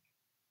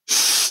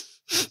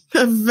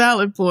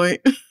valid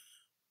point.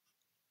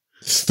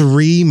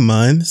 3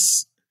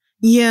 months?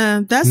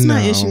 Yeah, that's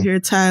my No. issue here,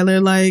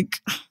 Tyler. Like,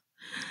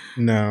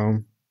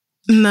 No.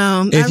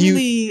 no, If I you-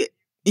 really,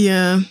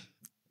 yeah.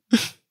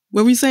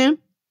 What were you saying?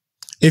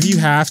 If you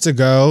have to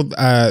go,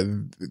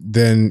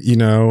 then,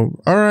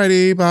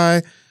 alrighty,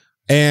 bye.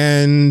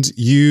 And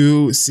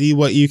you see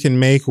what you can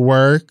make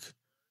work.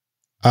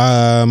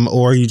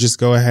 Or you just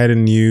go ahead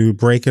and you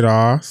break it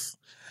off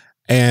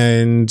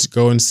and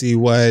go and see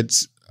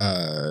what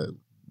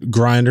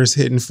Grindr's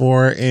hitting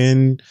for.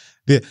 And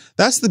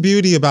that's the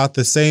beauty about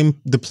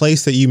the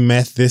place that you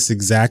met this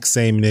exact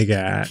same nigga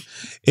at,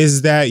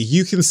 is that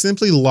you can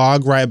simply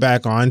log right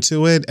back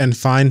onto it and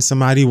find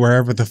somebody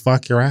wherever the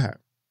fuck you're at.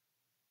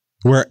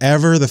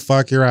 Wherever the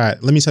fuck you're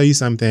at. Let me tell you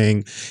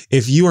something.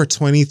 If you are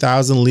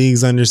 20,000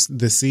 leagues under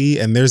the sea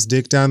and there's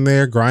dick down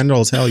there, Grindr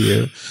will tell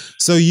you.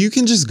 So you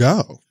can just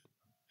go.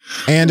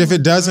 And if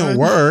it doesn't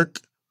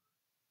work,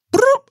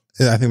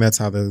 I think that's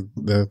how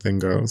the thing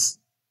goes.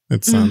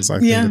 It sounds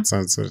like that's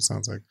what it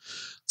sounds like.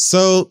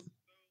 So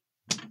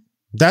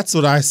that's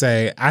what I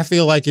say. I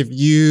feel like if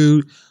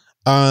you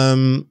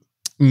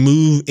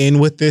move in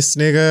with this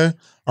nigga,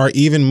 or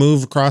even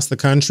move across the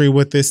country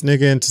with this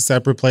nigga into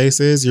separate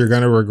places, you're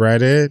going to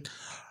regret it.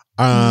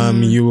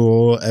 You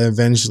will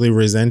eventually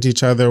resent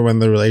each other when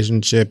the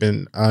relationship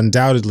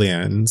undoubtedly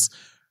ends.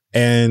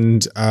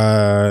 And,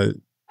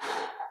 then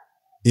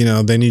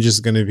you're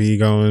just going to be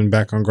going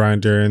back on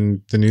Grindr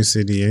in the new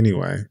city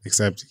anyway,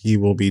 except he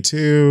will be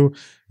too.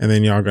 And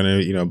then y'all going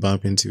to,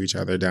 bump into each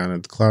other down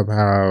at the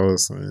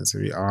clubhouse, and it's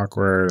going to be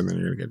awkward. And then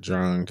you're going to get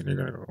drunk and you're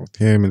going to go with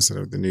him instead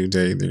of the new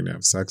date. And then you're going to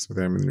have sex with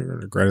him and then you're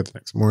going to regret it the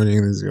next morning.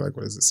 And then you're like,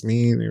 what does this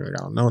mean? And you're like,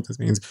 I don't know what this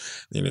means.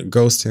 And you're going to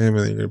ghost him, and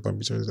then you're going to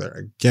bump each other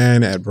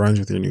again at brunch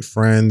with your new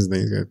friends. And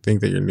then he's going to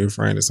think that your new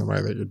friend is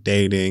somebody that you're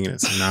dating, and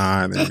it's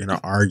not. And then you're going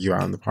to argue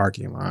out in the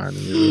parking lot, and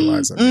you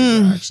realize that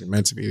they're actually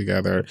meant to be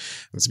together. And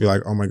it's be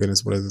like, oh my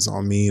goodness, what does this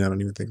all mean? I don't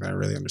even think that I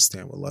really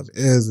understand what love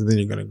is. And then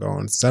you're going to go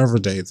on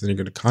several dates, and you're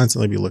going to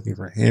constantly be looking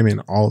for him in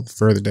all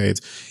further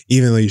dates,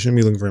 even though you shouldn't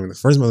be looking for him in the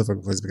first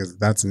motherfucking place, because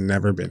that's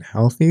never been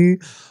healthy.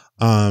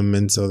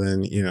 And so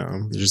then,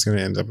 you're just going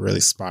to end up really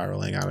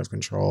spiraling out of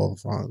control,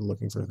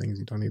 looking for things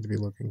you don't need to be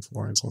looking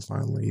for, until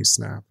finally you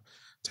snap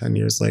 10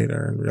 years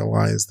later and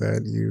realize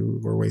that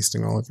you were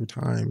wasting all of your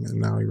time. And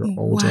now you're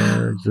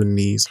older, your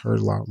knees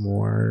hurt a lot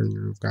more,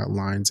 you've got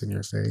lines in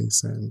your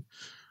face, and,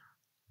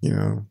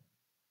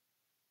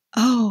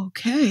 Oh,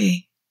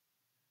 okay.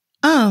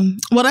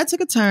 Well, that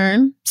took a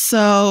turn.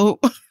 So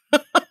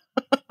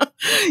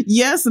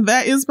yes,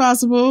 that is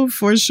possible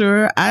for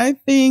sure. I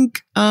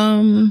think,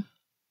 I'm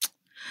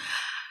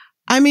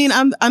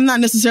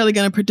not necessarily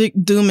going to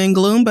predict doom and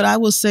gloom, but I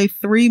will say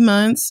 3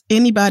 months,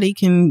 anybody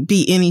can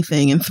be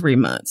anything in 3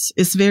 months.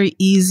 It's very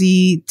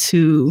easy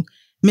to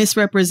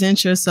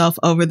misrepresent yourself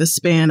over the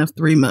span of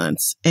 3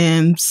 months.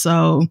 And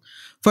so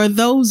for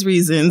those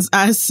reasons,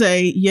 I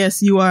say,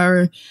 yes, you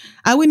are.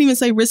 I wouldn't even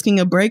say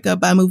risking a breakup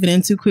by moving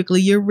in too quickly.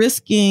 You're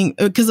risking,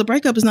 because a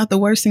breakup is not the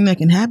worst thing that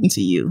can happen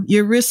to you.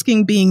 You're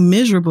risking being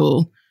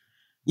miserable.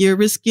 You're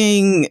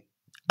risking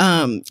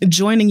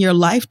joining your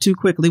life too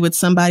quickly with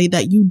somebody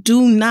that you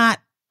do not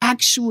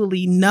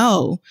actually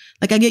know.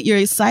 Like, I get you're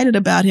excited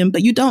about him,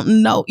 but you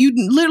don't know. You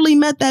literally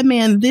met that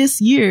man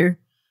this year.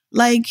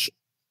 Like,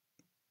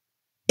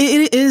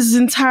 it is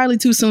entirely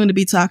too soon to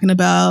be talking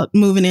about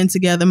moving in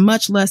together,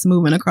 much less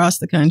moving across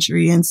the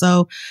country. And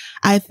so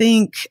I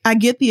think I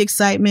get the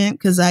excitement,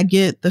 because I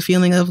get the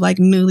feeling of like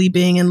newly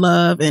being in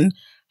love and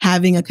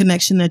having a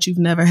connection that you've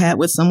never had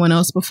with someone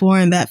else before,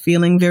 and that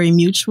feeling very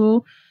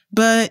mutual.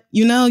 But,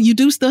 you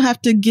do still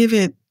have to give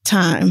it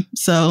time.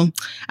 So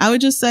I would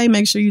just say,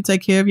 make sure you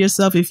take care of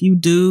yourself if you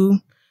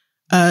do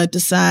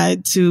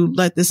decide to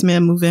let this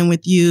man move in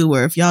with you,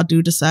 or if y'all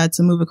do decide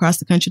to move across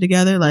the country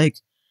together. Like,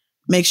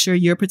 make sure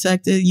you're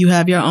protected. You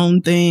have your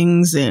own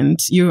things, and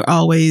you're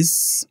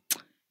always,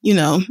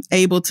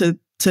 able to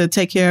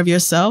take care of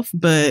yourself.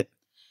 But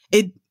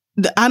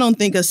I don't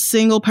think a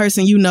single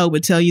person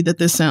would tell you that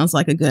this sounds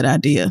like a good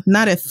idea.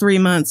 Not at 3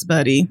 months,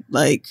 buddy.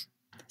 Like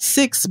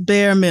 6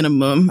 bare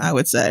minimum, I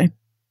would say.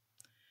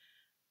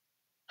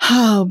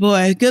 Oh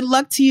boy. Good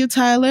luck to you,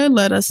 Tyler.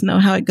 Let us know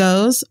how it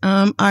goes.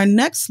 Our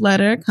next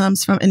letter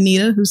comes from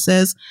Anita, who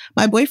says,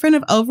 my boyfriend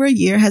of over a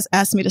year has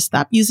asked me to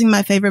stop using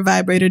my favorite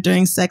vibrator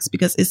during sex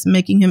because it's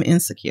making him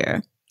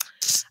insecure.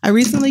 I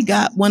recently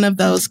got one of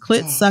those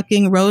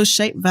clit-sucking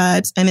rose-shaped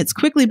vibes, and it's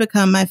quickly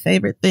become my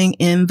favorite thing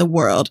in the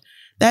world.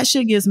 That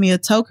shit gives me a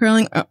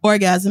toe-curling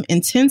orgasm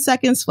in 10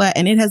 seconds flat,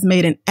 and it has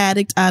made an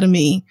addict out of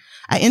me.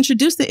 I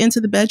introduced it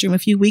into the bedroom a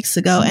few weeks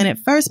ago, and at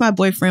first my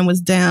boyfriend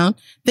was down,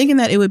 thinking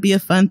that it would be a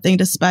fun thing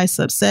to spice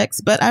up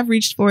sex, but I've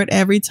reached for it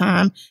every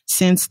time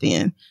since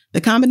then.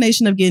 The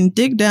combination of getting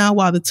digged down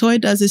while the toy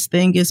does its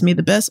thing gives me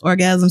the best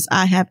orgasms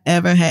I have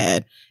ever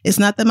had. It's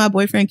not that my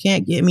boyfriend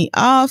can't get me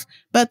off,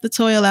 but the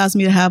toy allows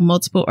me to have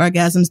multiple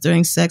orgasms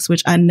during sex,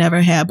 which I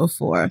never had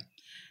before.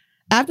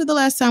 After the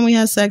last time we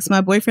had sex,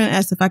 my boyfriend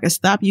asked if I could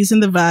stop using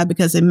the vibe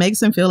because it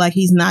makes him feel like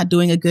he's not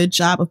doing a good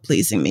job of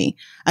pleasing me.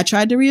 I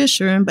tried to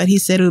reassure him, but he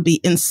said it would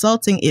be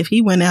insulting if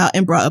he went out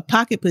and brought a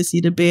pocket pussy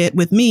to bed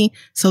with me.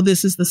 So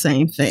this is the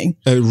same thing.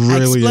 It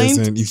really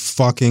isn't, you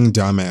fucking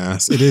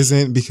dumbass. It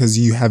isn't because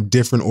you have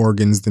different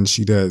organs than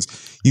she does.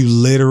 You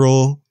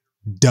literal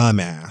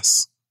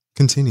dumbass.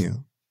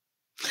 Continue.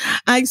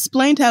 I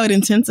explained how it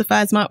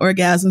intensifies my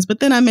orgasms,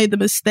 but then I made the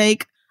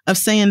mistake of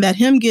saying that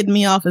him getting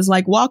me off is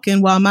like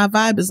walking while my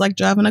vibe is like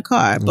driving a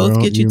car. Both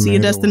get you to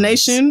your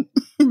destination,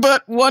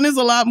 but one is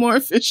a lot more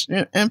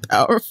efficient and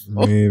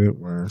powerful. Made it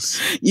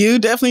worse. You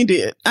definitely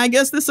did. I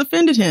guess this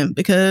offended him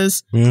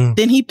because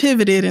then he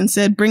pivoted and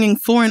said bringing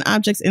foreign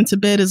objects into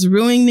bed is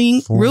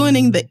ruining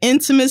the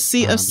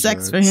intimacy of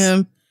sex for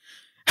him.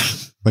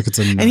 Like it's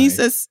a knife. And he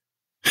says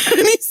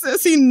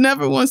he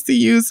never wants to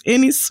use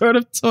any sort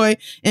of toy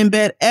in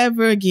bed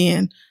ever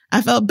again.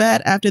 I felt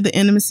bad after the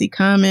intimacy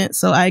comment,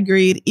 so I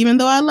agreed, even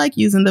though I like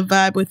using the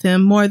vibe with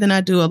him more than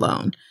I do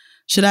alone.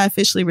 Should I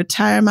officially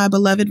retire my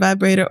beloved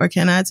vibrator, or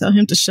can I tell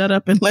him to shut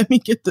up and let me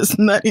get this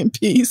nut in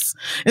peace?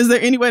 Is there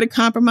any way to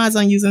compromise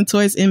on using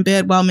toys in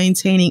bed while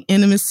maintaining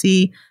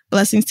intimacy?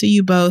 Blessings to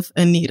you both,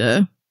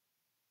 Anita.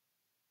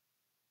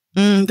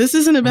 This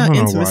isn't about I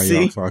don't intimacy. know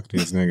why y'all fuck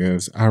these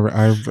niggas.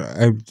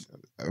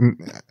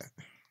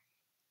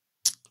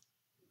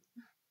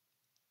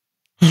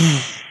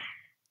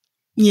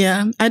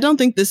 Yeah, I don't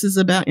think this is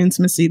about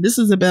intimacy. This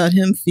is about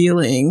him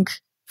feeling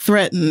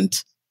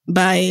threatened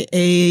by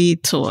a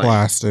toy.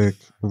 Plastic,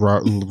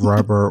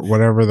 rubber,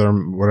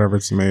 whatever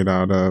it's made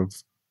out of.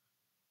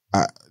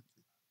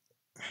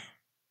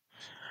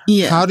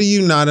 Yeah. How do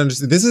you not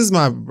understand? This is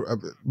my,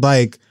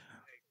 like,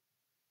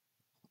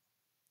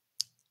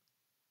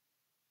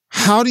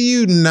 how do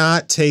you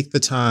not take the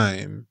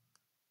time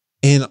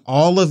in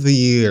all of the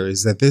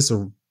years that this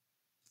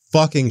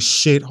fucking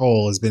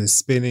shithole has been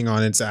spinning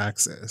on its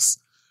axis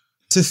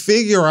to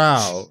figure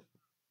out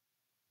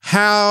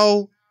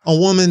how a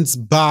woman's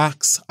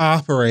box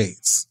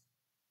operates?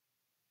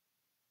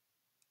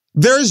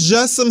 There's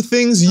just some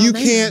things you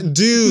can't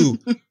do,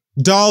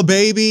 doll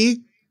baby.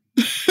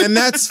 And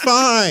that's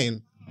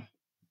fine.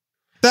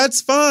 That's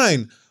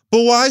fine.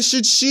 But why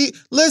should she?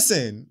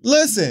 Listen.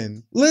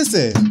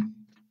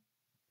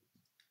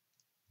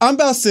 I'm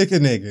about sick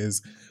of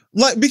niggas.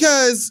 Like,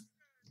 because.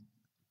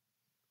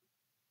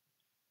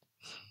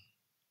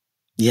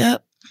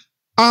 Yep.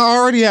 I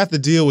already have to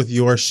deal with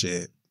your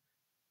shit.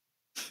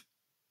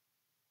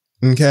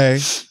 Okay?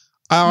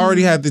 I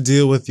already have to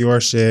deal with your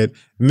shit.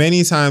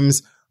 Many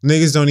times,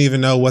 niggas don't even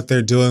know what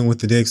they're doing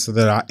with the dick so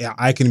that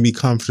I can be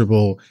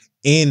comfortable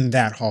in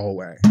that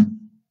hallway.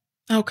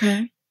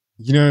 Okay.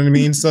 You know what I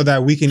mean? So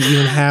that we can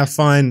even have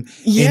fun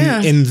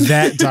in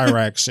that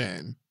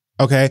direction.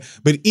 Okay?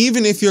 But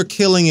even if you're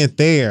killing it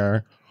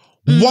there,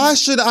 why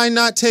should I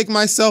not take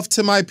myself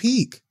to my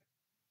peak?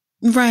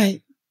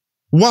 Right.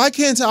 Why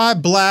can't I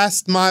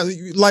blast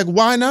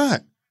why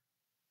not?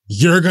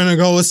 You're gonna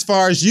go as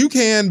far as you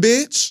can,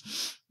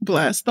 bitch.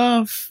 Blast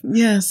off.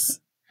 Yes.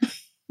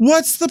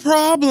 What's the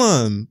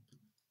problem?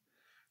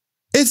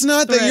 It's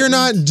not that you're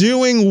not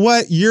doing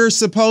what you're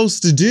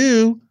supposed to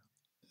do.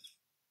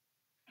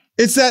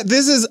 It's that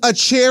this is a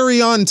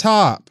cherry on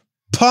top.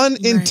 Pun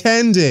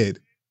intended.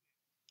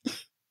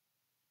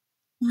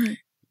 Right.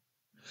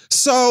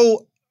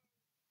 So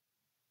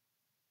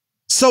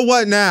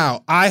what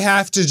now? I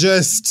have to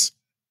just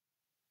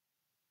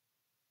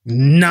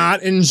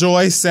not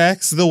enjoy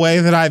sex the way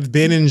that I've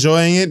been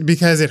enjoying it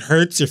because it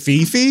hurts your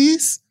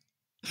fifis?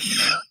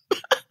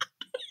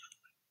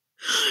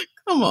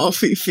 Come on,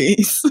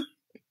 fifis.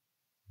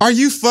 Are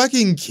you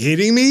fucking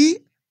kidding me?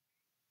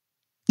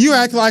 You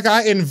act like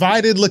I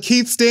invited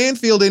Lakeith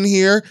Stanfield in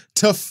here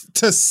to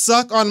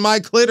suck on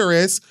my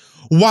clitoris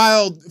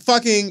while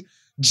fucking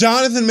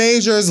Jonathan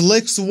Majors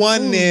licks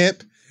one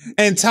nip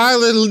and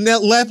Tyler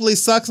Lepley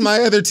sucks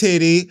my other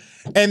titty,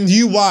 and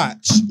you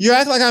watch. You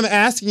act like I'm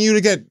asking you to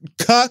get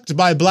cucked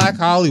by Black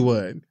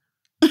Hollywood.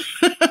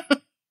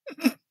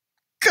 It's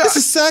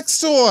a sex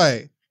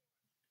toy.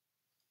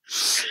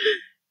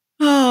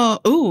 Oh,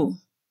 ooh.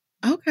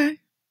 Okay.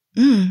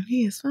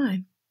 He is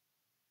fine.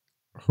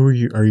 Who are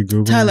you? Are you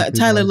Googling?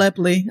 Tyler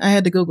Lepley. I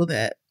had to Google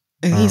that.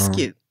 And he's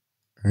cute.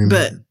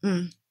 But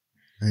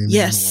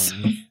yes.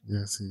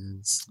 Yes, he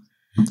is.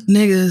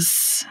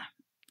 Niggas.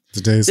 The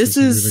days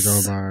continue to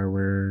go by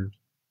where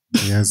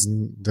he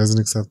doesn't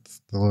accept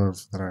the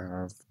love that I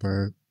have,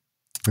 but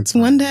it's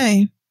fine. One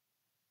day.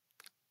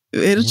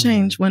 It'll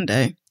change one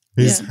day.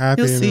 He's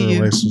happy in a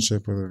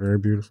relationship with a very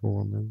beautiful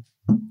woman.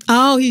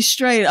 Oh, he's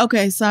straight.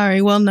 Okay,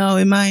 sorry. Well, no,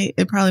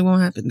 it probably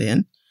won't happen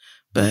then.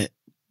 But,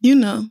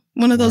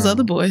 one of those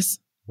other boys.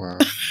 Wow.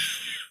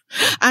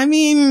 I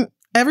mean,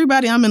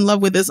 everybody I'm in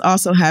love with is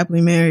also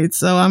happily married,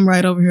 so I'm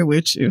right over here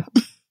with you.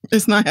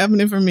 It's not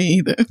happening for me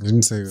either. I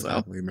didn't say he was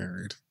happily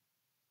married.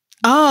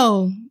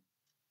 Oh,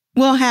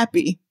 well,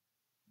 happy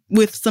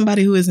with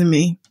somebody who isn't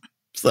me.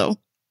 So,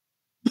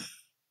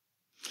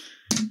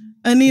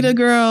 Anita,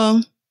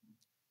 girl,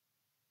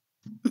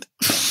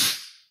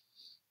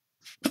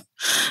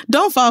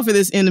 Don't fall for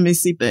this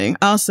intimacy thing.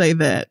 I'll say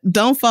that.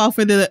 Don't fall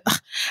for the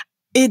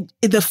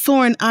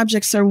foreign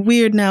objects are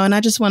weird now, and I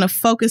just want to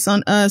focus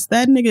on us.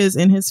 That nigga is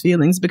in his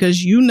feelings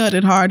because you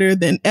nutted harder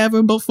than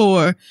ever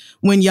before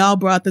when y'all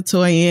brought the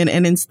toy in.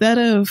 And instead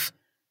of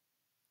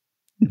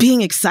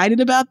being excited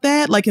about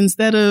that, like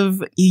instead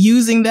of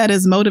using that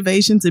as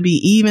motivation to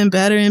be even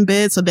better in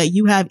bed so that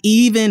you have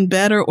even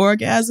better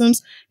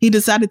orgasms, he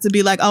decided to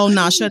be like, oh,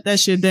 nah, shut that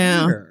shit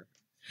down.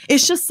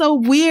 It's just so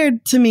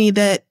weird to me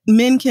that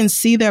men can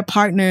see their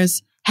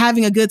partners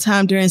having a good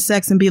time during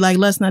sex and be like,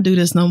 let's not do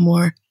this no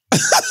more.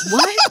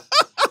 What?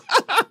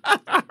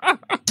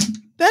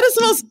 That is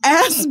the most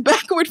ass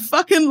backward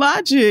fucking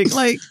logic.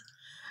 Like,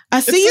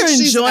 I see you're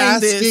enjoying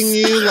this. Asking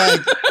you,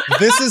 like,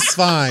 this is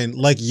fine.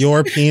 Like,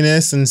 your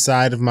penis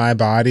inside of my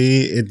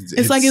body.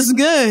 It's like, it's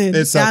good.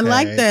 It's okay. I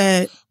like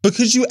that. But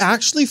could you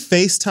actually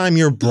FaceTime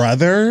your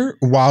brother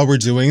while we're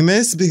doing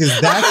this? Because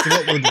that's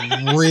what would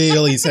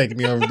really take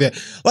me over there.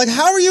 Like,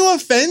 how are you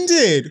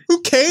offended?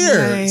 Who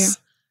cares?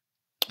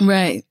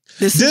 Right.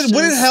 Would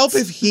it help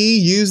if he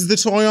used the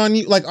toy on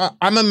you? Like,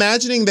 I'm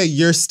imagining that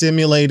you're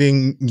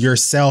stimulating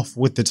yourself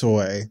with the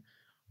toy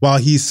while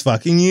he's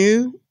fucking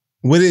you.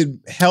 Would it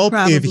help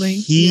if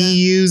he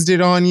used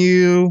it on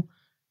you?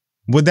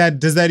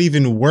 Does that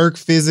even work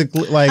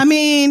physically? Like, I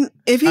mean,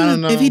 if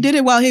he did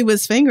it while he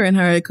was fingering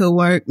her, it could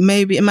work.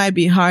 Maybe it might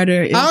be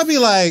harder. I'll be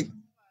like,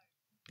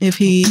 if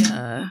he,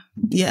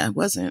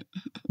 wasn't.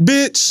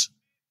 Bitch,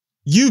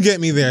 you get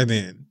me there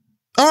then.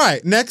 All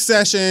right, next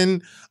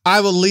session,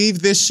 I will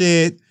leave this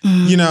shit,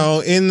 in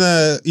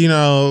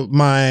the,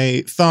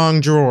 my thong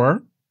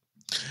drawer,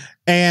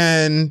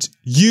 and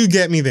you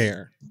get me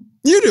there.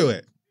 You do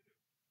it.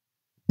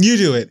 You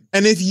do it.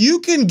 And if you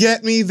can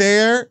get me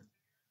there,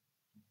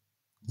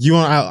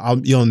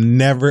 you'll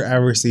never,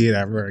 ever see it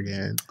ever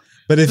again.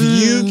 But if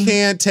you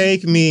can't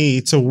take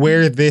me to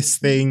where this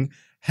thing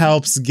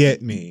helps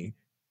get me,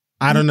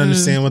 I don't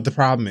understand what the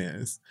problem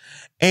is.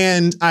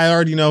 And I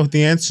already know what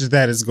the answer to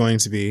that is going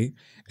to be.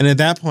 And at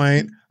that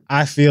point,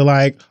 I feel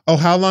like,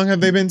 how long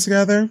have they been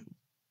together?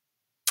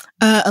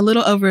 A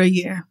little over a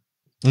year.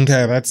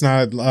 Okay, that's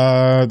no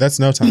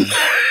time.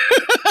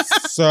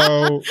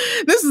 So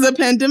this is a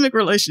pandemic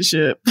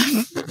relationship.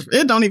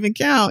 It don't even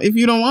count if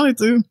you don't want it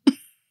to.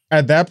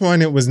 At that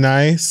point, it was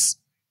nice.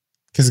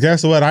 Because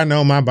guess what? I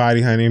know my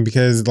body, honey,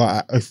 because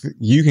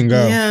you can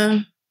go. Yeah.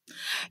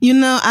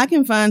 I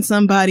can find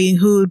somebody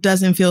who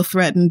doesn't feel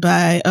threatened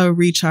by a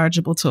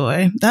rechargeable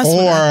toy.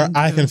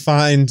 I can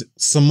find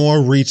some more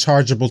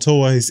rechargeable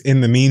toys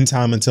in the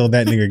meantime until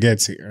that nigga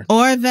gets here.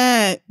 Or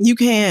that you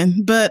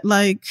can, but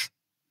like,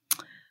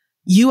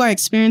 you are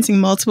experiencing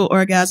multiple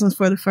orgasms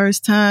for the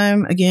first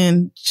time.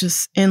 Again,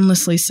 just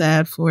endlessly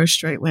sad for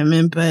straight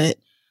women. But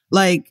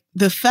like,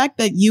 the fact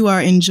that you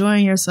are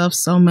enjoying yourself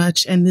so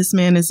much and this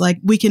man is like,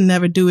 we can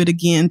never do it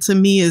again, to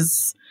me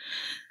is,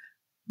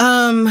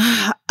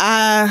 I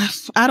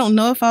don't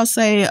know if I'll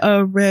say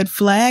a red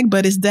flag,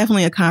 but it's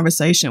definitely a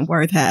conversation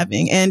worth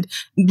having. And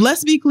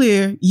let's be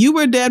clear, you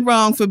were dead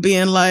wrong for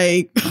being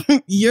like,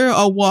 you're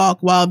a walk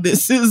while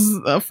this is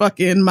a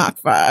fucking Mach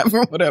 5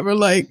 or whatever.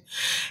 Like,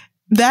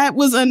 that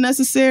was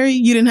unnecessary.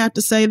 You didn't have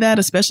to say that,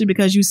 especially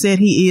because you said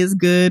he is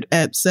good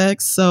at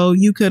sex. So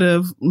you could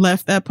have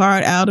left that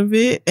part out of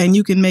it, and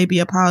you can maybe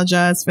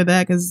apologize for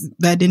that because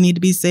that didn't need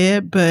to be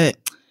said. But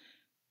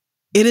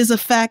it is a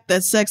fact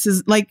that sex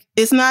is like,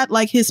 it's not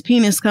like his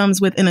penis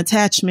comes with an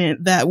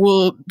attachment that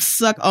will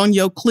suck on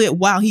your clit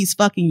while he's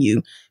fucking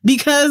you.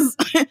 Because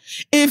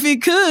if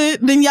it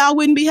could, then y'all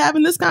wouldn't be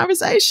having this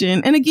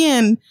conversation. And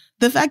again,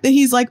 the fact that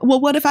he's like,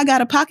 well, what if I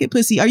got a pocket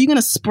pussy? Are you going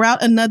to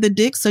sprout another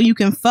dick so you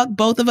can fuck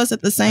both of us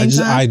at the same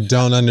time? I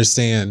don't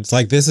understand. It's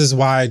like, this is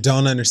why I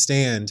don't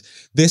understand.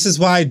 This is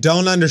why I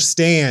don't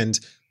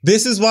understand.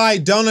 This is why I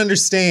don't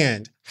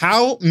understand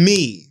how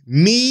me,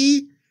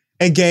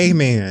 a gay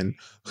man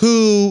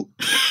who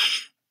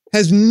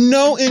has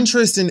no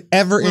interest in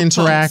ever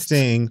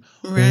interacting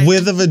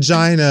with a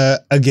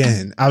vagina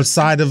again,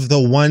 outside of the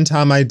one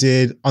time I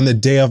did on the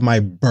day of my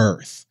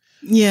birth.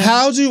 Yeah.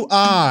 How do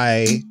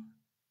I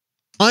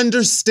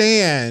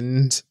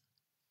understand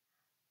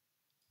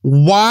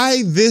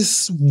why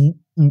this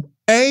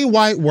A,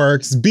 white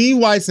works, B,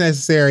 white's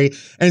necessary,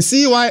 and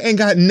C, white ain't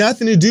got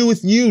nothing to do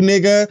with you,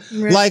 nigga?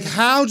 Right. Like,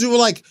 how do,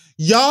 like,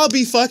 y'all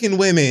be fucking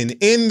women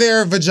in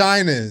their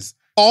vaginas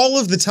all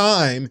of the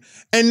time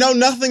and know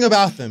nothing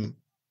about them?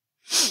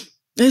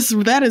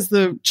 That is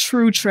the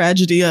true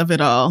tragedy of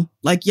it all.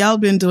 Like, y'all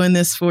been doing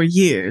this for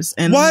years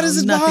and why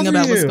does it nothing bother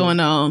about you? What's going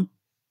on.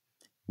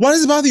 Why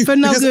does it bother you? For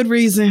no good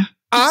reason.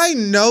 I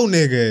know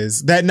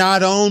niggas that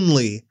not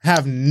only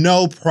have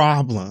no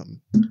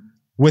problem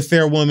with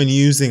their woman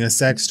using a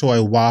sex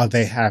toy while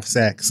they have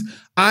sex,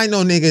 I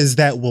know niggas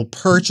that will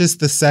purchase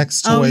the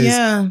sex toys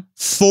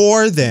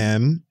for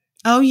them.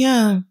 Oh,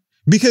 yeah.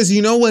 Because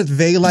you know what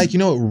they like? You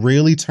know what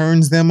really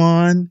turns them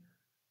on?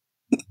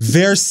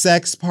 their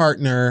sex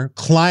partner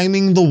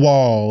climbing the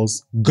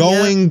walls,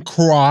 going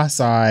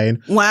cross-eyed,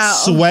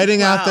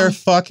 sweating out their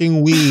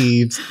fucking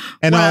weaves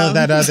and all of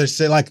that other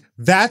shit. Like,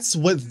 that's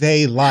what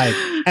they like.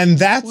 And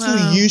that's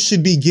who you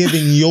should be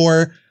giving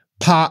your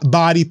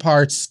body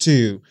parts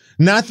to.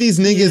 Not these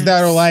niggas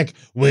that are like,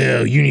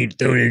 well, you need to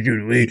throw that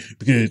shit away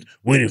because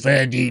what if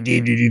I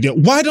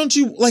did? Why don't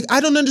you, like, I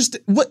don't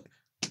understand. What?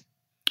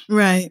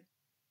 Right.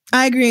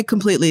 I agree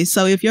completely.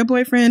 So if your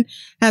boyfriend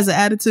has an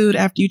attitude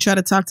after you try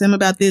to talk to him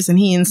about this and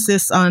he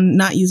insists on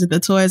not using the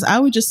toys, I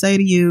would just say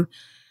to you,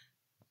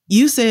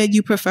 you said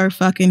you prefer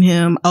fucking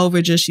him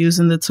over just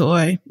using the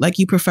toy. Like,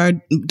 you prefer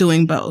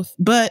doing both.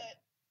 But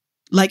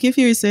like your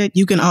Fury said,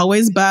 you can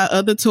always buy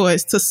other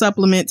toys to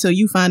supplement till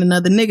you find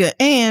another nigga.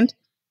 And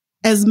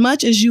as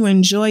much as you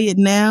enjoy it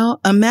now,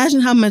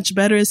 imagine how much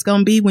better it's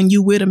going to be when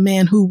you with a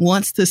man who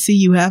wants to see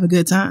you have a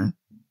good time.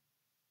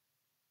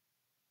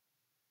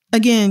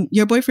 Again,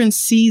 your boyfriend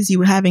sees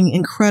you having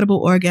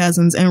incredible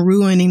orgasms and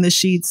ruining the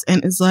sheets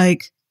and is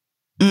like,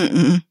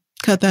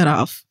 cut that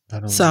off.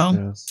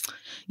 So,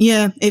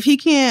 yeah, if he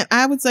can't,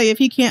 I would say if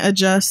he can't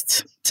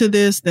adjust to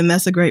this, then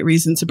that's a great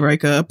reason to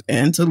break up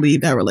and to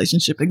leave that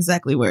relationship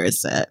exactly where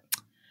it's at.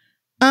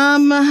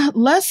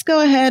 Let's go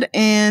ahead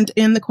and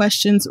end the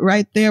questions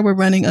right there. We're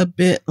running a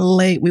bit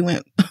late. We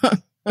went...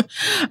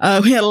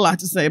 we had a lot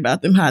to say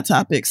about them hot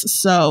topics.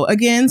 So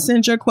again,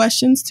 send your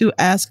questions to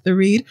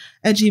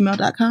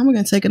asktheread@gmail.com. We're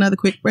going to take another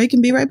quick break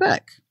and be right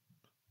back.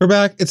 We're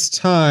back. It's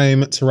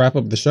time to wrap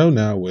up the show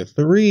now with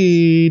the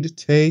read.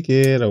 Take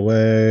it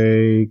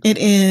away. It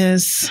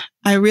is.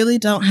 I really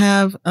don't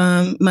have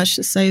much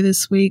to say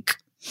this week.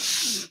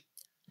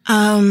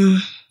 Yeah,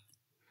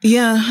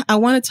 I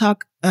want to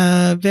talk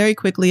very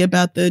quickly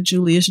about the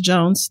Julius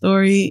Jones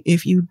story.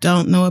 If you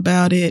don't know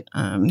about it,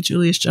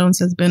 Julius Jones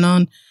has been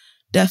on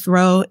death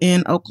row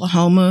in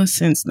Oklahoma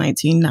since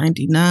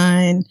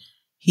 1999.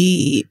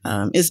 He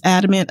is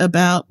adamant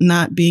about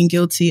not being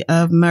guilty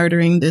of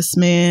murdering this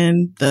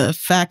man. The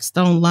facts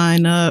don't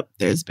line up.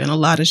 There's been a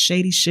lot of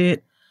shady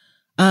shit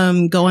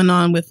going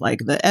on with like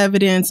the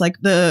evidence. Like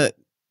the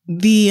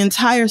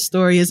entire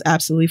story is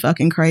absolutely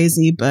fucking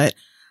crazy. But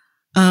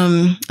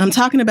I'm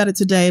talking about it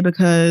today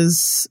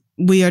because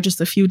we are just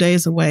a few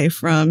days away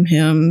from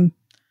him.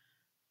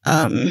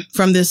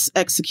 From this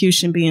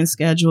execution being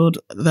scheduled.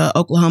 The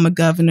Oklahoma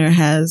governor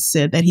has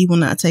said that he will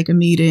not take a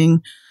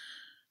meeting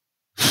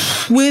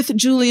with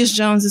Julius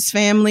Jones's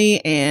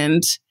family,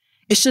 and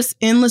it's just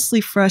endlessly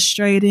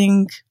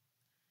frustrating.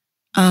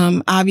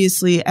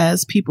 Obviously,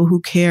 as people who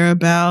care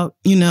about,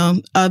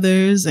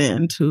 others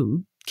and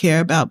who care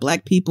about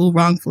Black people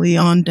wrongfully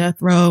on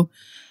death row,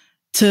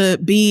 to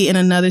be in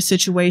another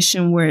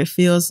situation where it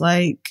feels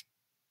like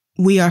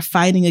we are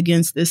fighting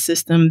against this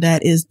system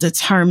that is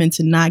determined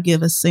to not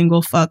give a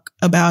single fuck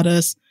about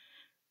us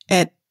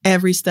at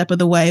every step of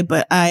the way.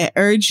 But I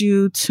urge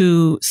you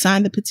to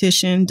sign the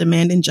petition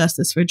demanding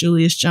justice for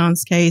Julius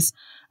Jones' case.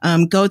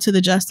 Go to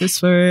the Justice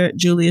for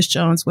Julius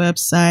Jones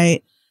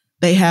website.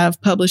 They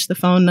have published the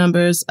phone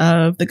numbers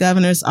of the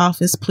governor's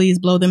office. Please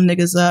blow them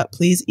niggas up.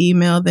 Please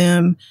email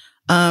them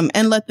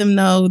and let them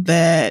know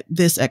that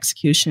this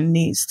execution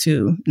needs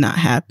to not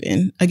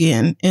happen.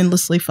 Again,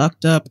 endlessly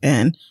fucked up,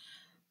 and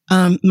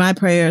my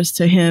prayers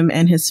to him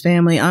and his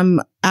family. I'm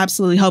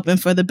absolutely hoping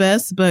for the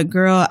best, but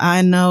girl,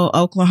 I know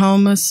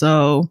Oklahoma,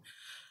 so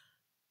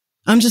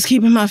I'm just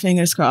keeping my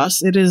fingers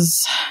crossed. It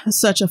is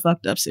such a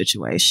fucked up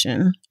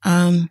situation.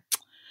 And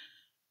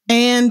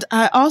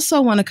I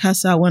also want to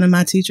cuss out one of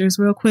my teachers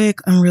real quick.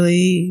 I'm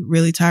really,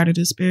 really tired of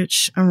this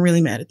bitch. I'm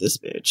really mad at this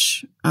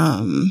bitch.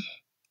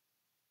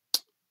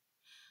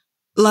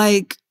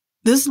 Like,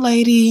 this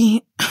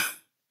lady...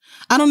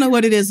 I don't know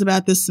what it is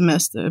about this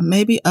semester.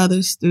 Maybe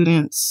other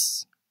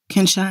students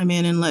can chime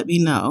in and let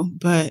me know.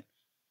 But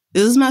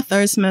this is my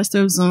third semester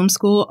of Zoom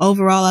school.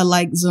 Overall, I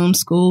like Zoom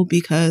school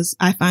because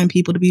I find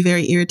people to be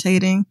very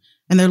irritating,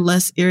 and they're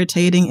less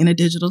irritating in a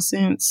digital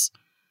sense.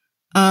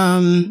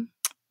 But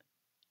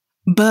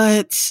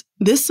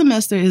this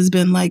semester has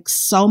been like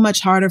so much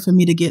harder for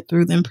me to get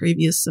through than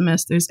previous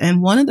semesters.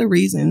 And one of the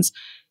reasons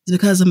is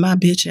because of my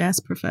bitch ass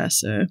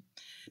professor.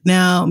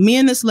 Now, me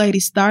and this lady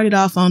started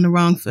off on the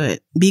wrong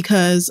foot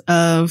because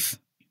of,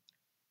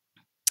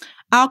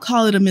 I'll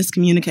call it a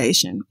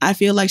miscommunication. I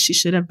feel like she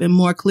should have been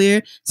more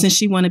clear since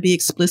she wanted to be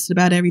explicit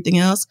about everything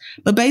else.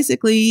 But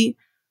basically,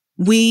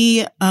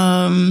 we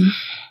got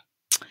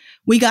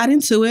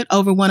into it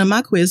over one of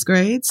my quiz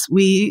grades.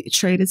 We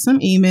traded some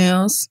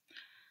emails.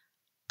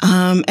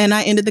 And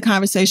I ended the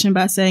conversation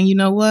by saying, you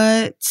know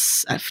what?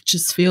 I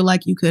just feel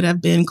like you could have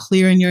been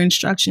clear in your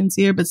instructions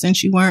here, but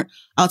since you weren't,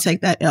 I'll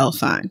take that L,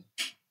 fine.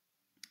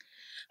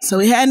 So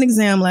we had an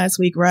exam last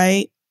week,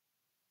 right?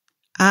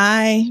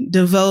 I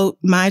devote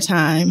my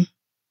time,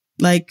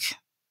 like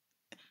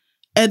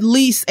at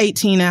least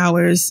 18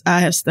 hours I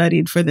have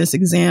studied for this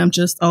exam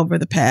just over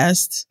the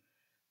past,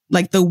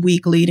 like the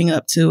week leading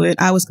up to it.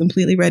 I was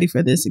completely ready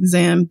for this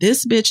exam.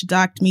 This bitch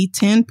docked me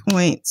 10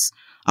 points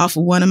off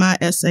of one of my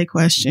essay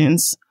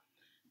questions.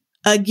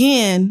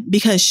 Again,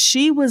 because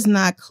she was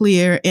not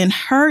clear in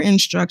her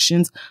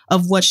instructions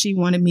of what she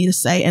wanted me to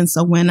say. And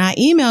so when I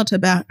emailed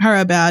her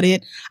about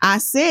it, I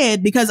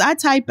said, because I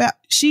typed out,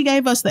 she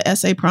gave us the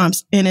essay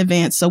prompts in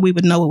advance so we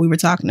would know what we were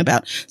talking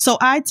about. So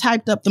I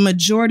typed up the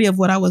majority of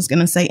what I was going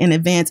to say in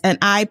advance, and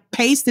I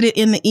pasted it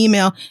in the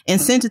email and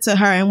sent it to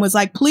her and was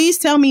like, please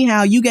tell me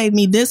how you gave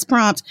me this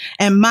prompt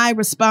and my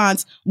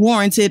response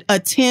warranted a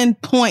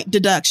 10-point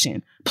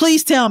deduction.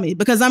 Please tell me,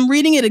 because I'm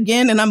reading it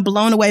again and I'm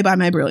blown away by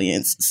my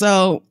brilliance.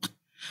 So,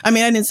 I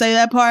mean, I didn't say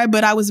that part,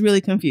 but I was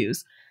really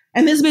confused.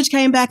 And this bitch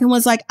came back and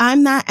was like,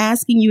 I'm not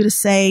asking you to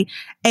say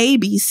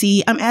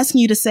ABC. I'm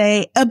asking you to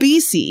say a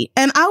BC.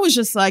 And I was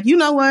just like, you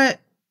know what?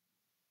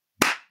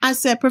 I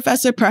said,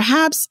 Professor,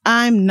 perhaps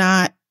I'm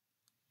not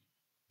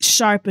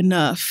sharp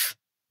enough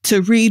to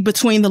read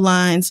between the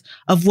lines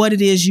of what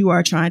it is you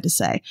are trying to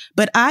say.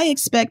 But I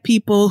expect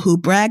people who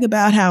brag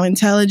about how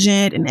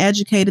intelligent and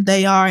educated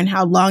they are and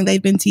how long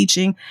they've been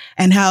teaching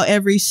and how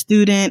every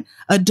student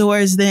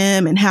adores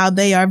them and how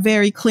they are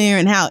very clear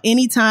and how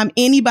anytime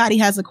anybody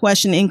has a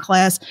question in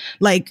class,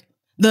 like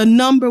the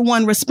number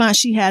one response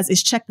she has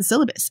is check the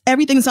syllabus.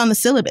 Everything's on the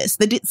syllabus.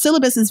 The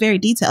syllabus is very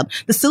detailed.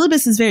 The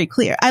syllabus is very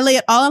clear. I lay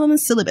it all on the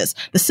syllabus.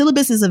 The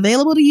syllabus is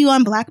available to you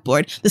on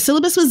Blackboard. The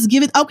syllabus was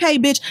given. Okay,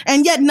 bitch.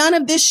 And yet none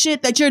of this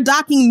shit that you're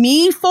docking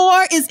me for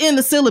is in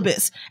the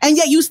syllabus. And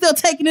yet you still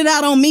taking it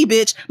out on me,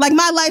 bitch. Like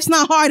my life's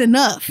not hard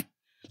enough.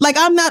 Like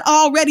I'm not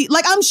already,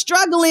 like I'm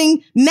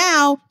struggling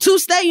now to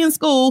stay in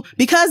school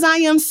because I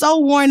am so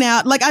worn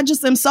out. Like I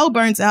just am so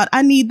burnt out.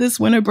 I need this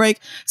winter break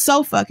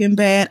so fucking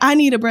bad. I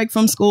need a break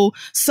from school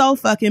so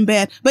fucking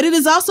bad. But it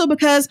is also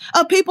because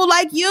of people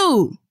like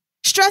you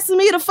stressing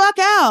me the fuck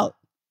out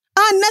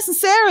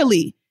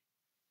unnecessarily.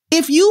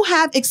 If you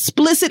have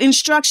explicit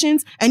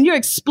instructions and you're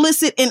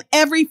explicit in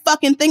every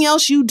fucking thing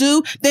else you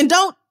do, then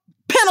don't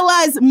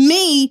penalize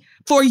me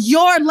for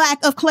your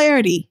lack of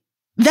clarity.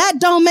 That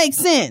don't make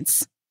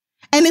sense.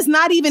 And it's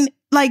not even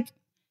like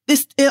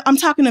this. I'm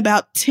talking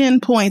about 10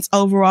 points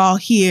overall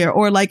here,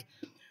 or like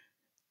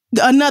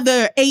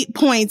another 8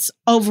 points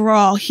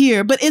overall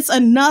here. But it's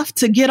enough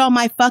to get on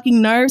my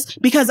fucking nerves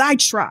because I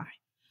try.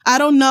 I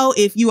don't know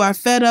if you are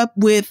fed up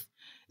with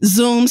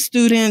Zoom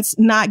students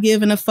not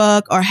giving a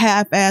fuck or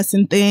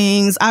half-assing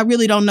things. I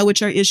really don't know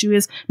what your issue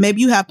is. Maybe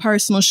you have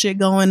personal shit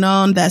going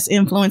on that's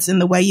influencing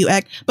the way you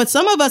act. But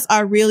some of us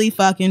are really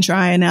fucking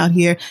trying out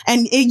here.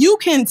 And you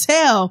can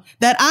tell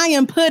that I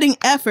am putting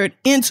effort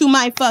into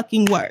my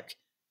fucking work.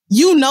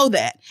 You know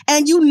that.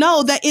 And you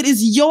know that it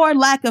is your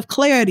lack of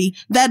clarity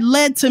that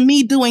led to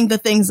me doing the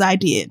things I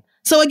did.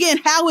 So again,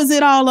 how is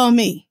it all on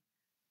me?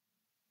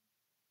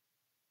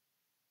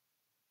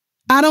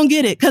 I don't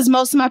get it, because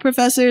most of my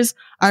professors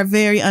are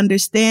very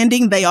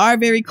understanding. They are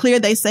very clear.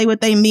 They say what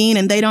they mean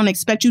and they don't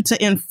expect you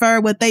to infer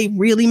what they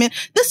really meant.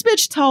 This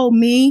bitch told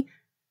me,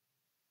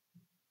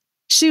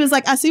 she was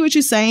like, I see what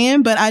you're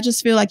saying, but I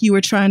just feel like you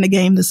were trying to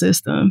game the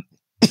system.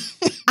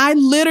 I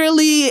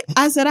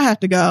said, I have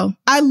to go.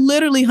 I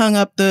literally hung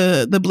up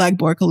the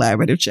Blackboard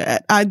Collaborative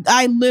chat.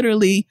 I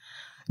literally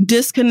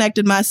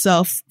disconnected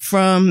myself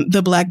from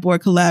the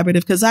Blackboard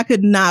Collaborative because I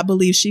could not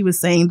believe she was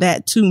saying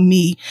that to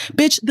me.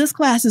 Bitch, this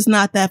class is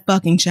not that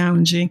fucking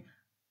challenging.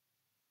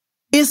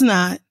 It's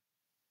not.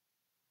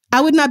 I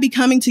would not be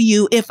coming to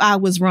you if I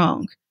was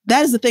wrong.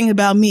 That is the thing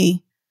about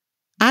me.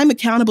 I'm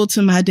accountable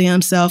to my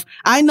damn self.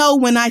 I know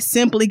when I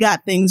simply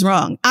got things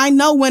wrong. I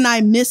know when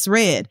I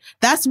misread.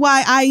 That's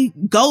why I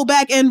go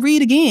back and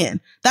read again.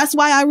 That's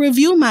why I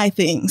review my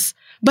things.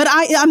 But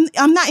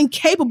I'm not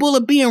incapable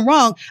of being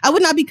wrong. I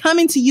would not be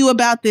coming to you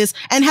about this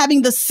and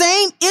having the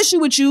same issue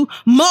with you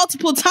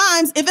multiple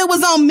times if it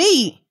was on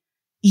me.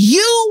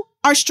 You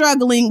are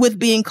struggling with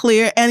being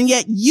clear, and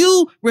yet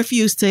you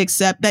refuse to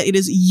accept that it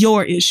is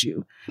your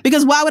issue.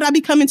 Because why would I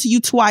be coming to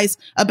you twice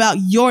about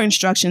your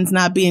instructions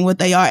not being what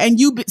they are, and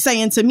you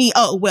saying to me,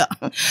 oh, well,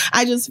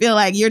 I just feel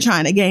like you're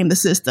trying to game the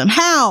system.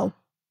 How?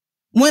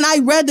 When I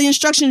read the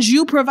instructions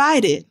you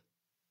provided.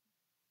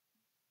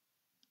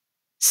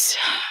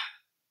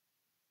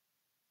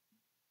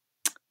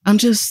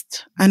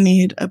 I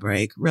need a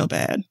break real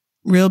bad,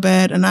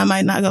 and I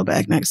might not go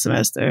back next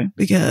semester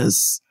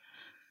because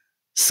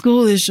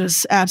school is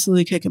just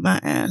absolutely kicking my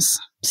ass.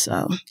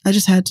 So I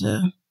just had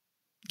to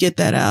get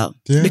that out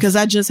because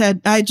I just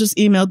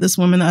emailed this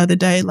woman the other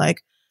day,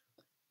 like,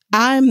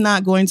 I'm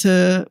not going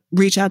to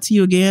reach out to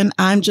you again.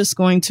 I'm just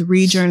going to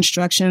read your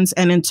instructions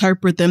and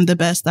interpret them the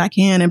best I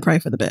can and pray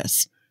for the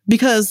best,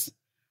 because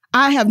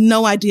I have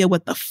no idea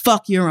what the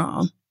fuck you're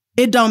on.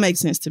 It don't make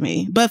sense to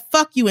me, but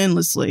fuck you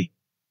endlessly.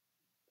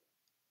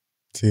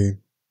 See.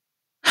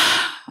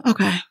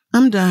 Okay,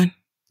 I'm done.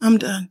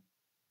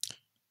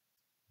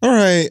 All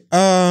right.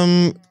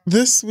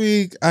 This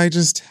week I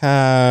just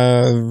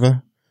have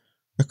a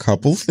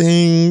couple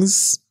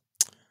things.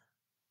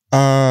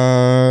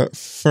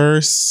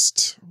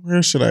 First,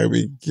 where should I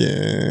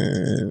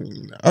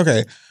begin?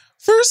 Okay.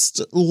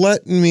 First,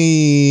 let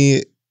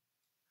me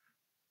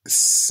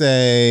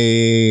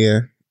say,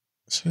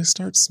 should I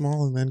start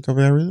small and then go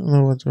back? I really don't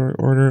know what to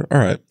order. All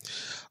right.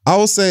 I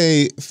will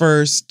say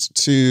first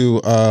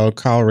to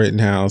Kyle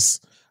Rittenhouse,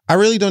 I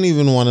really don't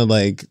even want to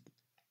like.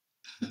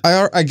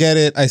 I get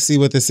it. I see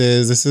what this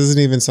is. This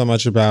isn't even so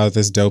much about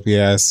this dopey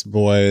ass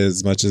boy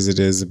as much as it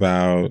is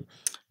about,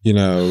 you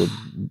know,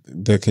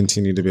 the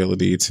continued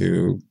ability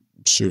to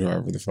shoot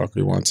however the fuck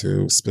we want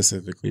to,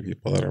 specifically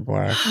people that are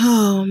black.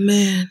 Oh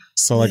man.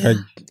 So like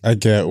I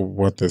get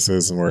what this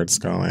is and where it's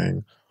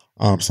going.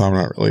 So I'm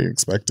not really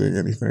expecting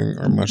anything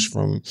or much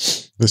from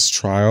this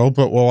trial.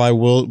 But what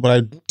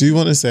I do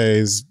want to say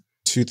is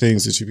two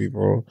things to two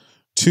people.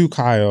 To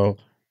Kyle,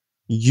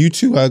 you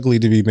too ugly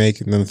to be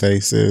making them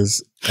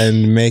faces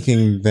and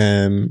making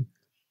them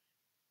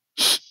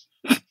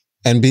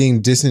and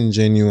being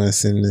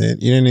disingenuous in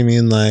it. You know what I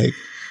mean? Like,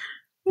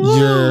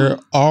 you're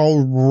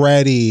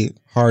already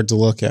hard to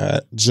look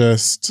at.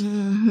 Just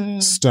stone.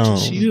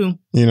 Just you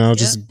know,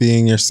 just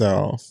being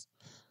yourself.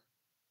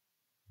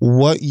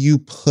 What you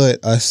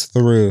put us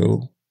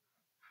through,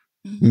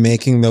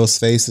 making those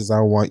faces,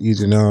 I want you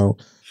to know,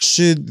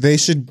 they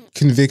should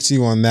convict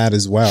you on that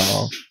as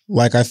well.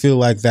 Like, I feel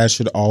like that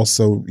should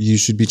also, you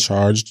should be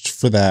charged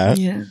for that.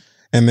 Yeah.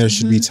 And there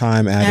should be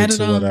time added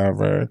to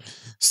whatever.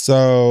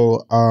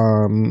 So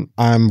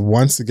I'm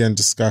once again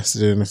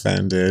disgusted and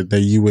offended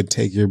that you would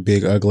take your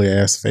big ugly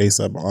ass face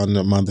up on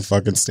the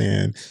motherfucking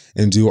stand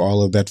and do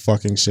all of that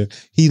fucking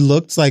shit. He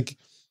looked like,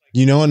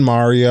 you know, in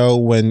Mario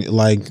when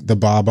like the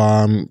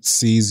Bob-omb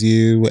sees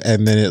you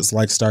and then it's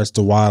like starts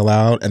to wild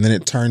out and then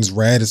it turns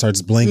red, it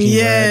starts blinking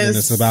red and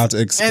it's about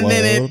to explode. And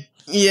then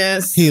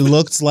he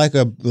looked like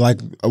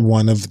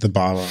one of the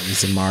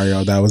Bob-ombs in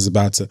Mario that was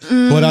about to.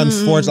 But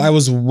unfortunately, I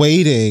was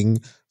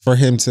waiting for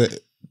him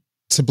to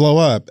blow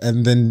up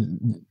and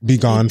then be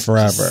gone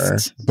forever.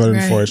 But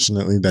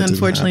unfortunately,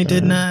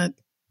 did not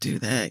do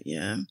that.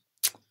 Yeah,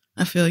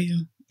 I feel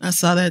you. I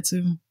saw that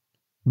too.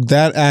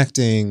 That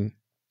acting,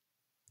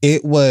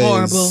 it was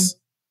horrible.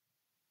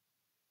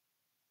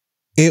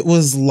 It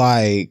was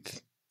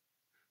like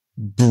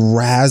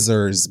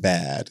Brazzers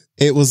bad.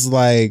 It was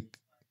like.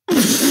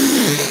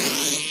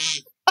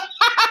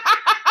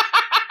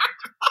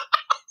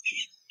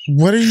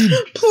 What are you?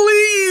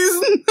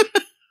 Please.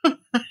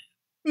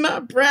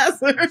 Not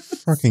Brasser.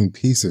 Fucking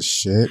piece of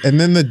shit. And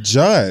then the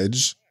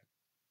judge.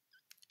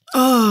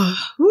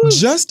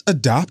 Just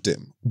adopt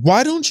him.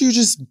 Why don't you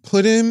just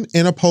put him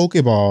in a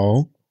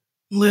Pokeball?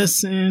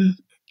 Listen.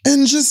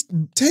 And just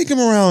take him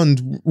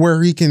around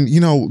where he can, you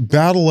know,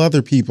 battle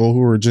other people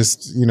who are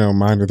just, you know,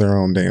 minding their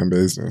own damn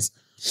business.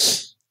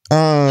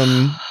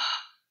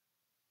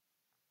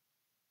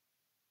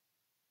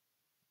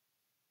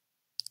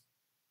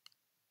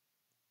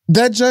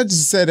 That judge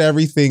said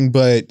everything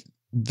but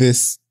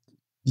this,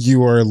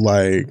 you are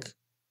like,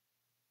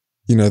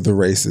 you know, the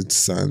racist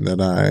son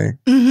that I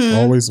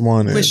always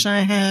wanted. Wish I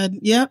had.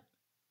 Yep,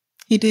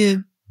 he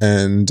did.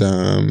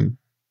 And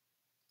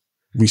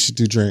we should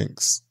do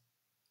drinks.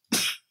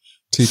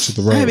 Teach you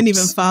the ropes. I haven't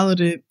even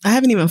followed it. I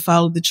haven't even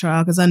followed the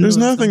trial because I know there's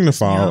nothing to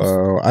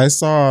follow. I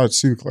saw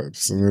 2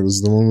 clips and it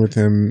was the one with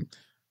him.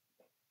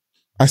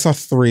 I saw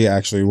 3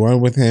 actually. One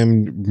with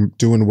him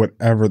doing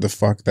whatever the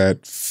fuck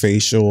that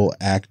facial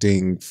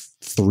acting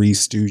Three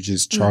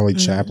Stooges Charlie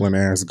Chaplin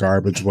ass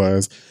garbage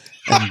was.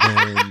 And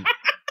then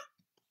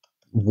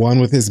one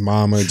with his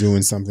mama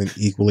doing something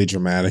equally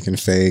dramatic and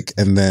fake.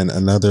 And then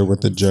another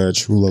with the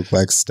judge who looked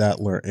like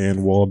Statler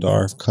and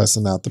Waldorf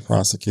cussing out the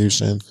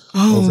prosecution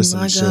over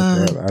some shit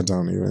that I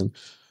don't even.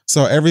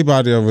 So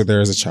everybody over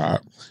there is a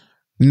chop.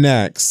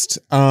 Next,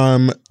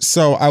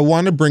 so I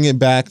want to bring it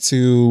back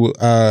to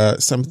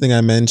something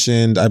I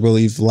mentioned, I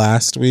believe,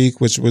 last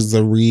week, which was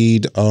the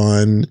read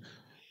on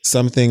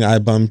something I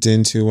bumped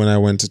into when I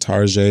went to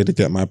Target to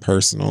get my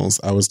personals.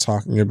 I was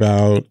talking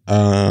about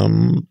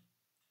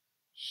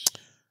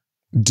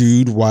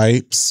Dude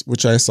Wipes,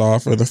 which I saw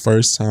for the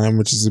first time,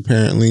 which is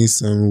apparently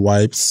some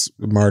wipes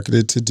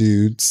marketed to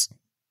dudes.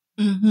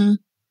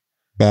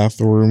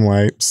 Bathroom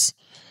wipes.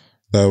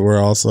 That were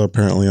also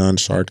apparently on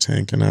Shark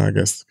Tank, and now I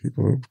guess the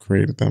people who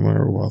created them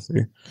are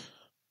wealthy.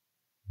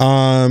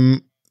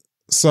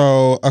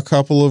 So a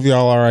couple of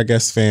y'all are, I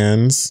guess,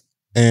 fans,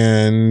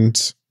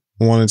 and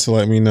wanted to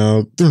let me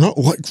know they're not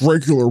like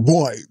regular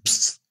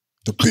wipes.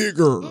 They're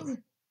bigger.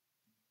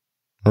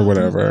 Or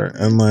whatever.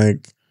 And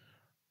like,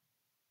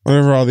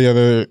 whatever all the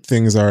other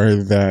things are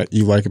that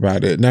you like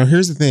about it. Now,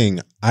 here's the thing.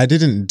 I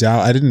didn't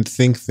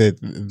think that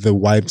the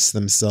wipes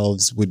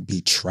themselves would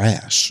be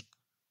trash.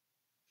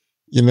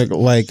 You know,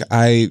 like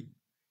the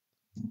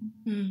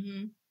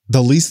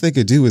least they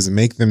could do is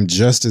make them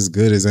just as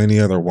good as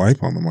any other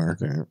wipe on the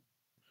market.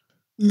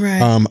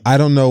 Right. I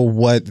don't know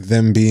what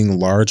them being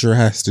larger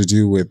has to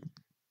do with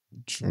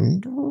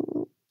gender.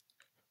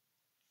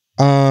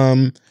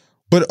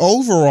 But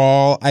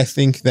overall, I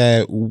think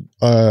that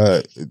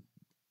a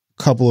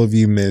couple of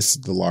you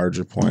missed the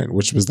larger point,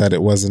 which was that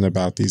it wasn't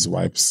about these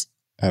wipes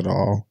at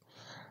all.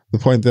 The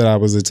point that I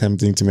was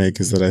attempting to make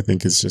is that I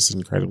think it's just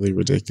incredibly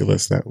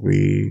ridiculous that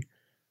we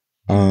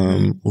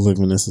live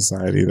in a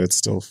society that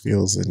still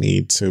feels a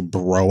need to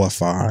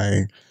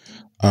broify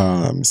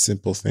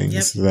simple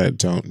things that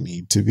don't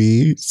need to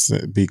be,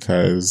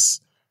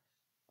 because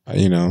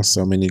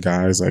so many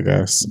guys, I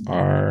guess,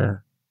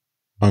 are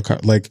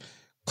like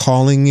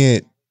calling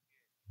it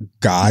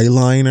guy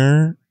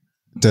liner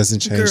doesn't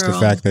change the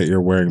fact that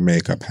you're wearing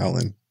makeup,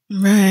 Helen.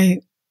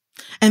 Right.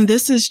 And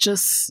this is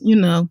just,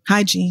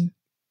 hygiene.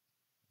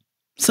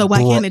 So why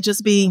can't it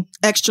just be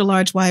extra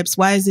large wipes?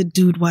 Why is it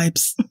dude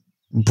wipes?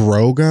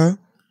 Broga?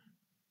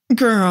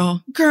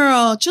 Girl,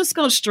 just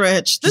go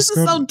stretch. This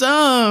is so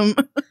dumb.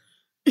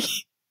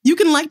 You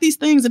can like these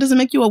things. It doesn't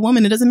make you a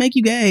woman. It doesn't make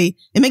you gay.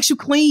 It makes you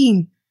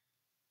clean.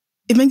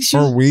 It makes you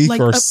or weak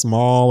like or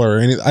small or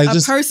anything. A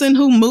person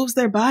who moves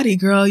their body,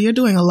 girl. You're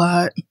doing a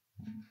lot.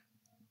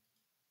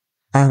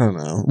 I don't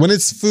know. When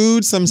it's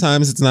food,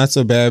 sometimes it's not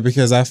so bad,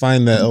 because I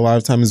find that a lot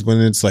of times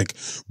when it's like,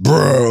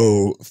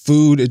 bro,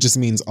 food, it just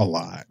means a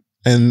lot.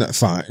 And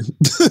fine.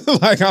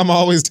 Like, I'm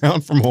always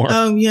down for more.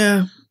 Oh,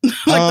 yeah. Like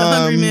the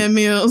Hungry Man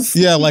meals.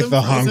 Yeah, like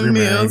the Hungry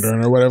Man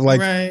or whatever. Like,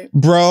 right.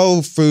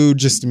 Bro, food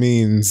just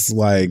means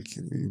like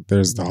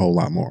there's a whole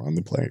lot more on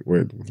the plate.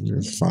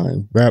 It's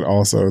fine. That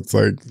also, it's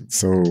like,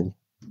 so...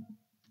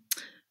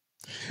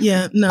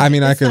 Yeah, no. I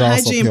mean, I could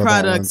also peel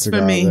products that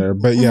one for me. There,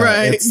 but yeah,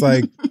 right. It's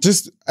like,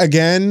 just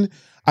again,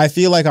 I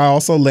feel like I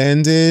also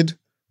landed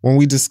when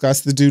we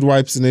discussed the dude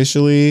wipes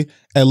initially.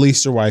 At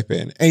least you're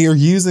wiping, and you're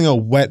using a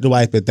wet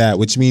wipe at that,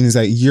 which means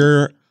that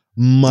you're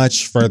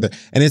much further.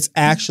 And it's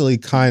actually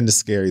kind of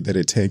scary that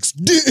it takes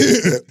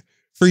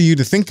for you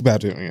to think about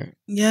doing it.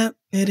 Yep,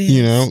 it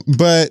is.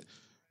 But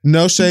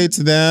no shade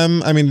to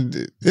them. I mean,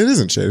 it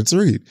isn't shade; it's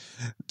Reed.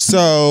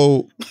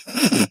 So.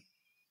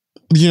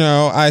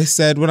 I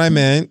said what I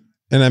meant,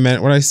 and I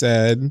meant what I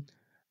said.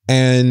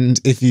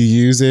 And if you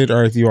use it,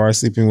 or if you are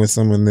sleeping with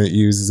someone that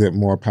uses it,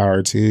 more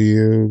power to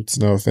you. It's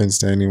no offense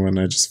to anyone.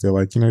 I just feel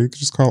like, you could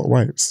just call it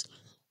wipes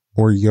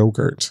or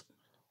yogurt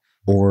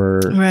or,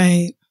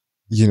 right.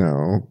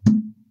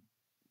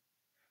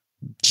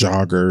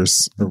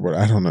 Joggers or what,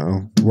 I don't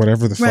know,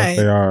 whatever the fuck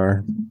they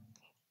are.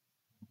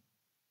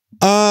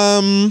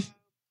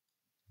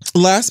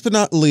 Last but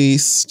not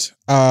least,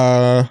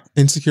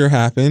 Insecure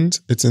happened.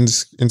 It's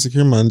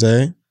Insecure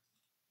Monday.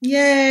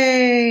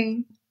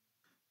 Yay!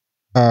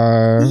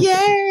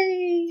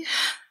 Yay!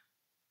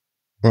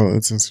 Well,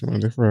 it's Insecure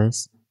Monday for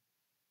us.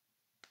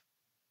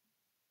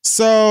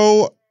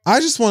 So, I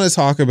just want to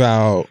talk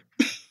about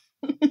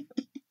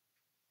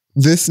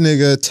this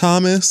nigga,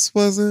 Thomas,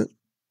 was it?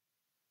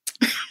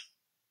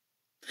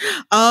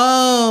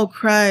 Oh,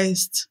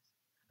 Christ.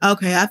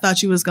 Okay, I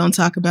thought you was going to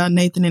talk about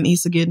Nathan and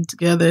Issa getting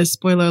together.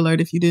 Spoiler alert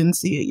if you didn't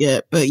see it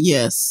yet. But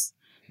yes,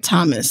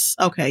 Thomas.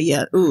 Okay,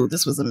 yeah. Ooh,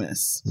 this was a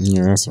miss.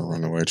 Yeah, that's a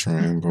runaway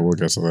train, but we'll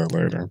get to that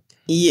later.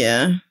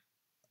 Yeah.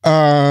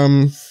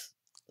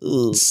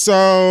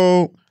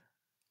 So,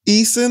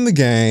 Issa and the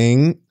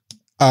gang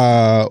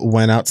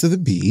went out to the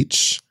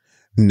beach.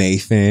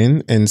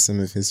 Nathan and some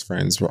of his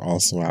friends were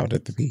also out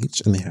at the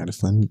beach, and they had a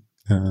fun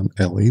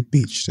LA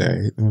beach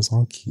day. It was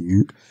all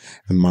cute.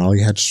 And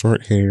Molly had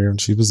short hair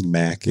and she was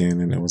macking,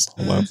 and it was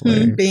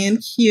lovely. Being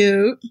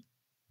cute.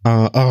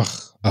 A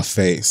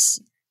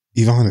face.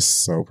 Yvonne is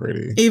so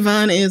pretty.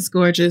 Yvonne is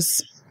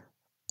gorgeous.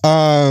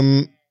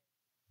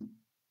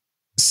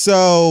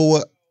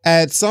 So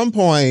at some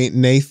point,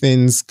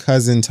 Nathan's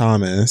cousin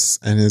Thomas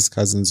and his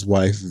cousin's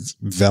wife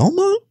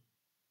Velma?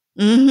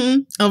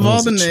 Mm-hmm. Of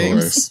all the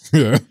names.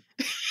 Yeah.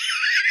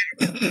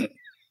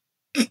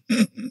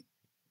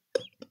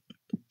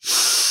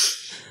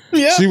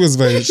 Yeah. She was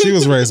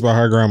raised by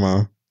her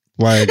grandma,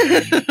 like,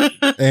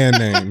 and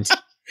named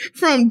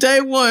from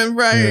day one,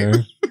 right? Yeah.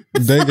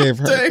 They gave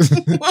her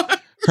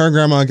her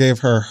grandma gave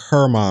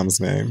her mom's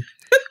name.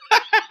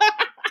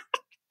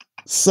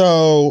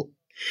 So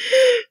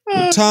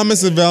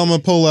Thomas and Velma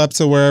pull up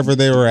to wherever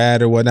they were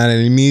at or whatnot,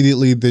 and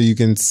immediately you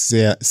can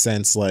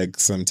sense like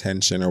some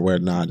tension or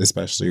whatnot,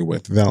 especially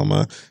with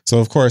Velma. So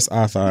of course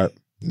I thought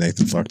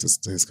Nathan fucked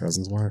his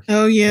cousin's wife.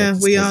 Oh yeah,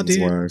 we all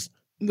did.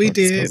 We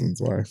did. His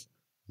cousin's wife.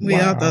 We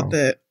all thought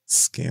that.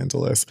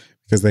 Scandalous.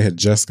 Because they had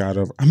just got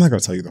over. I'm not going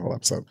to tell you the whole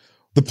episode.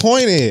 The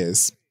point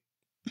is,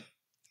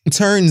 it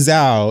turns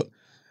out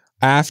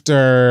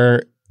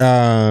after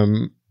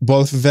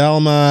both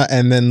Velma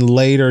and then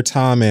later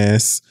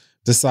Thomas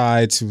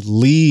decide to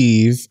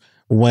leave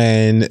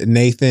when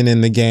Nathan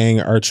and the gang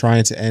are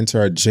trying to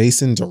enter a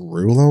Jason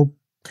Derulo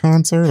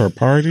concert or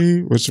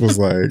party, which was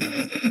like...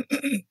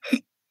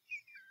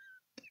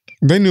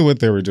 They knew what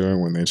they were doing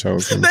when they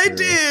chose him. They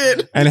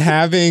did. And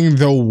having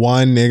the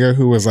one nigga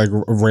who was like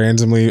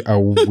randomly a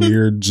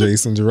weird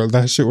Jason Derulo,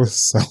 that shit was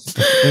so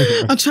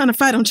funny. I'm trying to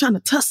fight. I'm trying to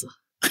tussle.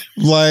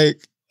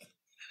 Like,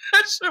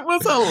 that shit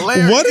was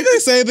hilarious. What did they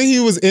say that he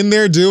was in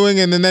there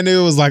doing? And then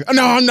it was like, oh,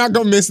 no, I'm not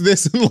going to miss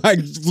this. And like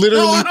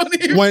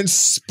literally went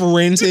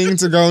sprinting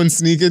to go and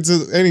sneak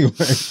into, anyway.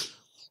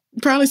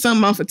 Probably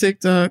something off of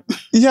TikTok.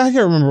 Yeah, I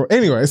can't remember.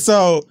 Anyway,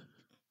 so...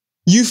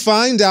 You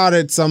find out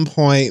at some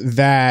point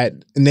that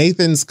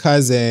Nathan's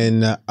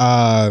cousin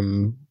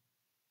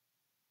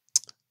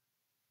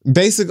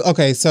Basically,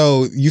 okay,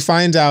 so you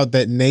find out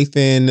that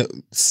Nathan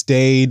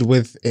stayed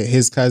with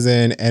his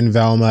cousin and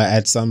Velma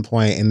at some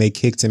point and they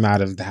kicked him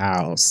out of the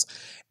house.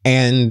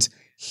 And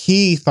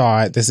he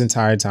thought this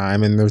entire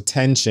time, and the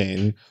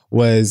tension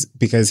was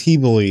because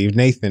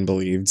Nathan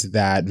believed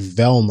that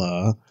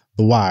Velma,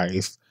 the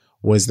wife,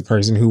 was the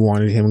person who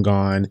wanted him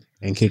gone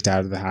and kicked out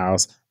of the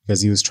house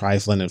because he was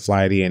trifling and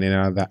flighty and in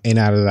and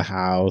out of the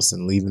house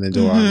and leaving the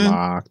door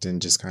unlocked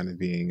and just kind of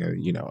being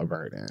a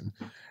burden.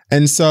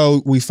 And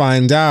so we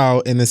find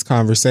out in this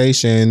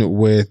conversation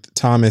with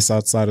Thomas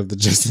outside of the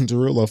Jason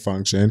Derulo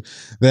function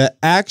that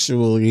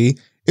actually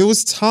it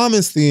was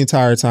Thomas the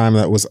entire time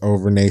that was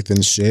over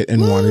Nathan's shit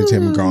and wanted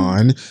him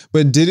gone,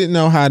 but didn't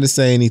know how to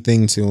say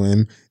anything to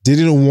him,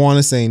 didn't want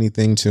to say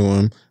anything to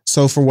him.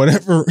 So for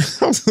whatever,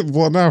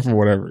 well, not for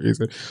whatever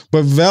reason,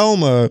 but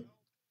Velma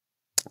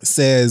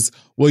says,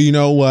 well, you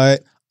know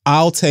what?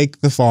 I'll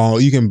take the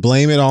fall. You can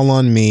blame it all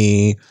on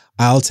me.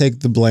 I'll take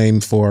the blame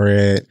for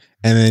it.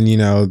 And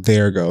then,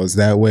 there goes.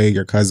 That way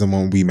your cousin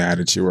won't be mad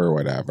at you or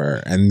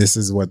whatever. And this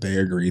is what they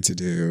agreed to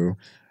do.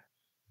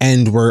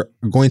 And we're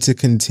going to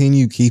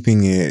continue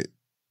keeping it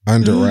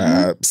under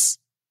wraps,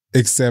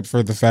 except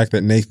for the fact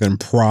that Nathan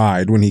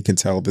pried when he could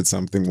tell that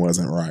something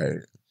wasn't right.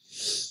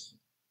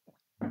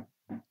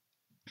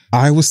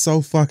 I was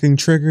so fucking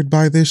triggered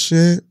by this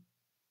shit.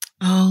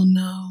 Oh,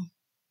 no.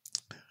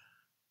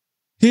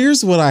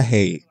 Here's what I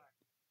hate.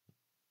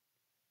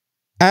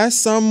 As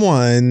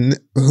someone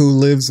who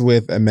lives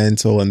with a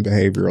mental and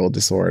behavioral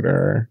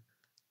disorder,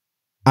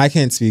 I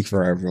can't speak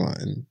for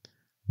everyone,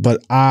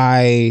 but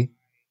I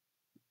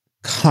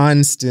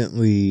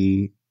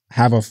constantly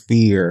have a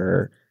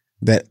fear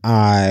that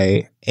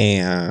I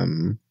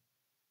am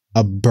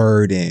a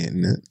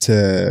burden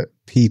to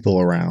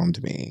people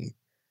around me.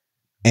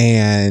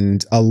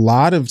 And a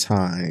lot of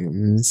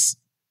times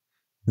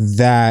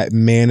that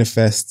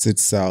manifests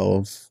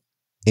itself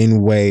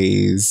in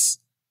ways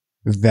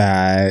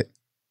that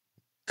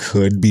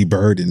could be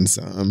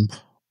burdensome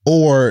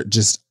or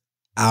just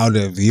out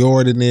of the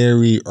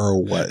ordinary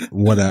or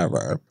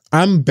whatever.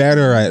 I'm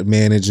better at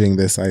managing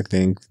this, I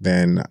think,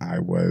 than I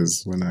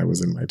was when I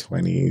was in my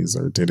 20s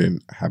or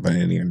didn't have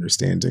any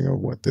understanding of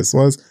what this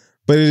was,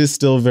 but it is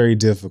still very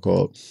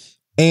difficult.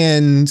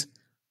 And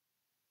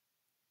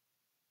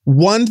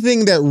one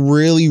thing that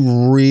really,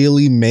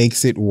 really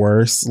makes it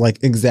worse, like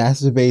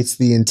exacerbates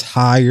the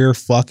entire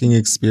fucking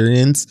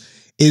experience,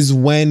 is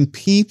when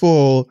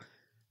people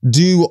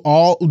do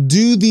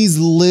these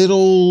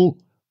little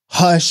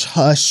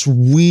hush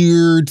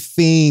weird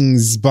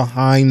things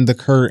behind the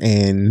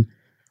curtain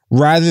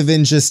rather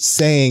than just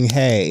saying,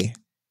 hey,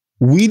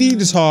 we need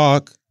to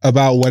talk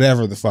about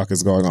whatever the fuck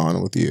is going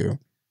on with you.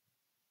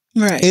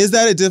 Right. Is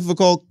that a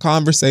difficult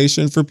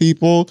conversation for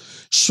people?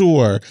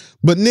 Sure.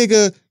 But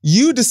nigga,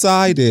 you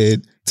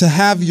decided to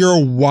have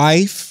your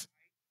wife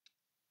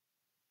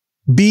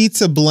be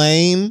to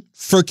blame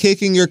for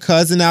kicking your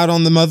cousin out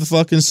on the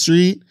motherfucking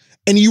street,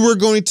 and you were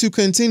going to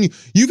continue.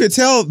 You could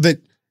tell that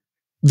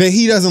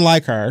he doesn't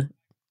like her.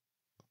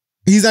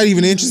 He's not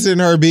even interested in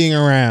her being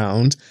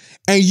around.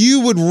 And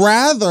you would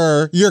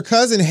rather your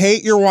cousin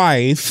hate your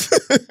wife.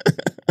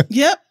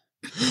 Yep.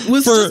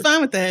 Was just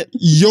fine with that.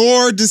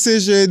 Your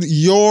decision,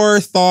 your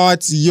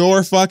thoughts,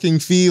 your fucking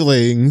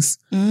feelings,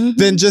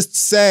 than just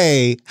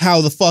say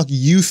how the fuck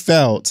you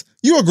felt.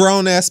 You a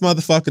grown ass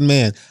motherfucking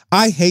man.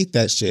 I hate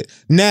that shit.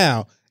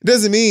 Now, it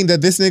doesn't mean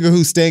that this nigga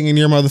who's staying in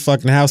your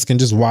motherfucking house can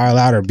just wild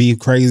out or be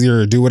crazy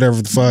or do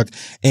whatever the fuck,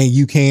 and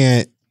you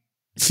can't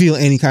feel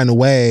any kind of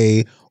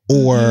way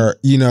or,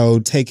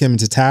 take him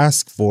to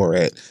task for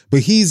it.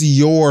 But he's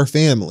your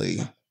family.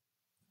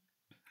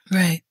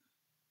 Right.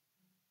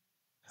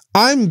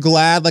 I'm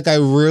glad, I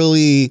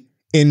really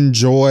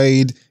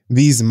enjoyed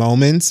these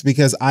moments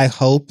because I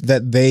hope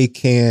that they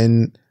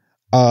can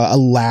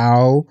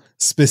allow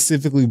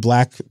specifically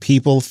Black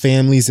people,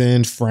 families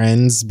and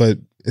friends, but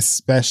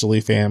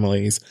especially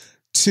families,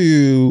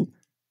 to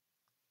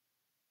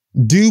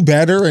do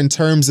better in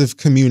terms of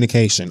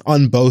communication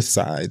on both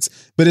sides,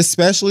 but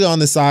especially on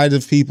the side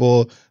of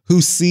people who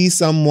see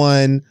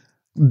someone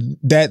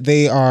that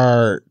they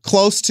are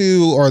close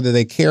to or that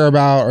they care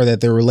about or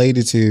that they're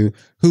related to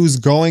who's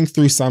going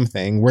through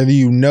something, whether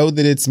you know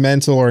that it's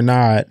mental or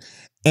not,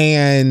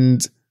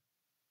 and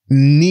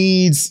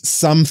needs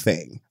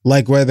something,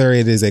 like whether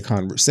it is a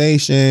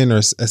conversation or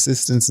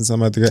assistance in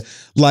some other,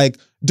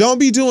 don't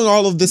be doing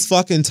all of this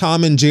fucking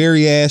Tom and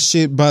Jerry ass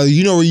shit, but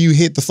where you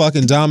hit the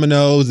fucking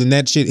dominoes and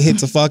that shit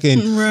hits a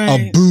fucking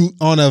a boot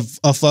on a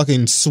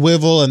fucking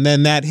swivel and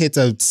then that hits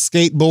a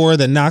skateboard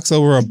that knocks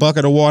over a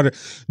bucket of water.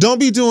 Don't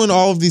be doing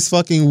all of these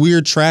fucking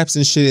weird traps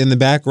and shit in the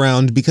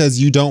background because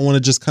you don't want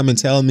to just come and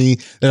tell me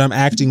that I'm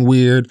acting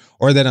weird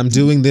or that I'm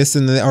doing this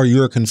and that, or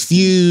you're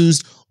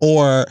confused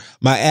or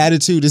my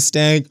attitude is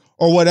stank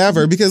or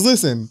whatever. Because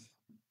listen,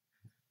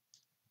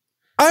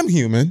 I'm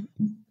human.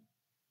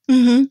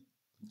 Mm-hmm.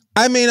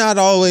 I may not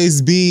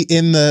always be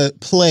in the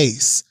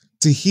place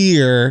to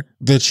hear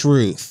the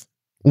truth.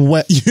 You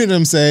know what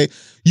I'm saying?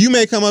 You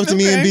may come up to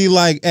me and be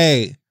like,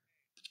 hey,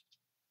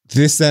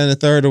 this, that, and the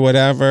third or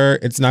whatever,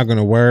 it's not going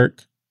to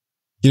work.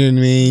 You know what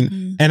I mean?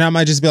 Mm-hmm. And I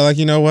might just be like,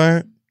 you know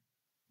what?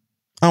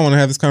 I want to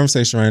have this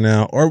conversation right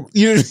now. Or,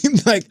 you know what I mean?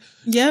 Like,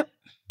 Yep.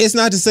 it's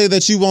not to say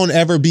that you won't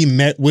ever be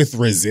met with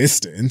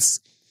resistance,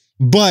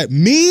 but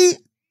me,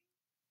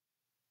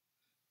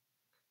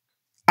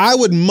 I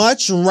would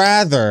much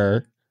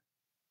rather,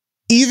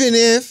 even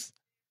if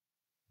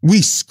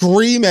we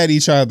scream at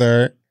each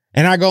other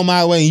and I go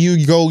my way and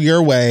you go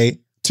your way,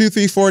 2,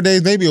 3, 4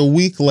 days, maybe a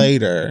week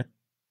later,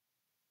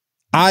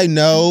 I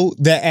know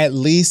that at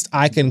least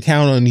I can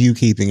count on you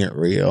keeping it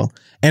real.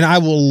 And I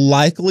will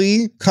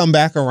likely come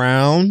back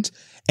around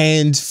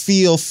and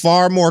feel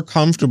far more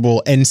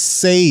comfortable and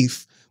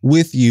safe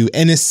with you,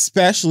 and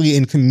especially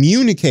in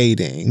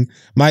communicating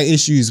my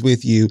issues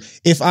with you,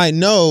 if I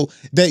know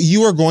that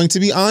you are going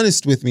to be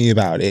honest with me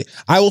about it.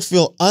 I will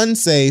feel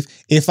unsafe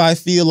if I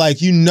feel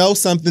like you know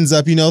something's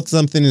up, you know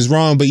something is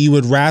wrong, but you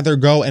would rather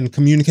go and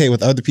communicate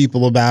with other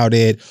people about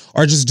it,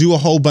 or just do a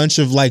whole bunch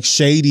of like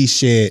shady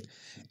shit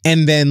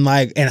and then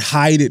like, and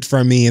hide it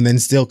from me, and then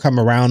still come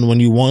around when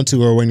you want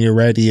to or when you're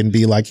ready and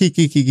be like,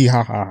 hee,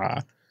 ha, ha,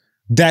 ha.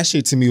 That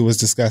shit to me was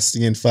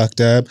disgusting and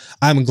fucked up.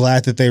 I'm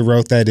glad that they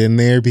wrote that in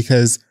there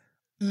because...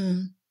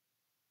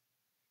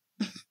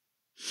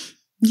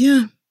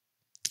 Yeah.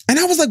 And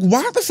I was like,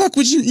 why the fuck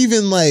would you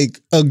even like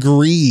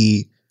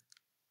agree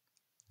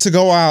to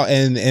go out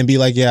and be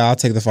like, yeah, I'll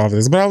take the fall for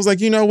this. But I was like,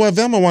 you know what?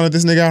 Velma wanted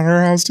this nigga out of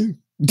her house too.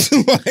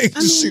 Like, I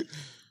mean,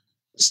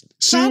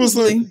 she was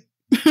like...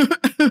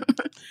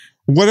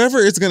 Whatever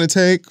it's going to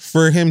take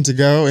for him to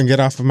go and get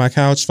off of my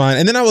couch, fine.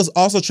 And then I was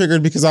also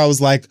triggered because I was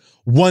like,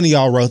 one of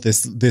y'all wrote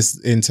this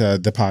into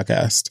the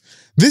podcast.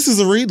 This is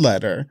a read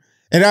letter.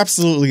 It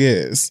absolutely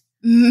is.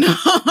 No.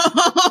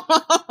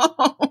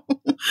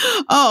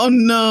 Oh,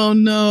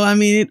 no. I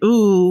mean,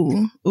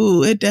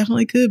 it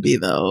definitely could be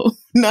though.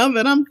 Now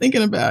that I'm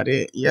thinking about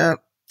it.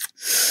 Yep.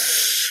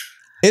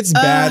 It's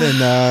bad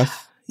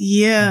enough.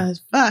 Yeah.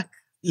 Fuck.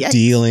 Yes.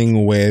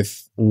 Dealing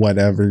with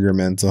whatever your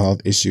mental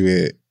health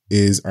issue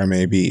is or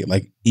may be.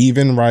 Like,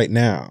 even right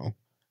now,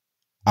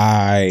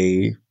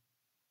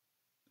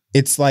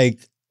 it's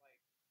like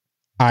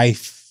I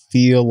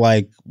feel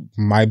like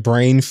my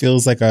brain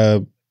feels like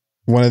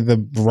one of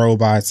the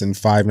robots in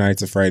Five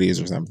Nights at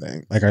Freddy's or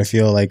something. Like, I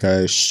feel like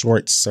a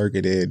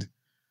short-circuited,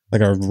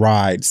 like a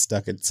ride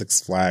stuck at Six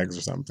Flags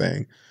or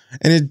something.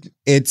 And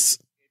it's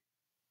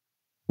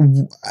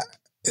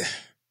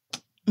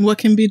what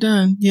can be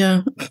done?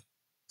 Yeah.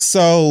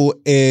 So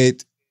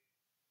it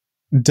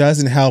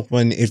doesn't help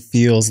when it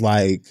feels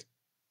like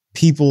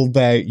people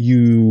that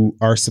you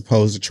are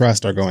supposed to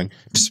trust are going,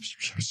 and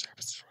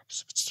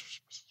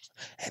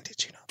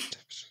did you know?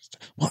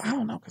 Well, I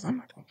don't know, because I'm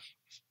not going to.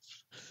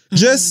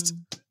 Just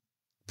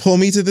pull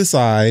me to the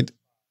side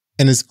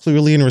and as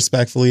clearly and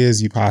respectfully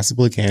as you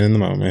possibly can in the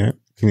moment,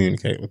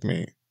 communicate with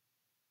me.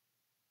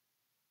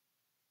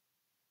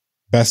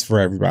 Best for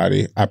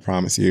everybody, I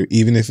promise you.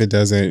 Even if it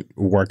doesn't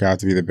work out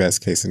to be the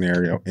best case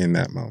scenario in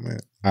that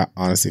moment, I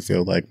honestly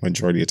feel like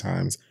majority of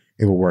times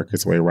it will work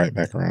its way right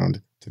back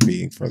around to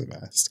being for the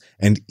best.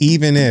 And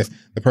even if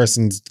the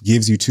person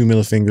gives you 2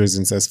 middle fingers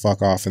and says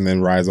fuck off and then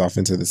rides off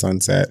into the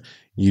sunset,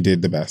 you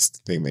did the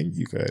best thing that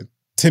you could.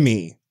 To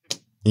me,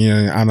 you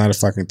know, I'm not a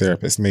fucking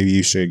therapist. Maybe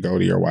you should go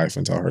to your wife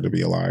and tell her to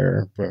be a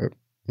liar, but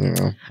you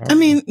know. I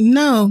mean,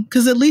 no,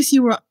 because at least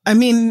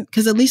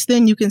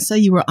then you can say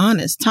you were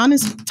honest.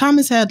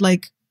 Thomas had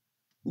like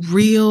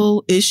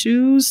real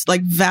issues,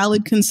 like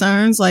valid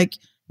concerns, like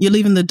you're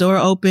leaving the door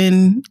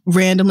open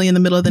randomly in the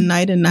middle of the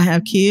night and not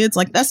have kids.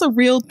 Like, that's a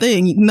real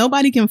thing.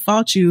 Nobody can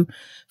fault you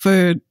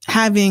for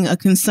having a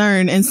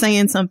concern and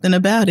saying something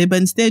about it. But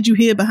instead you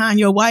hid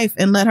behind your wife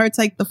and let her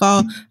take the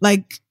fall.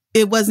 Like,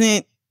 it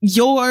wasn't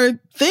your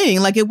thing.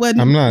 Like, it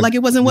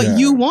wasn't what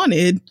you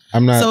wanted.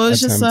 I'm not so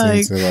it's just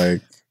like to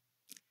like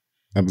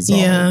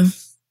absolve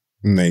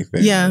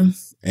Nathan.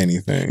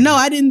 Anything. No,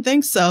 I didn't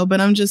think so.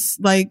 But I'm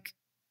just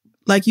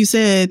like you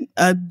said,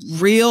 a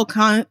real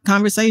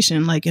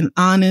conversation, like an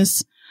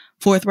honest,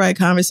 forthright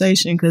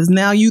conversation. Because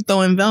now you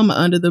throwing Velma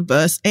under the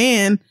bus,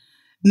 and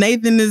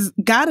Nathan has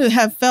got to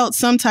have felt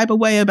some type of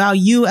way about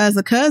you as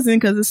a cousin.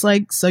 Because it's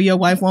like, so your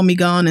wife want me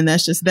gone, and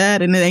that's just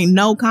that, and there ain't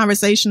no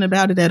conversation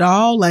about it at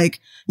all. Like,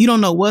 you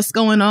don't know what's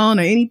going on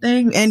or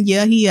anything. And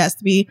yeah, he has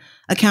to be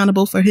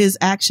accountable for his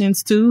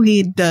actions too.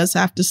 He does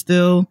have to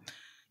still,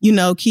 you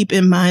know, keep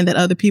in mind that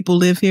other people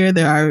live here.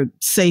 There are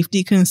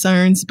safety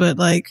concerns, but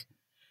like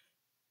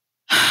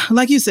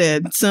you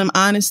said, some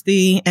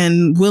honesty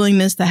and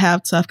willingness to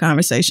have tough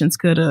conversations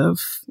could have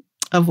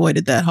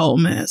avoided that whole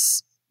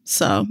mess.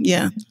 So,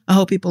 yeah, I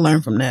hope people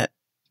learn from that.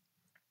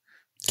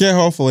 Yeah,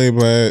 hopefully,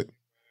 but...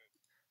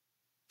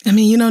 I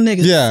mean, you know,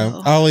 niggas. Yeah,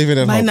 so I'll leave it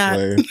at why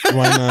hopefully. Not?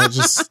 Why not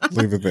just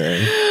leave it there?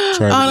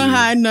 On a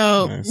high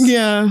note. Nice.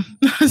 Yeah.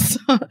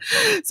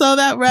 So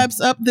that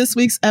wraps up this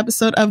week's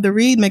episode of The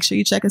Read. Make sure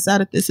you check us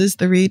out at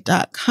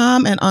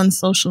thisistheread.com and on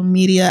social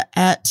media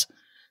at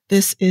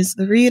This Is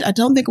The Read. I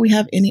don't think we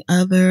have any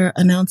other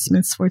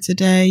announcements for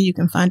today. You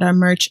can find our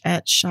merch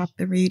at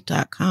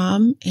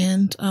shoptheread.com.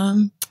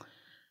 And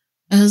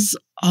as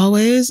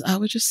always, I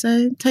would just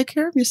say, take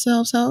care of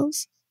yourselves,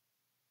 hoes.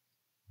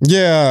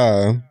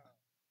 Yeah.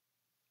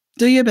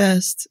 Do your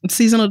best. It's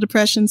seasonal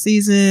depression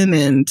season,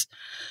 and,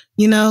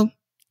 you know,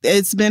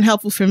 it's been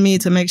helpful for me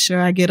to make sure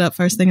I get up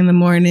first thing in the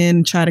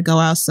morning, try to go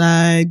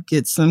outside,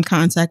 get some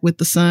contact with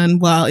the sun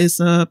while it's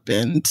up,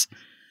 and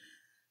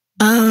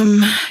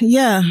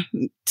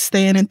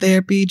staying in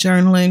therapy,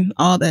 journaling,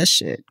 all that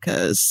shit,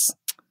 because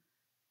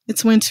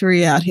it's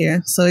wintry out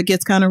here, so it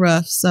gets kind of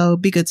rough. So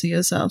be good to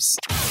yourselves.